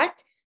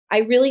attract, I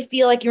really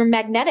feel like you're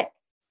magnetic.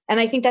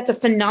 And I think that's a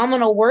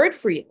phenomenal word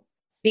for you,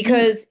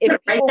 because if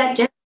people, write that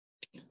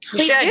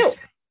down.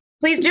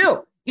 Please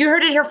do. You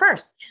heard it here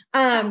first.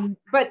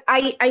 But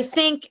I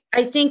think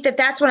that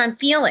that's what I'm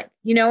feeling,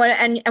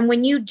 and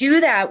when you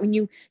do that, when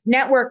you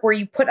network where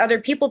you put other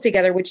people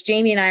together, which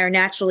Jamie and I are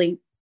naturally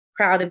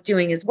proud of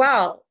doing as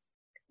well,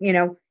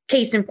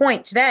 case in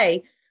point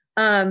today,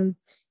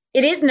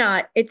 it's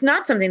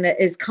not something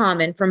that is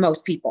common for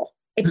most people.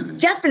 It's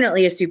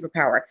definitely a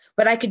superpower,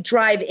 but I could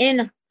drive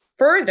in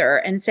further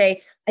and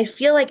say, I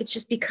feel like it's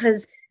just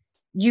because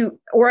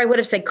or I would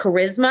have said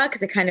charisma,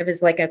 because it kind of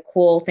is like a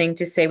cool thing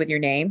to say with your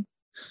name.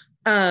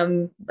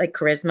 Like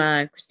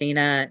charisma,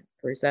 Christina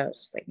Caruso,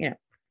 just like,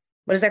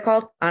 what is that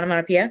called?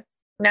 Onomatopoeia?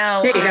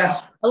 No. There you go.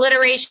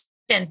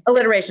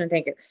 Alliteration.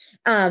 Thank you.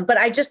 But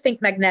I just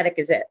think magnetic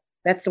is it.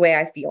 That's the way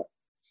I feel.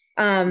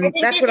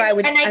 That's what I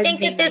would. And I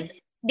think that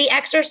the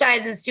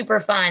exercise is super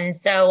fun.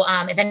 So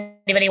if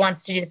anybody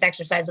wants to do this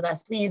exercise with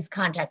us, please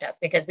contact us,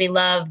 because we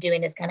love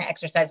doing this kind of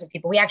exercise with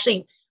people. We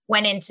actually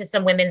went into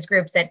some women's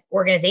groups at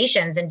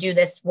organizations and do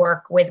this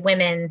work with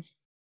women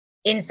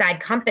inside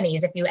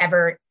companies. If you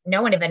ever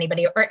know of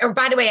anybody, or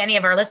by the way, any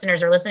of our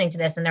listeners are listening to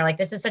this and they're like,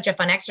 this is such a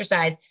fun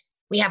exercise.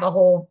 We have a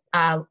whole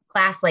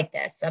class like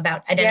this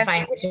about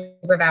identifying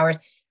superpowers.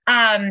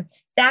 I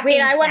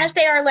want to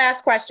say our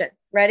last question.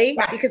 Ready?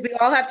 Right. Because we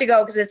all have to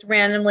go, because it's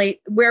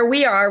randomly where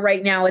we are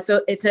right now. It's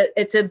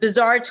a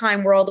bizarre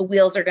time where all the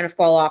wheels are going to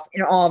fall off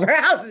in all of our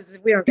houses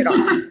if we don't get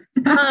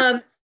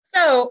off.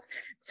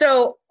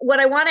 So what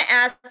I want to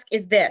ask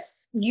is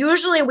this.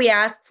 Usually we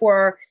ask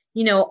for,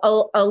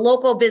 a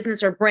local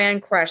business or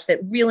brand crush that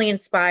really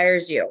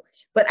inspires you.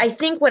 But I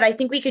think what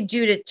we could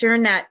do to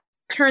turn that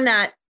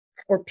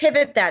or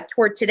pivot that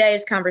toward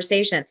today's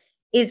conversation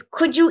is,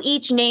 could you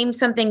each name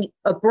something,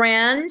 a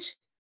brand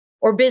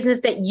or business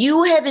that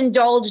you have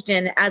indulged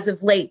in as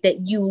of late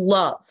that you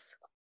love?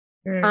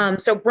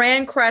 So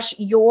brand crush,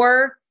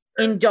 your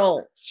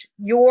indulge,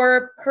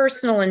 your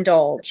personal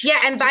indulge. Yeah.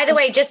 And by the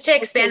way, just to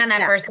expand on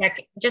that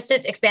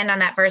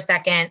for a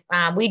second,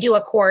 we do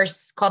a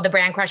course called the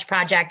Brand Crush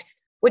Project,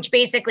 which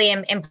basically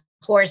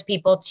implores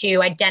people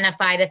to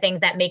identify the things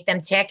that make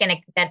them tick and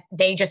that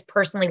they just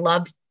personally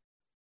love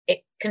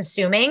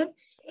consuming,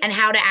 and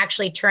how to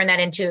actually turn that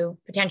into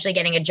potentially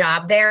getting a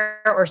job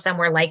there or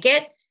somewhere like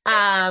it.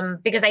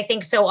 Because I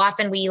think so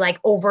often we like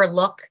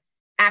overlook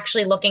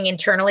actually looking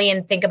internally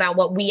and think about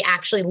what we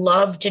actually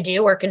love to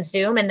do or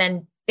consume, and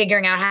then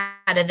figuring out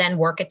how to then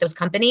work at those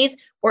companies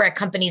or at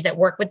companies that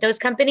work with those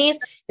companies.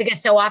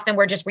 Because so often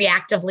we're just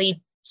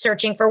reactively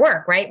searching for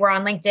work, right? We're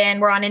on LinkedIn,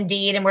 we're on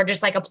Indeed, and we're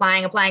just like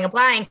applying.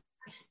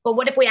 But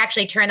what if we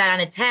actually turn that on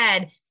its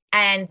head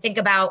and think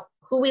about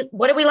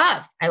what do we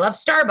love? I love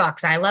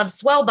Starbucks. I love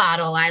Swell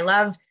Bottle. I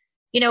love,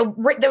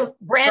 the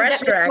brand,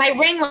 my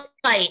ring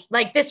light,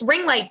 like this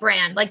ring light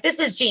brand, like this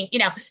is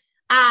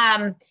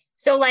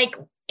so like,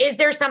 is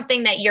there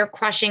something that you're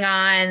crushing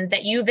on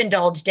that you've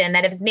indulged in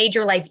that has made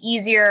your life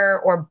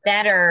easier or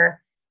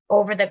better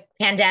over the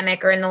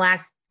pandemic or in the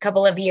last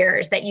couple of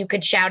years that you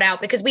could shout out?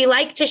 Because we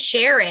like to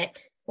share it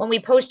when we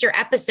post your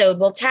episode.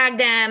 We'll tag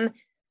them,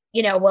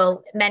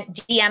 we'll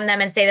DM them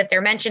and say that they're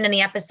mentioned in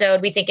the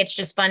episode. We think it's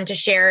just fun to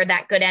share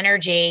that good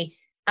energy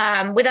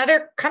with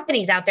other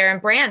companies out there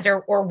and brands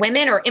or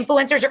women or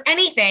influencers or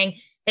anything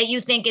that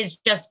you think is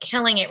just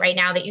killing it right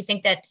now, that you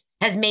think that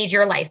has made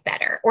your life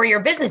better or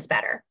your business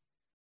better.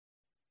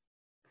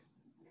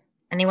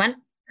 Anyone?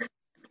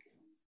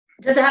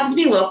 Does it have to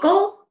be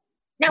local?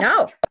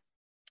 No.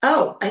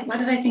 Oh, why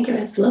did I think it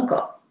was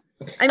local?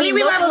 I mean,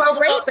 we love local,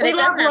 great, but we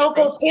love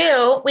local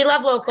too. We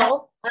love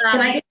local.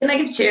 Can I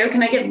give two?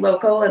 Can I give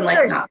local and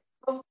like not?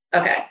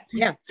 Okay.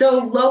 Yeah. So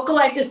local,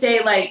 I have to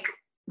say, like,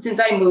 since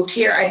I moved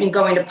here, I've been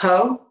going to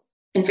Poe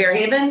in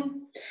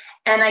Fairhaven.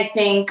 And I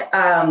think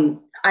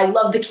I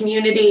love the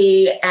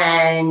community,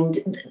 and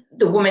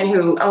the woman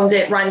who owns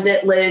it, runs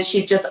it, Liz,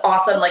 she's just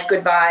awesome, like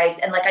good vibes.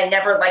 And like, I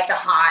never liked a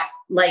hot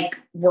like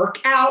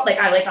workout. Like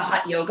I like a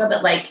hot yoga,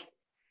 but like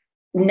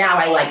now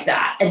I like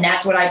that. And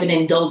that's what I've been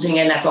indulging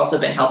in. That's also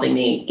been helping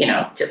me,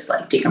 just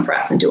like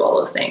decompress and do all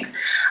those things.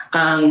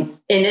 And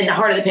in the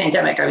heart of the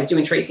pandemic, I was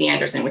doing Tracy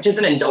Anderson, which is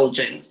an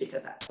indulgence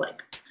because that's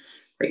like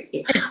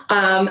crazy.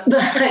 But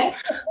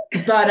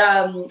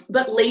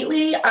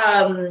lately,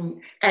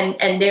 and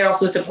they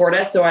also support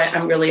us. So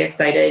I'm really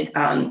excited.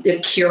 The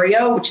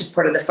Curio, which is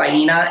part of the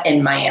Faena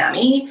in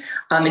Miami.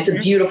 It's a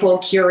beautiful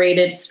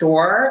curated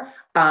store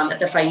at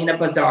the Faena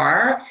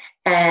Bazaar.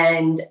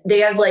 And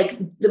they have like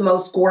the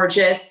most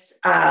gorgeous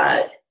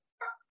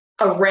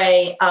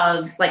array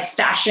of like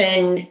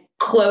fashion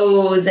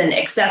clothes and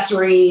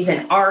accessories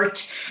and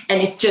art.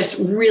 And it's just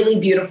really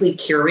beautifully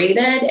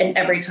curated. And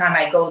every time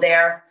I go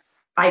there,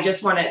 I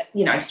just want to,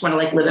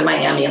 like live in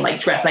Miami and like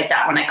dress like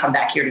that when I come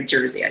back here to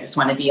Jersey. I just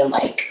want to be in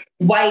like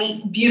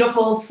white,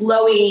 beautiful,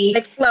 flowy,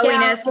 like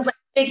flowiness, like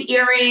big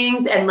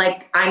earrings. And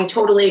like, I'm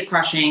totally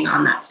crushing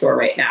on that store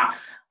right now.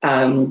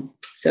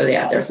 So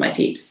yeah, there's my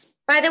peeps.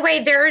 By the way,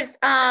 there's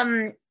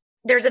a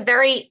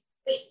very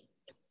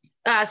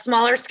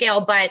smaller scale,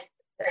 but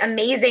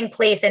amazing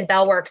place in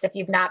Bellworks. If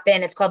you've not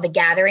been, it's called the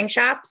Gathering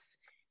Shops.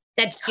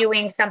 That's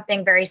doing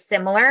something very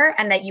similar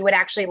and that you would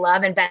actually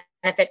love and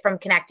benefit from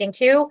connecting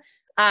to.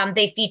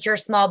 They feature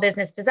small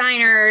business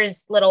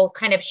designers, little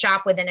kind of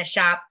shop within a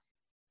shop,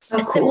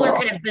 similar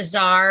kind of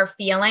bizarre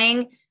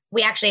feeling.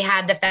 We actually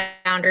had the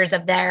founders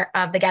of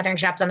the Gathering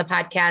Shops on the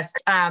podcast.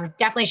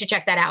 Definitely should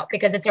check that out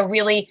because it's a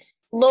really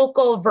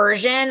local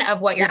version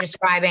of what you're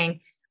describing.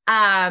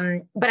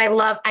 But I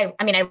love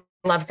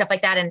stuff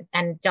like that.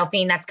 And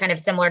Delphine, that's kind of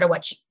similar to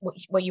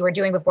what you were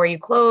doing before you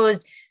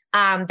closed.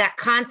 That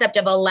concept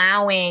of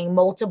allowing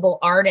multiple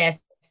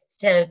artists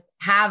to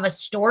have a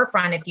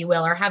storefront, if you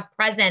will, or have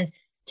presence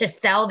to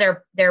sell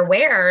their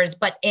wares,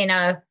 but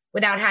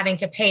without having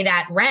to pay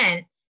that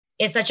rent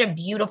is such a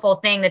beautiful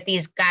thing that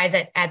these guys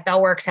at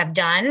Bellworks have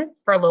done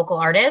for local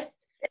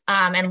artists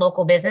and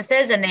local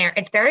businesses. And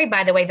it's very,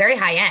 by the way, very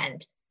high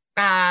end.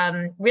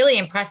 Really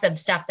impressive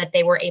stuff that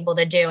they were able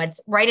to do.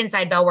 It's right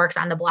inside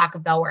Bellworks on the block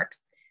of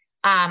Bellworks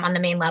on the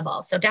main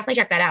level. So definitely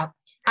check that out.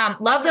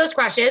 Love those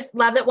crushes.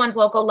 Love that one's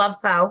local.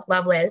 Love Poe.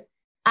 Love Liz.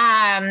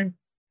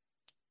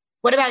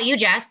 What about you,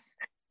 Jess?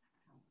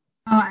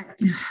 I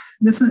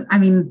don't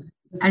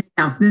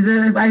know.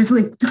 I was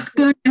like,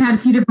 I had a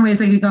few different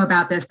ways I could go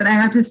about this, but I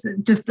have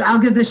to I'll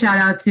give the shout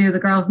out to the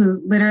girl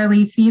who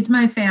literally feeds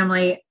my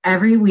family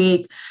every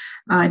week,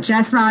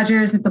 Jess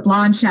Rogers at the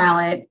Blonde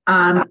Shallot.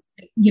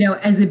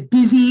 As a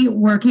busy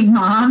working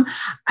mom,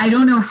 I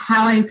don't know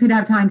how I could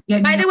have time to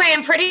get. By the way,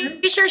 I'm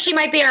pretty sure she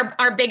might be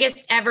our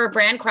biggest ever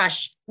Brand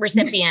Crush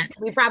recipient.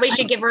 We probably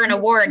should give her an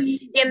award.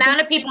 The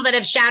amount of people that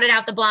have shouted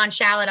out the Blonde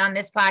Shallot on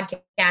this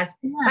podcast. Yeah.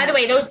 By the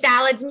way, those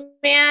salads,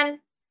 man,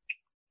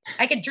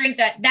 I could drink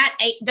that.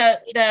 You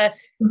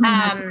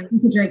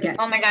could drink it.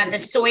 Oh my God, the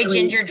soy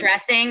ginger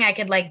dressing. I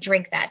could like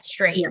drink that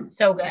straight. Yeah.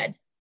 So good.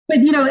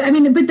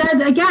 But, but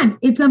that's, again,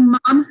 it's a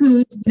mom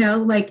who's,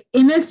 like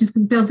in this,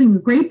 just building a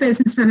great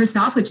business for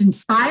herself, which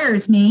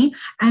inspires me.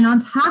 And on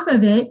top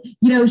of it,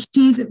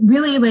 she's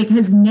really like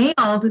has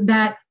nailed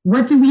that.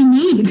 What do we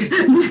need?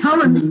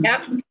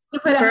 Yep. To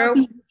put a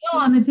healthy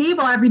meal on the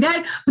table every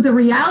day. But the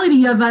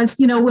reality of us,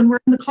 when we're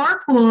in the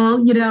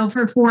carpool,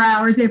 for 4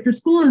 hours after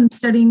school and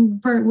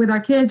studying with our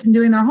kids and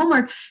doing their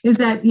homework is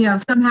that,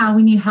 somehow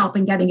we need help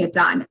in getting it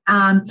done.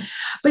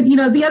 But,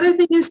 the other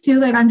thing is too,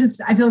 like,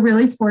 I feel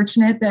really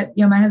fortunate that,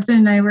 my husband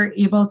and I were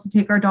able to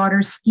take our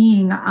daughter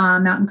skiing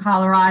out in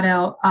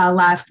Colorado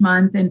last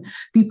month and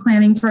be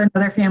planning for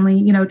another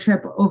family,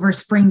 trip over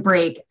spring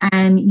break.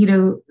 And,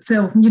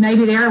 so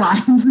United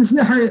Airlines is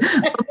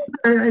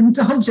our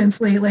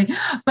indulgence lately.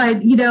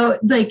 But,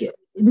 like,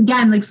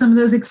 again, like some of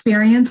those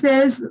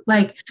experiences,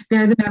 like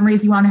they're the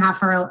memories you want to have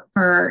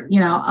for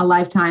a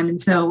lifetime. And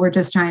so we're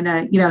just trying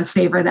to,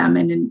 savor them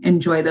and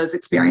enjoy those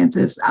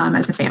experiences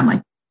as a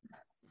family.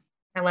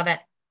 I love it.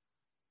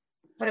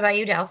 What about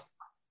you, Delph?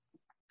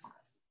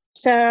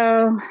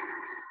 So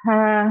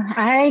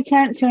I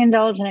tend to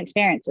indulge in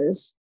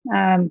experiences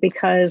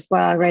because,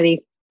 well, I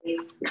already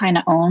kind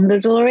of own the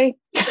jewelry.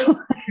 So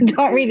I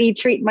don't really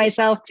treat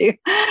myself to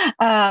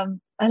a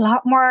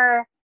lot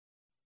more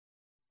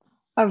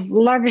of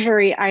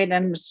luxury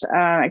items,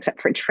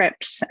 except for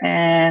trips.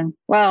 And,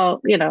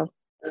 well,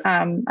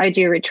 I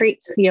do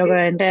retreats, yoga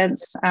and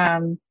dance.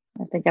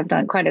 I think I've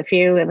done quite a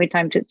few. Every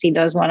time Tootsie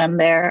does one, I'm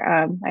there.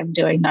 I'm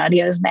doing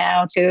Nadia's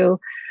now too.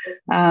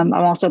 I'm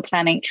also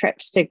planning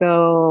trips to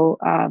go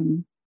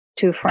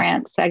to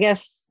France. I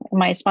guess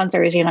my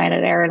sponsor is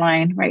United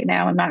Airlines right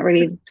now. I'm not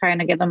really trying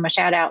to give them a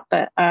shout out,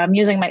 but I'm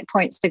using my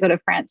points to go to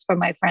France for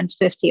my friend's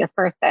 50th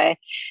birthday.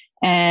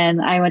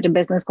 And I went to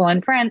business school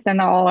in France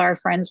and all our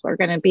friends were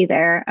going to be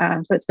there.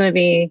 So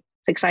it's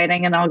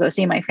exciting and I'll go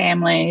see my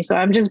family. So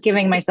I'm just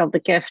giving myself the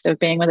gift of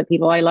being with the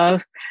people I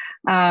love.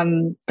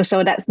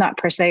 So that's not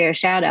per se a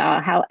shout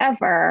out.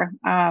 However,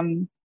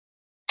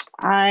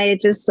 I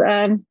just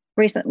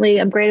recently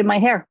upgraded my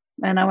hair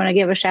and I want to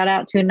give a shout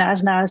out to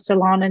Naz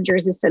Salon in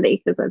Jersey City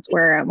because that's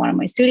where one of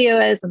my studio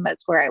is and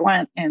that's where I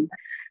went. And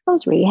I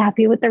was really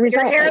happy with the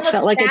result. Your hair looks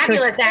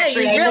fabulous,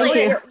 actually.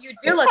 Yeah, you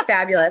do look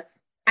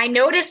fabulous. I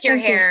noticed your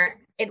hair.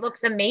 It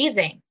looks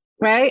amazing.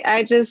 Right.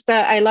 I just,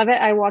 I love it.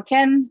 I walk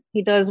in,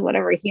 he does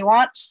whatever he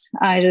wants.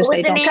 I just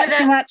say, don't cut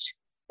too much.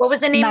 What was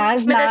the name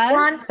for this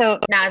one? So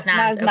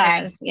Naz.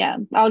 Okay. Yeah.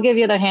 I'll give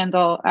you the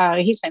handle.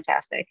 He's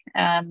fantastic.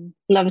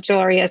 Love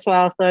jewelry as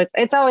well. So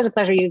it's always a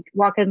pleasure. You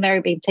walk in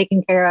there, being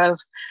taken care of.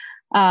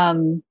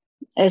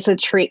 It's a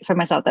treat for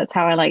myself. That's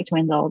how I like to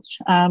indulge.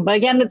 But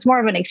again, it's more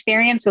of an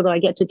experience, although I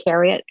get to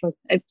carry it.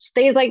 It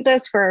stays like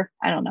this for,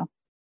 I don't know,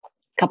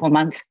 couple of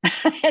months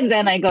and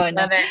then I go in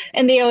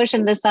the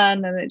ocean, the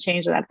sun, and it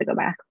changes. I have to go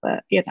back,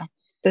 but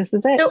this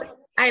is it. So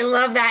I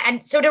love that.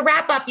 And so to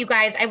wrap up, you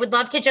guys, I would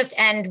love to just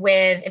end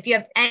with, if you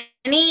have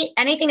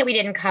anything that we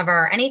didn't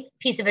cover, any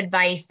piece of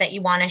advice that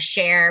you want to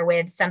share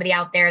with somebody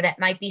out there that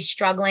might be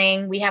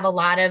struggling. We have a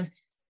lot of,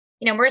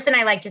 Marissa and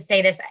I like to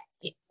say this.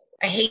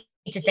 I hate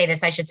to say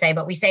this, I should say,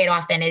 but we say it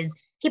often is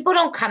people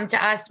don't come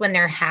to us when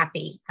they're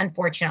happy,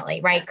 unfortunately,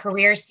 right?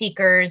 Career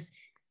seekers,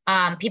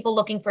 people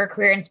looking for a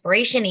career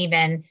inspiration,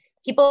 even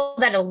people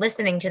that are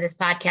listening to this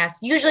podcast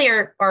usually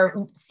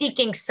are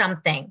seeking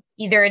something.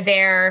 Either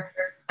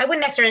I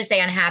wouldn't necessarily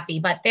say unhappy,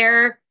 but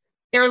they're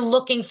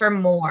looking for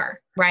more,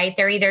 right?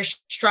 They're either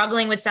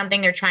struggling with something,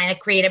 they're trying to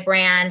create a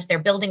brand, they're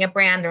building a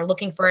brand, they're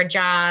looking for a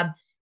job,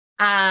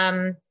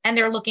 and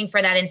they're looking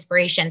for that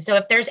inspiration. So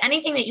if there's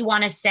anything that you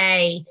want to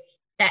say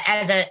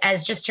that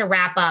as just to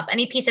wrap up,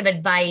 any piece of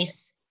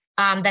advice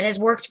that has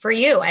worked for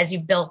you as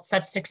you've built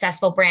such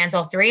successful brands,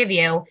 all three of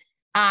you,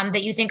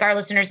 that you think our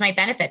listeners might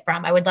benefit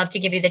from. I would love to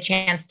give you the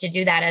chance to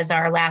do that as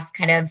our last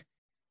kind of,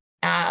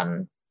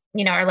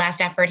 our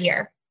last effort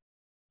here.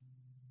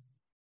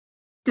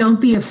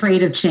 Don't be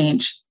afraid of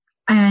change.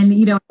 And,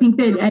 I think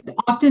that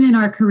often in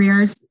our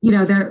careers,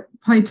 there are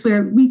points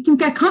where we can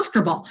get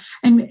comfortable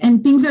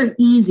and things are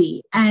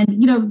easy.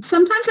 And,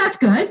 sometimes that's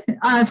good.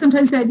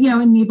 Sometimes that,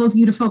 enables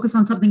you to focus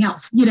on something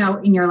else,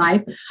 in your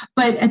life.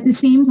 But at the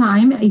same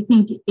time, I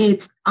think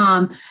it's,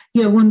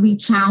 when we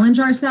challenge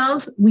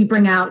ourselves, we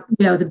bring out,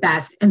 the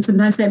best. And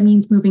sometimes that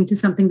means moving to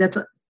something that's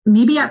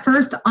maybe at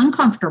first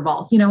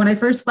uncomfortable. When I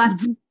first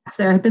left,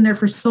 I had been there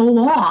for so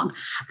long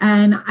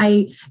and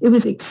it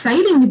was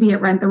exciting to be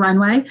at Rent the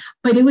Runway,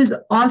 but it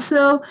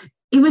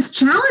was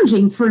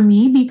challenging for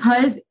me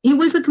because it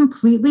was a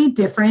completely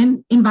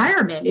different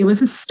environment. It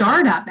was a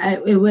startup.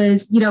 It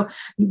was,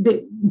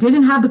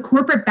 didn't have the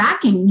corporate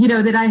backing,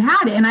 that I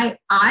had. And I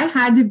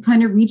had to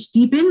kind of reach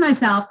deep in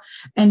myself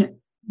and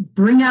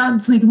bring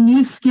out like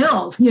new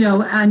skills,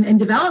 and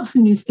develop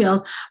some new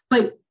skills.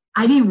 But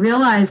I didn't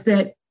realize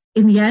that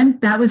in the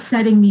end, that was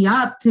setting me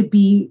up to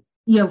be,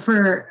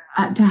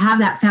 to have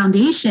that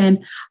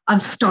foundation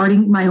of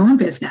starting my own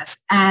business.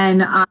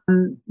 And,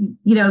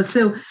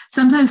 so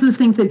sometimes those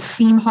things that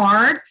seem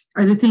hard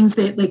are the things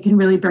that can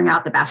really bring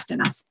out the best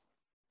in us.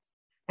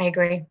 I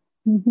agree.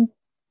 Mm-hmm.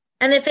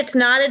 And if it's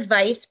not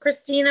advice,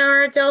 Christina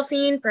or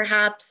Delphine,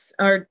 perhaps,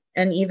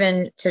 and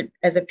even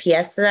as a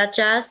PS to that,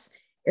 Jess,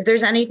 if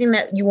there's anything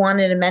that you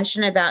wanted to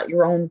mention about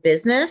your own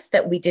business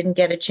that we didn't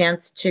get a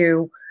chance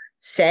to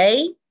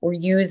say or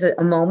use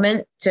a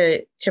moment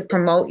to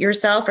promote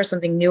yourself or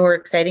something new or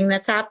exciting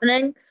that's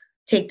happening,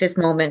 take this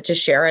moment to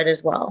share it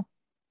as well.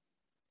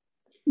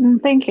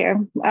 Thank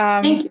you.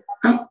 Thank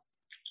you.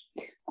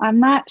 I'm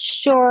not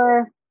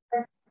sure.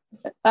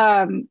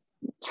 In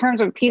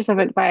terms of piece of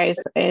advice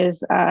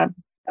is,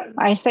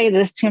 I say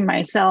this to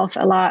myself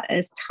a lot,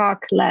 is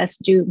talk less,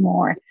 do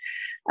more.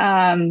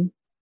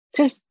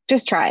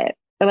 Just try it.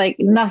 Like,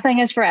 nothing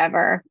is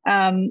forever.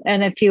 And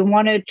if you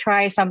want to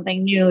try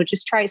something new,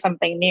 just try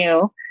something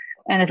new.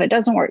 And if it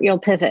doesn't work, you'll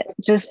pivot.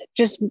 Just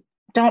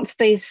don't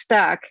stay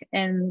stuck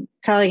in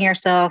telling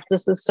yourself,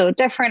 this is so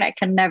different.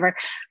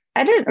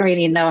 I didn't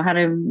really know how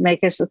to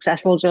make a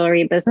successful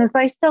jewelry business.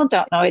 I still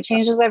don't know. It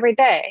changes every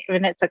day. I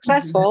mean, it's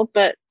successful,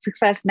 but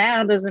success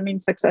now doesn't mean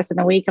success in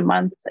a week, a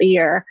month, a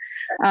year.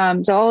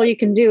 So all you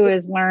can do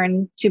is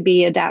learn to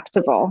be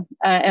adaptable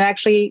and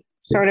actually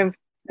sort of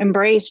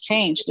embrace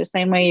change the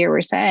same way you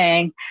were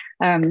saying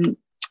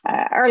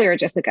earlier,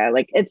 Jessica.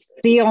 Like, it's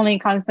the only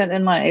constant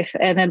in life,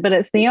 but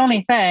it's the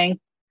only thing.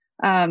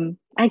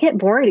 I get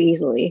bored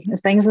easily.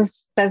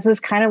 This is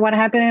kind of what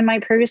happened in my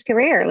previous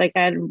career. Like,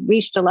 I had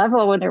reached a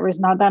level when there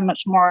was not that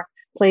much more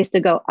place to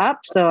go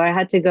up. So I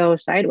had to go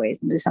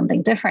sideways and do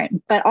something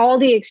different. But all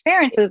the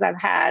experiences I've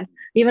had,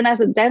 even as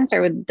a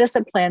dancer, with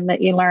discipline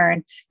that you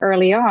learn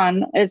early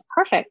on, is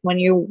perfect when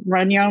you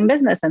run your own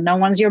business and no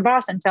one's your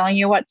boss and telling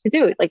you what to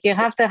do. Like, you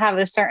have to have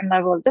a certain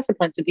level of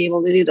discipline to be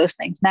able to do those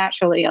things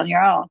naturally on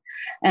your own.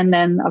 And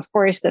then, of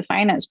course, the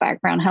finance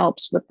background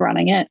helps with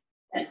running it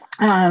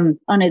on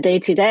a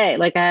day-to-day.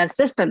 Like, I have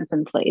systems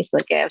in place.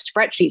 Like, I have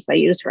spreadsheets I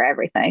use for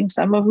everything.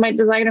 Some of my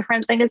designer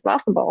friends think it's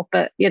laughable,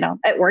 but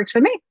it works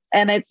for me.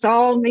 And it's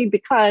all me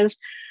because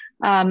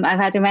I've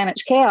had to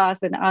manage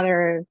chaos in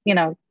other,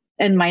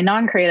 in my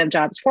non-creative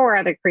jobs for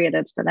other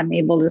creatives, that I'm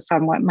able to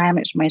somewhat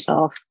manage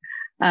myself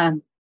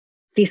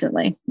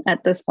decently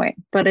at this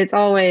point. But it's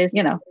always,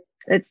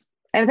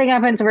 everything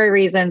happens for a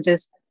reason.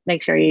 Just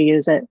make sure you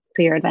use it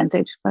to your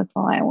advantage. That's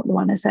all I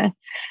want to say.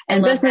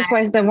 And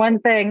business-wise, the one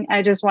thing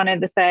I just wanted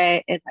to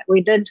say is that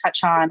we did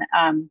touch on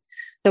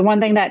the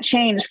one thing that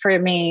changed for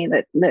me,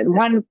 that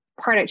one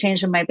part it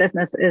changed in my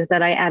business, is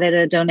that I added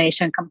a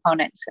donation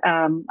component.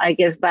 I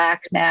give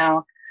back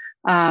now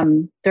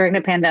during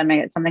the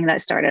pandemic. It's something that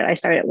I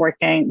started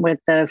working with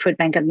the Food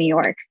Bank of New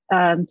York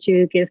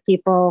to give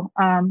people,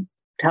 to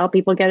help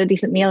people get a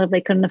decent meal if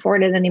they couldn't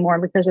afford it anymore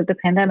because of the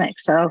pandemic.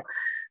 So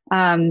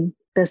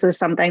this is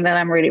something that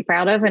I'm really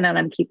proud of and that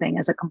I'm keeping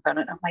as a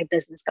component of my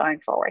business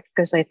going forward,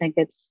 because I think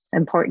it's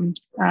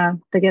important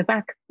to give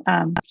back.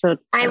 So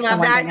I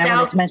love that, I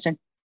wanted to mention.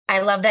 I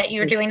love that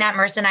you're doing that.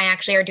 Marissa and I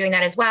actually are doing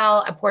that as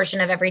well. A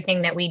portion of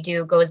everything that we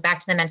do goes back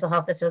to the Mental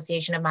Health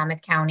Association of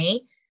Monmouth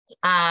County.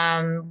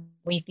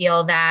 We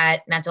feel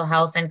that mental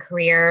health and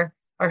career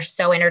are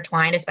so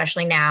intertwined,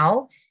 especially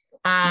now.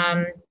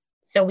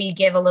 So we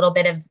give a little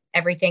bit of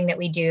everything that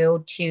we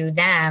do to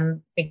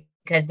them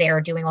because they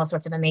are doing all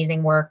sorts of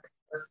amazing work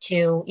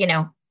to,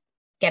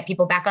 get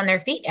people back on their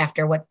feet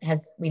after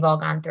we've all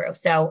gone through.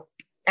 So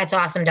that's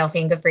awesome,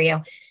 Delphine. Good for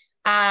you.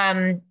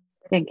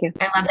 Thank you.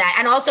 I love that.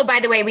 And also, by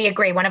the way, we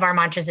agree. One of our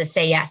mantras is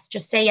say yes.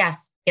 Just say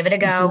yes. Give it a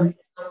go.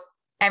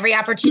 Every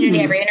opportunity,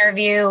 every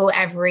interview,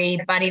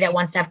 everybody that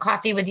wants to have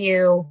coffee with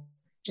you,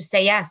 just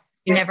say yes.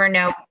 You never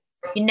know.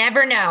 You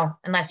never know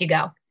unless you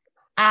go.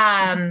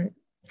 Got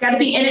to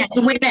be in it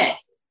to win it.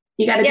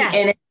 You got to be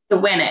in it to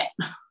win it.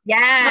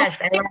 Yes.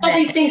 I love all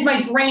these things,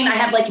 my brain, I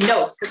have like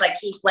notes because I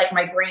keep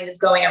my brain is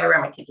going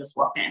everywhere. My kid just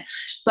walked in.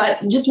 But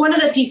just one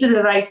of the pieces of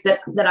advice that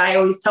I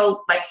always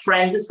tell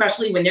friends,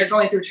 especially when they're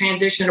going through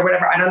transition or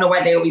whatever, I don't know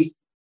why they always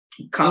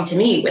come to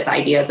me with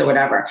ideas or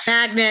whatever.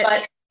 Magnet.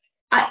 But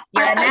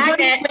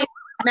magnet.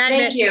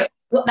 Thank you.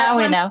 Well, now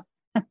we know.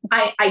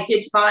 I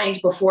did find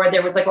before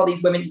there was all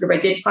these women's group, I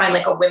did find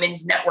a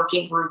women's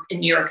networking group in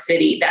New York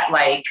City that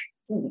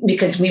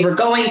because we were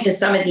going to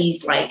some of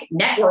these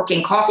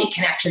networking coffee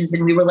connections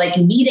and we were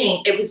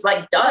meeting, it was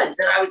duds.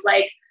 And I was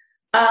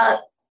I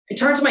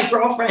turned to my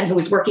girlfriend who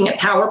was working at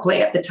Power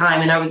Play at the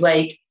time. And I was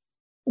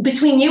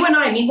between you and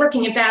I, me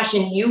working in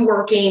fashion, you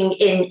working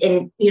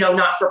in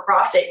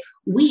not-for-profit,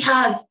 we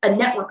have a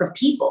network of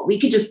people. We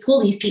could just pull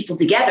these people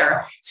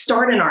together,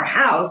 start in our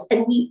house.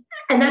 And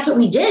that's what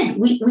we did.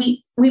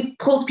 We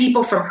pulled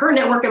people from her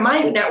network and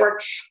my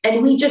network,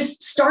 and we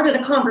just started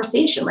a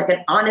conversation,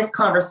 an honest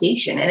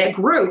conversation. And it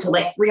grew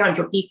to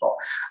 300 people.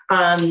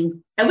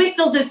 And we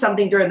still did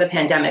something during the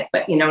pandemic,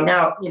 but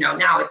now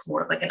it's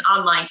more of an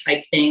online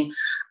type thing.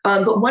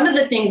 But one of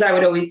the things I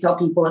would always tell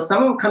people is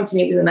someone would come to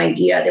me with an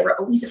idea, they were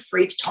always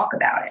afraid to talk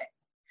about it.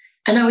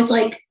 And I was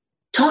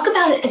talk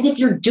about it as if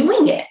you're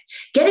doing it.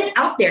 Get it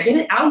out there. Get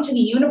it out into the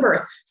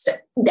universe. So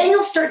then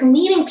you'll start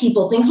meeting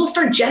people. Things will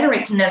start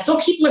generating from that. So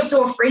people are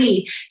so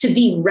afraid to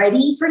be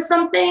ready for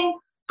something.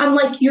 I'm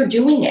you're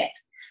doing it.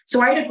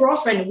 So I had a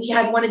girlfriend. We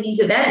had one of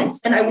these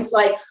events. And I was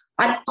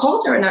I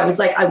called her and I was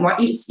like, I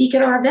want you to speak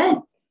at our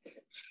event.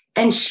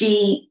 And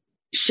she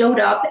showed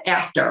up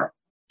after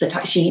the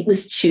time. She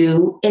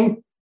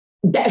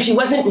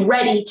wasn't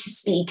ready to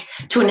speak,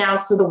 to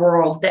announce to the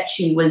world that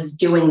she was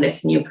doing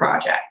this new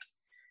project.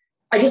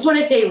 I just want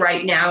to say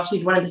right now,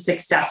 she's one of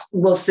the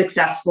most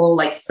successful,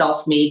 like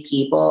self-made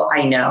people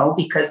I know,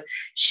 because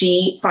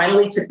she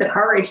finally took the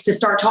courage to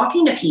start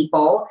talking to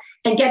people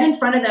and get in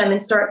front of them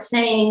and start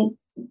saying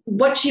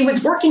what she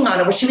was working on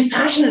or what she was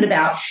passionate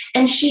about.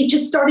 And she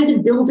just started to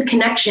build a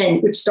connection,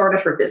 which started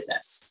her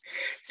business.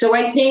 So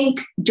I think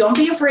don't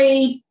be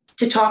afraid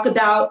to talk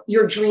about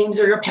your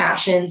dreams or your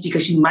passions,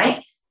 because you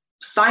might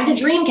find a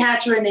dream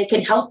catcher and they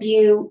can help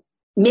you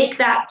make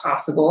that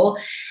possible.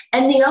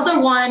 And the other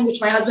one, which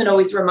my husband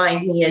always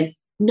reminds me, is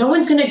no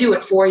one's going to do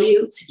it for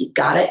you. So you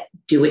got to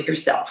do it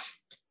yourself.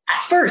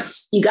 At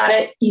first, you got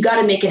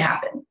to make it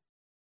happen.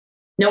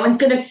 No one's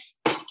going to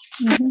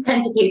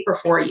pen to paper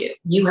for you.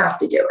 You have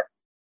to do it.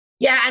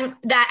 Yeah. And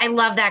I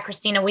love that,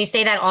 Christina. We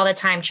say that all the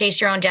time. Chase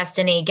your own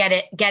destiny. Get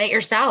it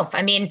yourself.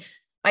 I mean,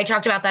 I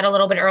talked about that a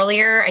little bit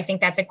earlier. I think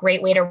that's a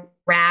great way to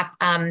wrap.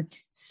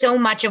 So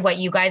much of what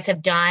you guys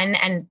have done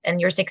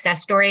and your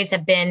success stories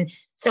have been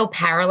so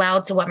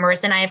parallel to what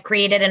Marissa and I have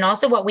created, and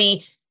also what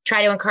we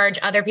try to encourage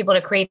other people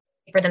to create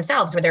for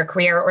themselves, or their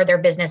career or their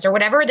business or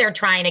whatever they're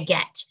trying to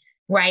get,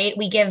 right?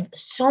 We give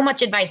so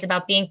much advice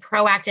about being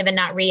proactive and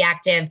not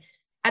reactive,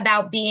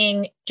 about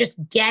being just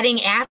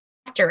getting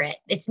after it.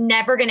 It's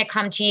never going to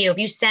come to you. If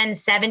you send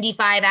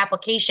 75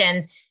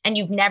 applications and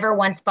you've never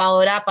once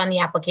followed up on the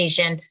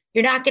application,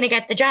 you're not going to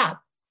get the job.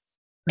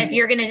 Right.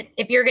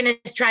 If you're going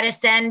to try to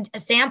send a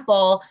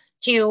sample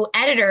to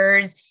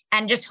editors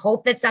and just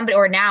hope that somebody,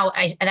 or now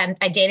I'm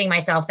dating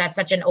myself, that's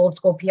such an old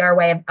school PR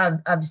way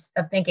of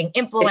thinking,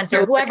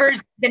 influencer, whoever's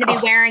going to be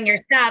wearing your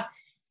stuff.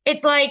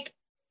 It's like,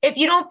 if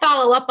you don't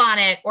follow up on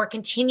it or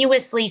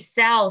continuously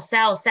sell,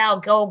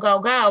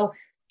 go,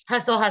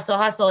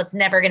 hustle, it's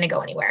never going to go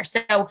anywhere.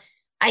 So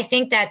I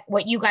think that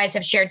what you guys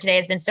have shared today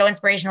has been so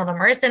inspirational to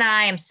Marissa and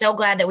I. I'm so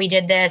glad that we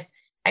did this.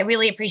 I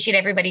really appreciate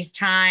everybody's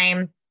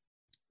time.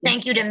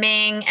 Thank you to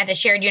Ming at the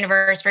Shared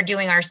Universe for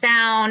doing our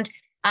sound,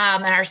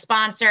 and our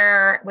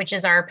sponsor, which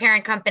is our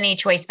parent company,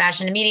 Choice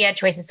Fashion and Media,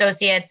 Choice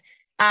Associates.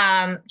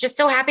 Just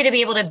so happy to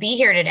be able to be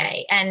here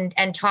today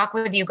and talk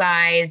with you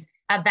guys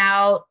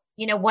about,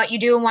 what you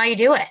do and why you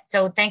do it.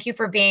 So thank you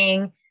for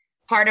being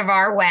part of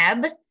our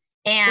web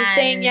and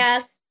saying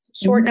yes,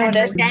 short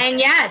notice. Saying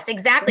yes,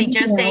 exactly.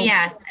 Just say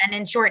yes. And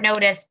in short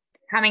notice,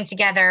 coming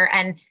together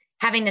and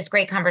having this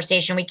great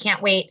conversation. We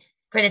can't wait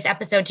for this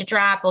episode to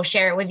drop. We'll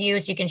share it with you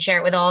so you can share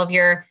it with all of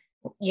your,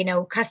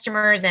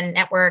 customers and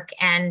network,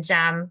 and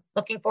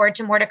looking forward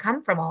to more to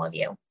come from all of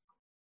you.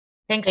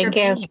 Thanks for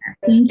being here.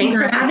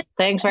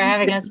 Thanks for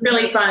having us. It's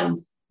really fun.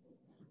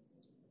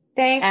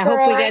 Thanks. I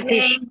hope we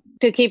get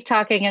to keep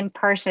talking in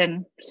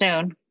person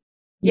soon.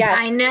 Yes,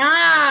 I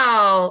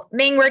know.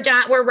 Ming, we're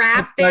done. We're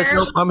wrapped there.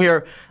 I'm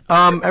here.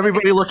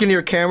 Everybody look into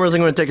your cameras. I'm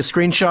going to take a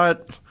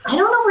screenshot. I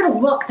don't know where to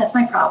look. That's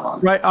my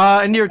problem.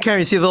 Right. Into your camera,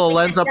 you see the little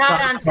lens up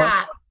on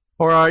top.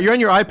 Or you're on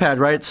your iPad,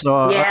 right?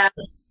 So yeah.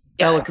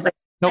 Because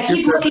I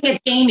keep looking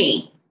at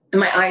Jamie, and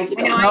my eyes are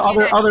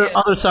going.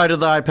 Other side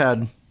of the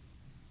iPad.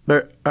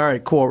 There. All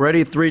right. Cool.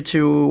 Ready? 3,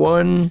 2,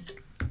 1.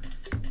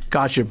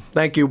 Gotcha.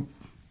 Thank you.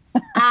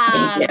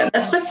 Thank you.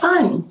 This was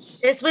fun.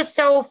 This was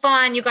so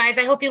fun, you guys.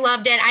 I hope you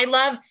loved it. I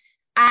love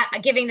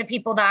giving the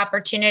people the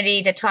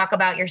opportunity to talk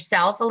about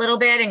yourself a little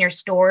bit and your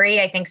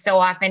story. I think so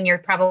often you're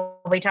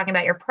probably talking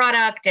about your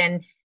product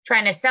and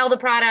trying to sell the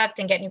product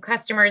and get new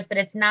customers, but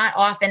it's not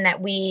often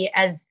that we,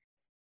 as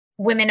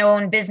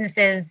women-owned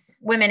businesses,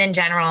 women in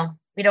general,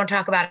 we don't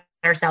talk about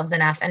ourselves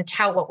enough and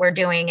tout what we're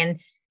doing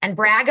and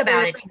brag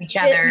about it to each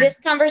other.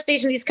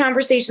 These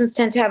conversations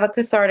tend to have a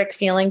cathartic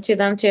feeling to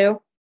them too.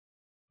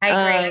 I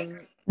agree.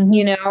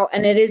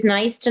 And it is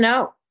nice to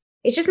know.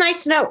 It's just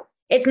nice to know.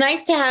 It's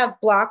nice to have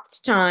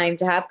blocked time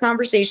to have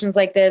conversations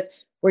like this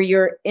where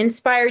you're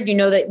inspired. You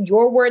know that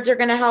your words are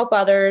going to help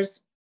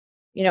others.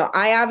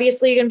 I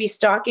obviously going to be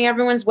stalking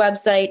everyone's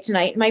website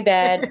tonight in my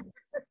bed.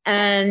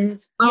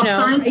 And,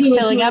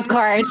 filling up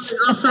cards.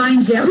 I'll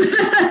find you. You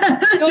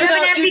have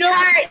an empty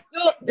card.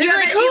 You're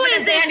like, who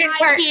is this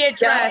IP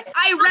address?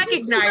 I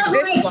recognize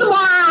this one.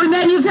 Tomorrow, and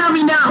then you tell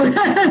me no.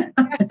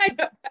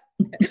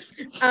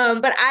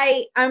 But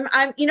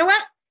I'm, you know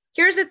what?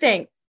 Here's the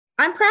thing.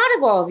 I'm proud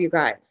of all of you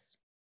guys.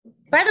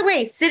 By the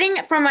way, sitting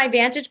from my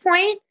vantage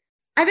point,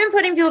 I've been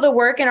putting people to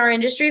work in our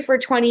industry for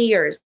 20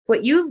 years.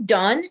 What you've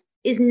done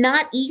is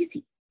not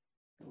easy.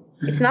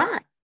 It's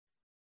not.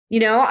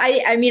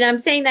 I mean, I'm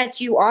saying that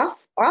to you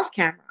off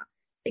camera.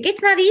 Like,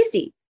 it's not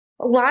easy.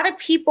 A lot of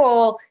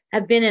people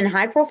have been in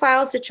high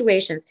profile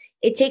situations.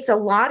 It takes a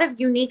lot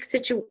of unique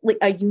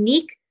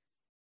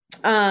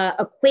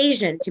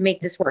equation to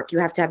make this work. You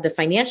have to have the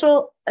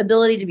financial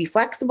ability to be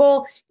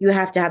flexible. You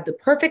have to have the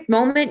perfect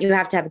moment. You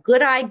have to have a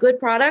good eye, good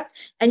product,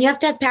 and you have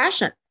to have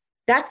passion.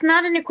 That's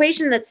not an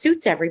equation that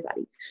suits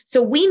everybody.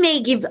 So we may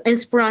give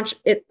inspiration,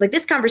 like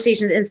this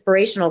conversation is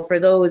inspirational for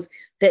those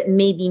that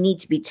maybe need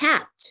to be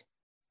tapped.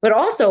 But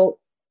also,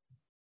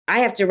 I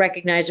have to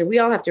recognize, or we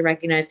all have to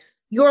recognize,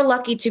 you're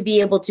lucky to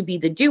be able to be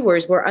the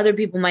doers, where other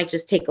people might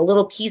just take a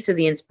little piece of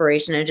the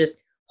inspiration and just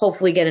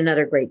hopefully get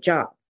another great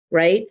job,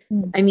 right?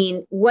 I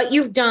mean, what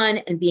you've done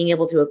and being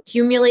able to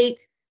accumulate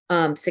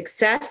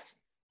success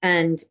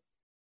and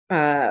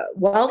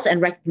wealth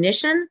and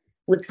recognition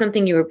with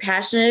something you were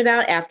passionate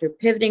about after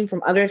pivoting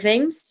from other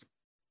things.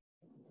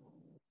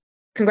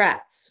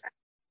 Congrats.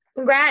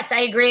 Congrats.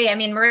 I agree. I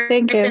mean,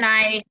 Marissa and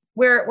I,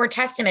 we're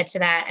testament to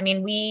that. I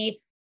mean,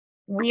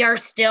 we are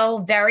still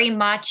very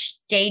much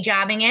day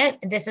jobbing it.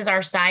 This is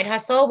our side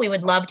hustle. We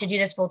would love to do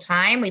this full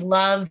time. We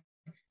love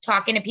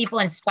talking to people,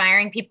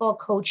 inspiring people,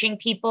 coaching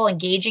people,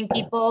 engaging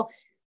people,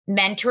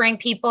 mentoring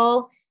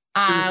people.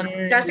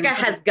 Jessica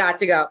has got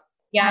to go.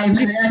 Yeah, I'm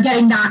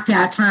getting knocked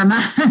out from.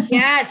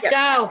 Yes,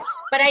 go.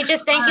 But I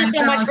just thank you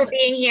so much for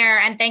being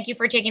here, and thank you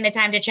for taking the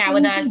time to chat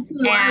with us.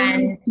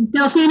 And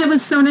Delphine, it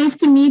was so nice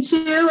to meet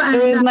you.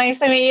 It was nice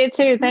to meet you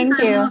too. Thank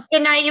you.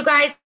 Good night, you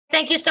guys.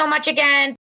 Thank you so much again.